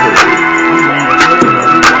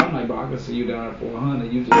 I can see you down at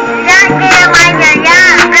 400. You just 3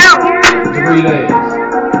 days. I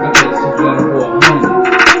can see you down at 400.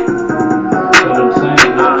 That's what I'm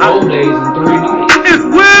saying. 4 days and 3 nights. It's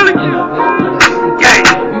Willie. Gang.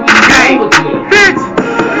 Bitch.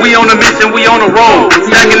 We on a mission, we on a roll.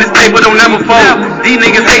 Stacking this paper don't never fold. These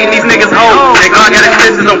niggas hating, these niggas hold. That God got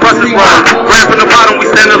extensions on Brussels road. Grab from the bottom, we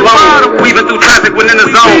stand alone. Weaving through traffic within the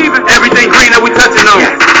zone. Everything green that we touching on.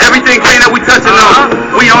 Everything green that we touching on.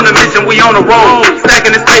 We on a mission, we on a roll.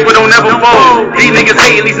 Stacking this paper don't never fold. These niggas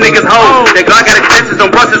hating, these niggas hold. That God got extensions on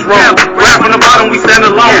Brussels road. Grab from the bottom, we stand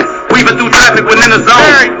alone. Weaving through traffic within the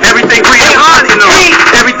zone. Everything green that we touching on.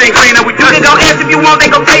 Everything green that we touching on. Don't ask if you want, they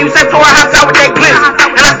gon' tell you set for a house out with that glitz.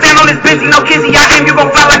 And I stand on this bitch, no kissy, I aim, you gon'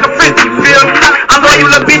 fly like a frisbee, you feel me? I'm loyal,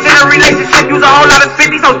 little bitch, in a relationship, use a whole lot of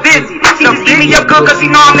 50, so dizzy. She just give me up good, cause she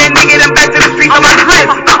know I'm that nigga, then back to the streets on my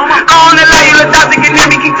grizzly. I wanna lie, you little doctor, get near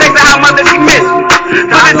me, keep texting how much that she miss me.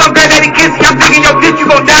 Cause it's so good that it kissy, I'm thinking your bitch, you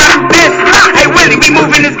gon' die from this. Hey Willie, we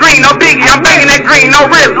moving this green, no biggie, I'm banging that green, no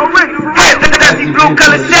really. Hey, look at that, these blue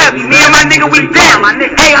color Chevy, me and my nigga, we down.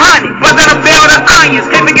 Hey honey, bust out a bell of onions,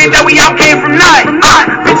 can't forget that we all came from nothing.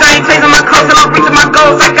 Bitch, I ain't chasing my clothes till I'm reaching my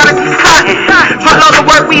goals, I gotta see something. Truckloads of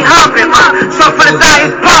work, we humping. Truck for the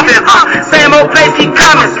side is pumping. Same old place, keep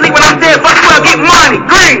coming. Sleep when I'm dead, fuck 12, get money.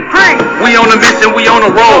 Green. We on a mission, we on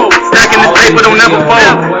a roll. Stacking this paper don't never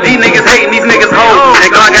fold. These niggas hating, these niggas hold.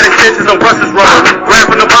 That God got extensions on Brussels road. Grab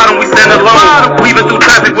from the bottom, we stand alone. Weaving through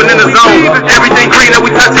traffic within the zone. Everything green that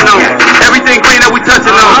we touching on. Everything green that we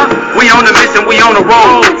touching on. We on a mission, we on a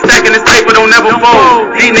roll. Stacking this paper don't never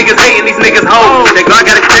fold. These niggas hating, these niggas hold. That God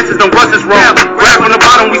got extensions on Brussels road. Grab from the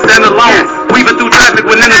bottom, we stand alone. Weaving through traffic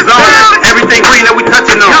within the zone. Everything green that we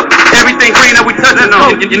touching on. Everything green that we touching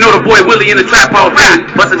on. You know the boy Willie in the trap all day.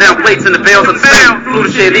 Busting down plates in the bells of the same. Flew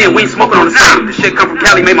the shit in, we ain't smoking on the same. This shit come from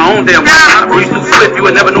Cali, made my own damn money. Bruce too swift, you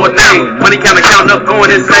would never know a name. Money counting up,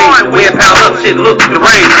 going insane. We had piled up, shit look through the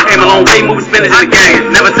rain. Came a long way, moving spinach in the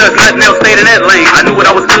game. Never touched nothing else, stayed in that lane. I knew what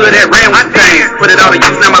I was good at, ran with things. Put it out of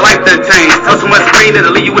use, now my life done changed. Touch so much screen,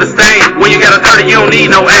 it'll leave you with a stain. When you got a 30, you don't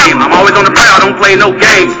need no aim. I'm always on the prowl, don't play no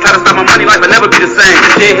games. Try to stop my money, life will never be the same.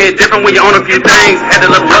 Shit hit different when you own a few things. Had to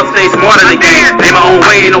level up, stay smarter than game. Made my own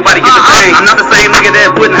way, ain't nobody get the same. I'm not the same nigga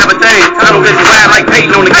that wouldn't have a thing. Tunnel vision wide like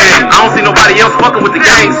Peyton on the game. I don't see nobody else fucking with the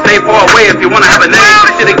game. Stay far away if you wanna have a name.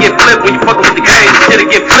 Shit'll get flipped when you fucking with the game. Shit'll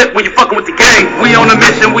get flipped when you fucking with the game. We on a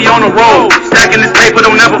mission, we on a roll. Stacking this paper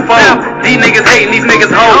don't never fold. These niggas hating, these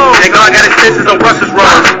niggas hold. That God got extensions on Brussels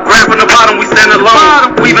road. Grab from the bottom, we stand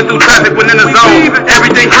alone. Weaving through traffic within the zone.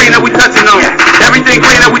 Everything green that we touching on. Everything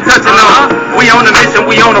green that we touching on. We on a mission,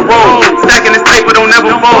 we on a roll. Stacking this paper don't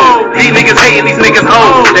never fold. These niggas hating, these niggas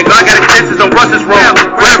hold. That God got extensions on Brussels road.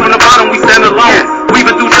 Grab from the bottom, we stand alone.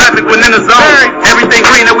 Weaving through traffic within the zone. Everything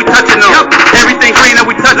green that we touching on. Everything green that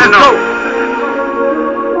we touching on.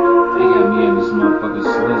 They got me in this motherfucker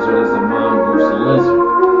slizzer as a mongoose lizard.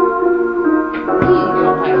 You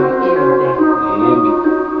hear me?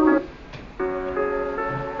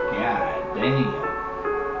 God damn.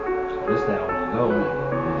 This that one go.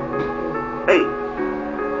 Hey.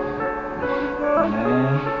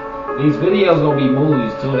 Man. These videos gonna be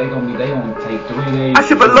movies too. They gonna take 3 days. I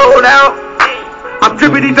ship a load out. I'm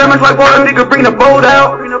dripping these diamonds like water, nigga, bring the boat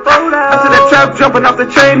out. I see that trap jumping off the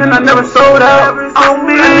chain and I never sold out. On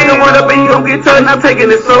me, that nigga want up and he gon' get turned, I'm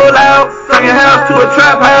taking his soul out. Turn your house to a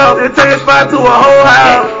trap house, and turn your spot to a whole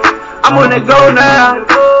house. I'm on the go now.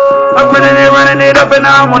 I'm running it up and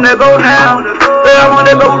now I'm on the go now. Yeah, I'm on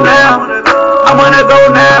the go now. I'm on the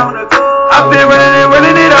go now. I've been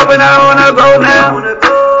running it up and now I'm on the go now.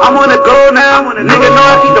 I'm on the go now. Nigga know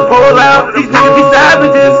I keep the pole out. These niggas be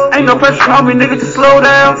savages. Ain't no pressure on me, nigga, just slow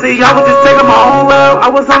down. See, I was just taking my own route. I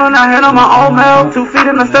was on a hand on my own mouth. 2 feet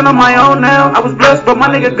and I stand on my own now. I was blessed, but my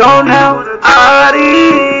nigga gone now.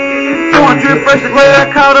 Adi, 200 fresh the way I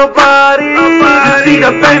caught a body. You see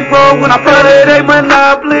the bankroll when I put it, they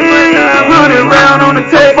monopoly. Run it round on the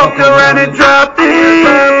tape, fucked around and dropped it.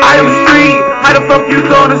 I am street, how the fuck you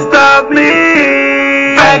gonna stop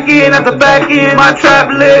me? Back in at the back end, my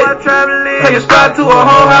trap lit. Take a spot to a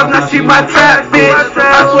whole house, now she my trap bitch.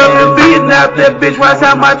 I swear to Vietnam, that bitch watch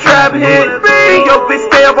how my trap hit. And yo bitch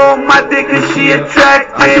stay up on my dick cause she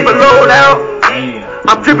attracted. I keep a load out.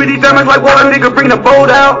 I'm dripping these diamonds like water, nigga, bring the boat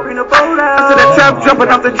out. I said that trap jumping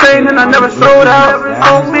off the chain and I never sold out.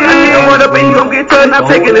 On me, a nigga run up and he gon' get turned, I'm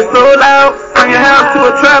taking his soul out. Turn your house to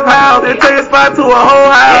a trap house, then take a spot to a whole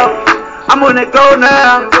house. I'm on that go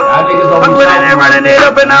now. I'm running it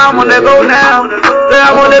up and I'm on that go now. Yeah,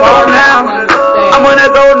 I'm on that go now. I'm on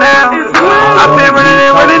that go now. I've been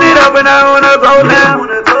running it up and I'm on that go now.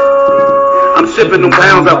 I'm shipping them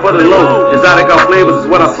pounds out for the low. Exotic out flavors is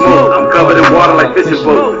what I smoke. I'm covered in water like fishing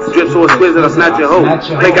boat. Drip so exquisite, I snatch your hoe.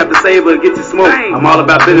 Take out the saber, get your smoke. I'm all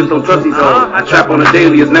about business, don't trust these hoes. I trap on a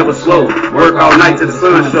daily, it's never slow. Work all night till the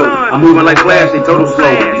sun show. I'm moving like Flash, they total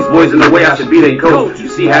slow. These boys in the way, I should be their coach. You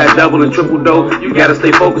see how it's double and triple dough? You gotta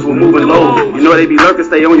stay focused when moving low. You know they be lurking,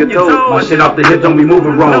 stay on your toes. My shit off the hip, don't be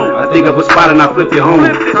moving wrong. I think of a spot and I flip your home.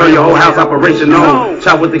 Turn your whole house operation on.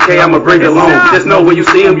 Chop with the K, I'ma bring it along. Just know when you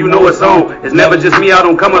see him, you know it's on. It's never just me, I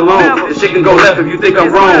don't come alone. This shit can go left if you think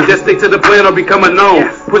I'm wrong. Just stick to the plan or become a known.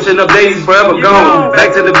 Pushing up daisies forever gone.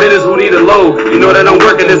 Back to the business who need a load. You know that I'm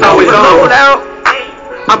working, it's always on.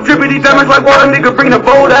 I'm dripping these diamonds like water, nigga, bring the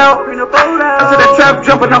boat out. I said that trap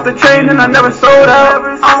jumping off the chain and I never sold out.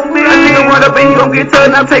 On me, a nigga run up and he gon' get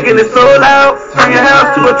turned, I'm taking his soul out. Turn your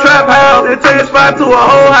house to a trap house, then turn your spot to a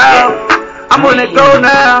whole house. I'm on that go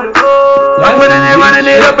now. I'm running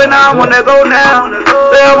it up and I'm on that go now.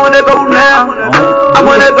 Yeah, I'm on that go now. I'm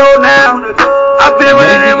on that go now. I've been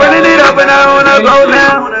running it up and I'm on that go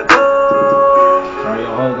now. Turn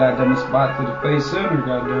your whole goddamn spot to the face center,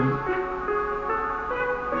 goddamn.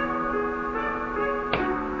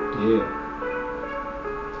 Yeah.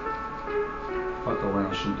 Fuck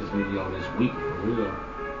around, shoot this video this week for real.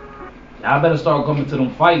 Y'all better start coming to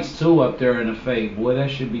them fights too up there in the Faye. Boy,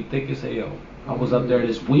 that shit be thick as hell. I was up there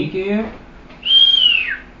this weekend.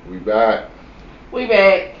 We back. We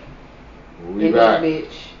back. We back. This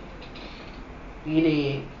bitch. You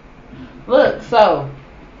did. Look, so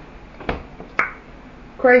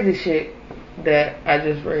crazy shit that I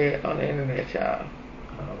just read on the internet, y'all.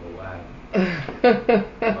 Wow.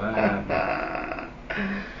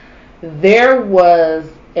 There was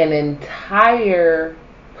an entire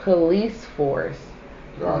police force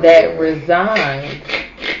that resigned,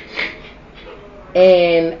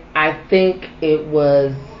 and I think it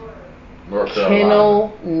was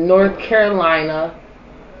Kendall, North Carolina,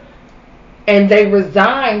 and they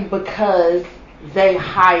resigned because they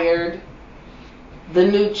hired the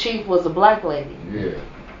new chief was a black lady. Yeah.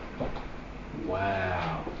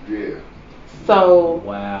 Wow. Yeah. So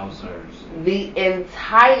wowzers. The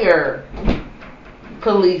entire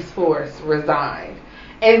police force resigned.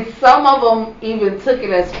 And some of them even took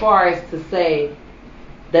it as far as to say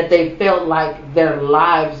that they felt like their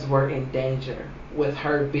lives were in danger with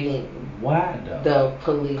her being the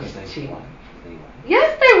police chief.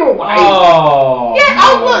 Yes, they were white. Oh. Yeah.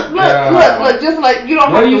 Oh, look. Just like you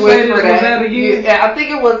don't have to whisper that. Yeah, I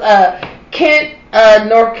think it was Kent,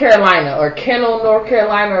 North Carolina, or Kendall, North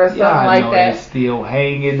Carolina, or something like that. Still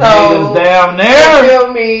hanging niggas down there. You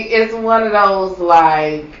feel me? It's one of those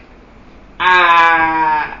like,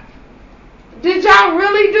 did y'all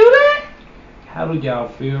really do that? How do y'all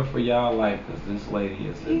feel for y'all life? Because this lady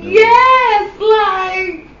is. Yes,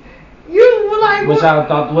 like. You were like, what y'all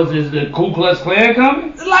thought was the Ku Klux Klan coming?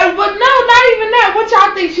 Like, but no, not even that. What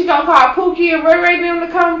y'all think she gonna call Pookie and Ray Ray them to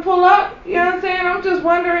come pull up? You know what I'm saying? I'm just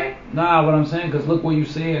wondering. Nah, what I'm saying, cause look what you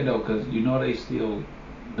said though, cause you know they still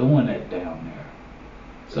doing that down there.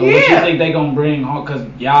 So what you think they gonna bring home? Cause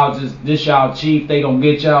y'all this y'all chief, they gonna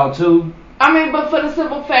get y'all too? I mean, but for the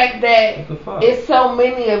simple fact that it's so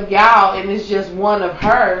many of y'all and it's just one of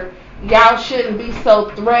her, y'all shouldn't be so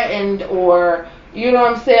threatened or. You know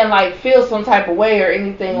what I'm saying? Like, feel some type of way or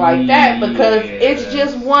anything like that because it's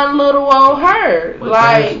just one little old her. But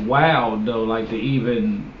like, that's wild, though. Like, to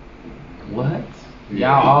even... What?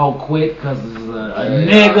 Y'all all quit because there's a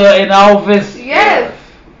nigga in office? Yes.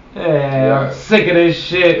 Yeah, I'm sick of this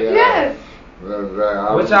shit. Yes.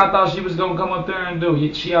 What y'all thought she was going to come up there and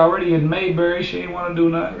do? She already in Mayberry. She ain't want to do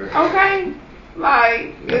nothing. Okay.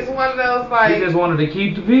 Like, it's one of those, like... He just wanted to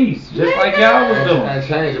keep the peace, just like y'all was doing. And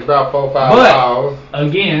changed about 4 or 5 But, miles.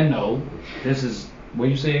 again, no. This is, what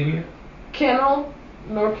you say again? Kendall,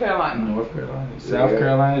 North Carolina. North Carolina. South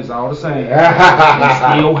Carolina is all the same.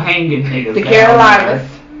 They're still hanging niggas The down Carolinas.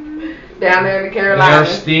 there. Down there in the They're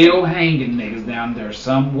Carolinas. still hanging niggas down there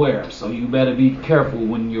somewhere. So you better be careful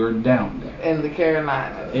when you're down there. In the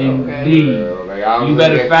Carolinas. Indeed. Well, You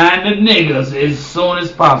better find the niggas as soon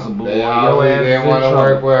as possible. They or always your ass didn't in want to trouble.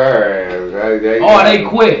 work with her ass. They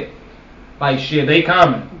quit. Like shit, they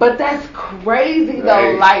coming. But that's crazy,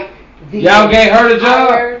 though. Hey. Like, the Y'all gave her the job?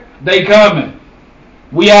 entire- They coming.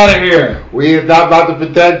 We out of here. We is not about to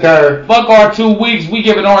protect her. Fuck our 2 weeks. We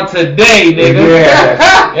giving our today, nigga.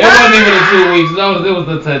 Yeah. It wasn't even the 2 weeks. No, it was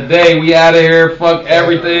the today. We out of here. Fuck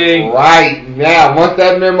everything. Right now, once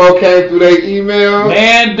that memo came through their email.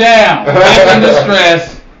 Man down. Living the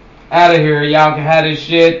stress. Out of here. Y'all can have this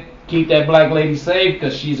shit. Keep that black lady safe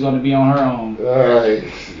because she's going to be on her own.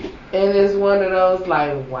 And it's one of those,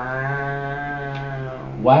 like, wow.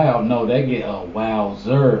 Wow, no, they get a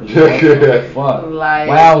wowzers. What the fuck? Like,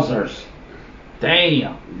 Wowzers.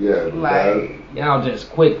 Damn. Yeah. Like, Y'all just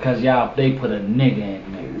quit because they put a nigga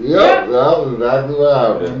in there. Yep, that was exactly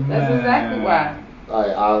what happened. that's exactly why.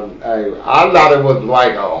 I thought it was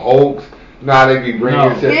like a hoax. Now they be bringing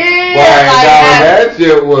No. shit. Yeah, But like that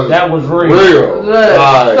shit was real. Look,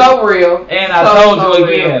 Like, so real. And I told you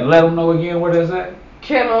again, let them know again where that's at.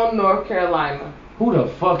 Kendall, North Carolina. Who the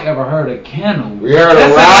fuck ever heard of Kennel? We heard That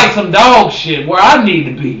of sounds Riley. like some dog shit where I need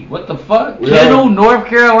to be. What the fuck? We Kennel, North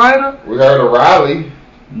Carolina? We heard of Raleigh.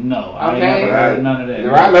 No, I ain't Okay. never heard none of that.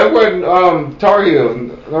 Right, that wasn't Tar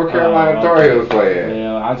Heels, North Carolina Tar Heels playing.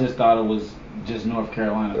 Well, I just thought it was just North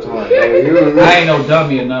Carolina Tar Yeah, Heels. I ain't no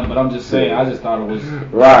dummy or nothing, but I'm just saying, I just thought it was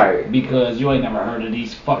Right. because you ain't never heard of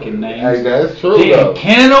these fucking names. Hey, that's true Then though.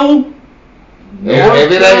 Kennel, Yeah,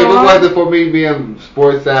 if it Carolina? wasn't for me being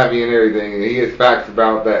sports savvy and everything, he has facts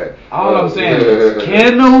about that. All I'm saying is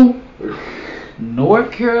Kennel,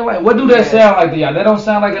 North Carolina. What do that sound like to y'all? That don't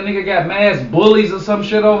sound like a nigga got mass bullies or some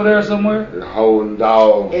shit over there somewhere? Holding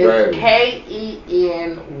dogs, It's ready.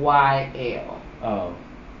 Kenyl. Oh,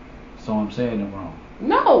 so I'm saying it wrong.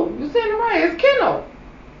 No, you said it right. It's Kendall.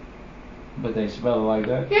 But they spell it like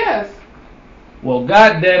that? Yes. Well,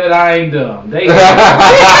 God damn it, I ain't dumb. What the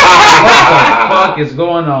fuck is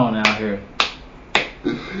going on out here?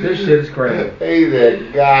 This shit is crazy. He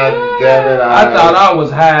said, God damn it, I thought I was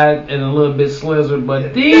high and a little bit slizzard,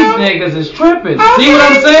 but these niggas is tripping. Okay. See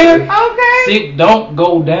what I'm saying? Okay. See, don't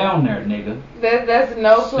go down there, nigga. That's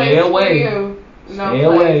no place Stay away. for you. No Stay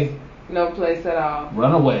place. away. No place at all.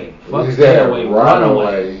 Run away. Fuck, He stay said, away. run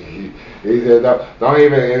away. He said, don't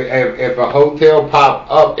even, if a hotel pop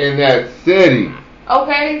up in that city.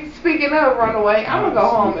 Okay, speaking of Runaway, I'm gonna go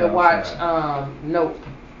home and watch Nope.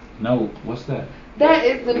 No, what's that? That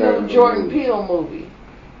is the new Jordan Peele movie.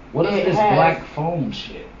 What is It this has- black phone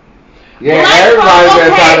shit? Yeah, Black everybody's phone,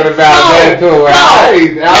 been okay, talking about that too. And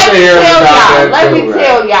I've been hearing about that Let too. me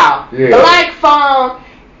tell y'all. Yeah. Black Phone,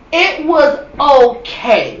 it was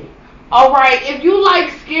okay. Alright, if you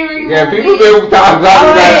like scary movies. Yeah, people been talking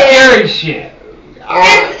about Scary shit.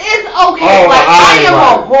 It's okay. Oh, like I am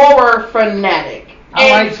right. a horror fanatic. I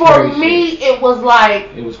And like for scary me it was like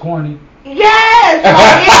It was corny. yes,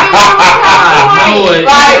 like it was I knew it.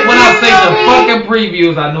 Like, When I you seen feel the me? fucking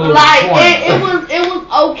previews, I knew it was Like corny. it was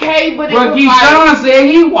okay, but it But was Keyshawn like said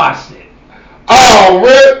he watched it. Oh,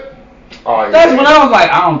 really? Oh, yeah. That's when I was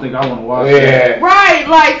like, I don't think I want to watch Yeah. right,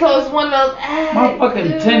 like so it's one of those My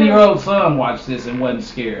fucking 10-year-old son watched this and wasn't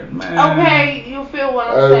scared, man. Okay, you feel what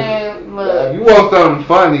I'm saying? Look. You want something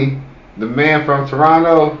funny? The Man from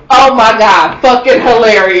Toronto. Oh my god, fucking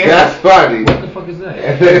hilarious. That's funny. What the fuck is that?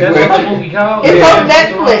 That's what the movie called? It's Yeah. on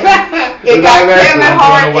Netflix. It It's got on Netflix. Kevin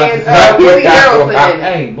Hart and Woody Harrelson in it.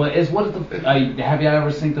 Hey, but it's what is the? Have y'all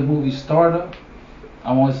ever seen the movie Startup?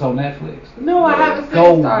 I'm on it's on Netflix. No, I haven't seen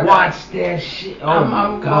Go Startup. watch that shit. Oh I'm my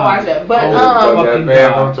gonna god. watch that. But That fucking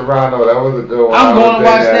Man God. from Toronto. That was a good one. I'm I going to was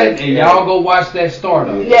watch in that, and y'all go watch that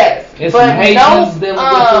Startup. yes, It's but some Haitians no, dealing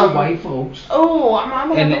with some white folks. Oh, I'm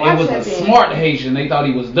gonna And have to it watch was that a then. smart Haitian. They thought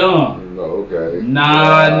he was dumb. Okay.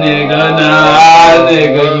 Nah,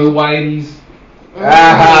 nigga, you whiteys. The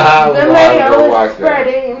I'll go mayo watch is that.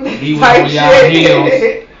 spreading. He was Type on y'all shit.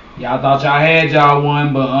 heels. Y'all thought y'all had y'all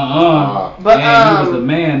one, but But, man, he was the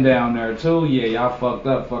man down there too. Yeah, y'all fucked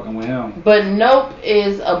up fucking with him. But Nope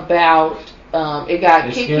is about. It got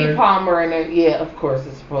It's Keke scary? Palmer in it. Yeah, of course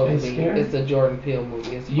it's supposed It's to be. scary? It's a Jordan Peele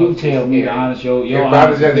movie. It's You supposed to be tell me the scary. honest, your Yeah, honest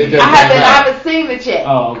probably just- opinion. just- I haven't seen it yet.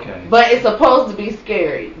 Oh, okay. But it's supposed to be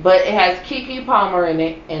scary. But it has Keke Palmer in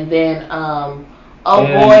it, and then Oh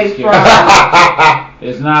boy, from.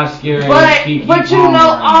 It's not scary. But you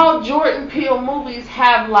know, all Jordan Peele movies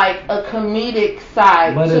have like a comedic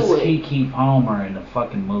side to it. But it's Keke Palmer in the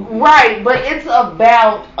fucking movie. Right, but it's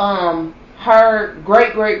about her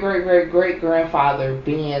great grandfather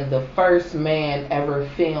being the first man ever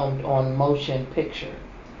filmed on motion picture.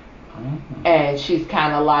 And she's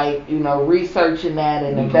kind of like, you know, researching that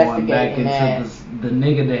and investigating that. The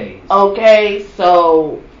nigga days. Okay,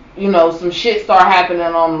 so, you know, some shit start happening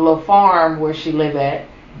on the little farm where she live at.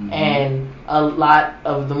 And a lot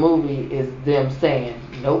of the movie is them saying,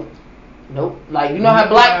 nope. Like, you know how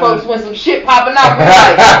black folks, when some shit popping out, we're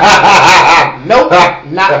like, nope,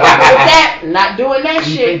 not fucking with that, not doing that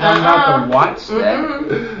you shit. Think I'm about to watch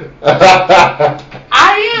that?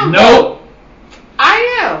 I am. Nope. I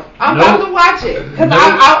am. I'm about to watch it because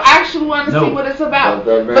I actually want to see what it's about.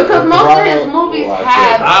 Because most of his movies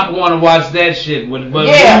have. I'm going to watch that shit. What you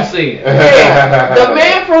said. Yeah. The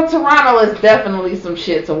Man from Toronto is definitely some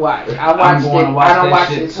shit to watch. I watched it. I don't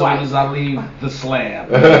watch it as soon as I leave the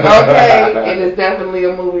slab. Okay, and it's definitely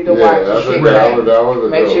a movie to watch.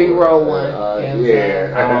 Make sure you roll one. I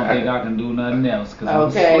don't think I can do nothing else because I'm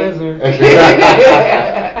a Slizzard.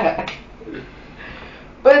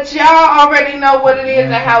 But y'all already know what it is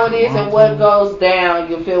and how it is and what goes down.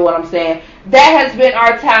 You feel what I'm saying? That has been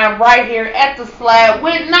our time right here at the slab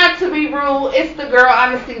with Not to Be Rude. It's the girl,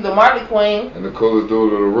 honestly, the Marley Queen. And the coolest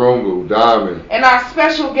dude in the room, Blue Diamond. And our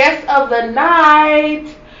special guest of the night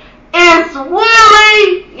is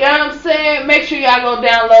Willie. You know what I'm saying? Make sure y'all go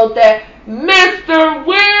download that Mr.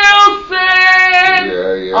 Wilson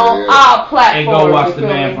on all platforms. And go watch The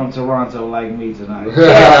Man from Toronto like me tonight.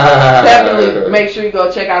 Yeah, definitely. Make sure you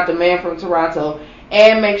go check out The Man from Toronto,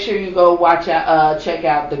 and make sure you go check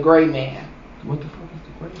out The Gray Man. What the fuck is The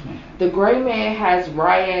Gray Man? The Gray Man has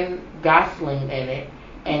Ryan Gosling in it,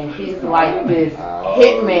 and he's like this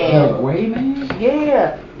hitman. The Gray Man?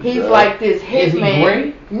 Yeah. He's like this hitman. Is he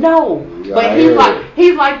gray? No, but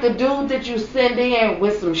he's like the dude that you send in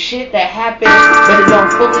with some shit that happened, but it don't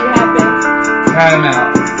fully happen. Time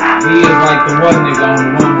out. He is like the one nigga on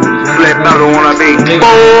the one movie.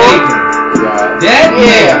 That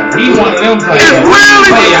nigga, he one of them types.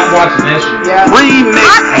 Hey, I'm watching that shit. Yeah. Remix.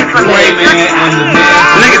 The Gray Man and the Man.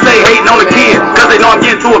 Niggas say hating on the kid, cause they know I'm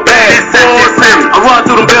getting to a bag. I run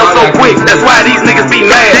through them bills so quick, that's why these niggas be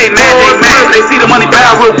mad. They mad. They see the money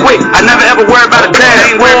bow real quick. I never ever worry about a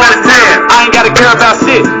tag. I ain't gotta care about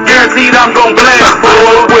shit. Guaranteed I'm gon' blast.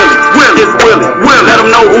 Boy, Willie. It's Willie. Let them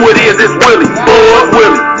know who it is. It's Willie. Boy,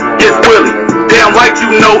 Willie. It's Willie. Damn right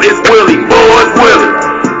you know it's Willie. Boy, it's Willie.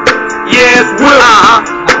 Yeah, it's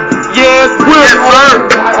Willie. Yeah, it's Willie, sir.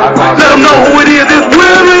 Let them know who it is. It's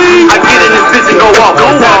Willie. I get in this bitch and go off.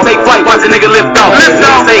 Take flight, watch a nigga lift off.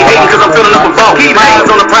 Say hating cause I'm filling up a vault. Keep eyes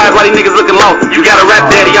on the prize while these niggas looking lost. You got a rap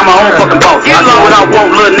daddy, I'm my own fucking boss. I do what I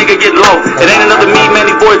want, little nigga get low. It ain't another me, man,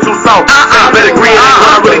 these boys too soft. Better agree, ain't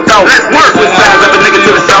what I really thought. Switch sides up a nigga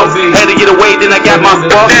to the show. Had to get away, then I got my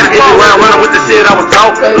spot. Hit around running with the shit I was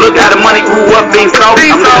taught. Look how the money grew up being soft.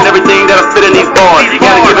 I'm living everything that I spit in these bars. You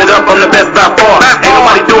gotta give it up, I'm the best by far. Ain't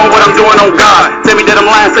nobody doing what I'm doing on God. Tell me that I'm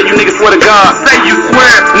lying, so you niggas swear to God. Say you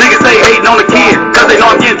swear. Niggas say hating on the kid, cause they know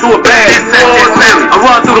I'm getting to a bag. I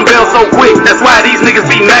run through them bills so quick, that's why these niggas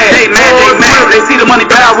be mad. They mad. They see the money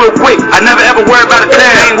bow real quick. I never ever worry about a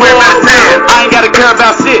tag. I ain't gotta care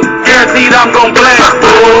about shit. Guaranteed I'm gon' blast.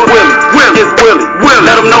 Boy, Willie. It's Willie.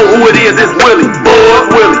 Let them know who it is. It's Willie. Boy,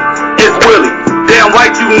 Willie. It's Willie. Damn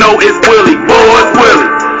right you know it's Willie. Boy, it's Willie.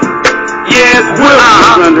 Yeah, it's Willie.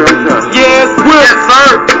 Yeah, it's Willie,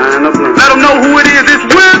 sir. Let them know who it is. It's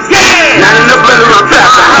Willie. Yeah. Not enough letter on trap.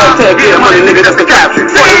 Hashtag get money, nigga, that's the caption.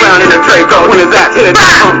 40 round in the tray, go when it's out. Hit it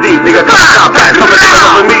down deep, nigga. Come back. Come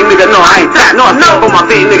with me, nigga. No, I ain't tap. No, I smoke on my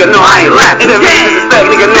feet, nigga. No, I ain't laugh. In the ring, disrespect,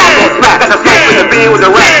 nigga. No, I'm gon' smack. That's a smoke in the bean with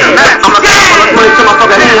the rat. I'm a money to my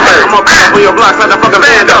fucking hand hurt. I'm a pop on your block like a fucking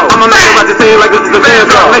Vando. I'm a man about to say it like this is the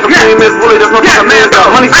Vando. Make a play, Miss Willie, that's my fucking Mando.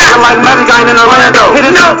 Money fucking like magic, I ain't in Orlando.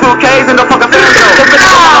 Hitting up 2Ks in the fucking Fando.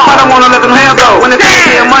 I don't wanna let them hands go. When it's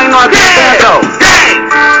here, money, no, I get Fando.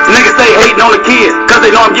 Niggas say hating on the kid, cause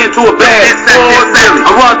they know I'm getting to a bag.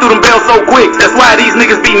 I run through them bills so quick, that's why these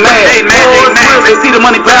niggas be mad. They see the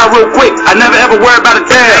money bow real quick, I never ever worry about a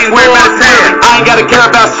tag. I ain't gotta care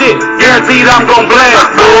about shit, guaranteed I'm gon'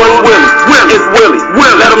 blast. Boy, it's Willie.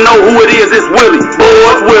 Let them know who it is. It's Willie.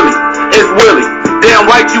 Boy, it's Willie. It's Willie. Damn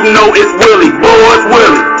right you know it's Willie. Boy, it's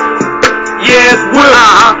Willie. Yeah, it's Willie.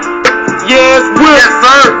 Yeah, it's Willie. Yes,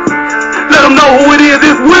 sir. Let them know who it is.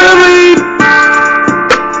 It's Willie.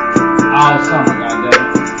 All summer, goddammit.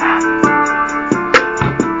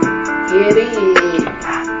 Get it.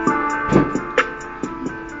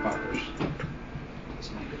 Fuckers.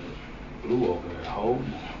 Blue over there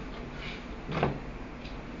holding out.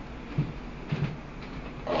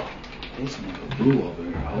 This nigga Blue over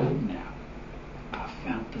here holding out. I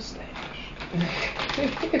found the stash.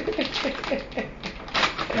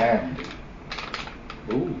 Damn.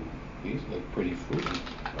 Ooh, these look pretty fruity.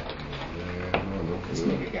 This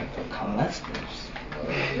nigga got the clusters.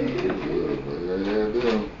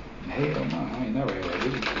 Hell no, I ain't never had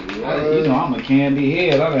this. You know I'm a candy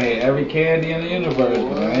head. I done had every candy in the universe,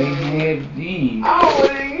 but I ain't had these. Oh, well,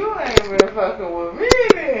 then you ain't been fucking with me.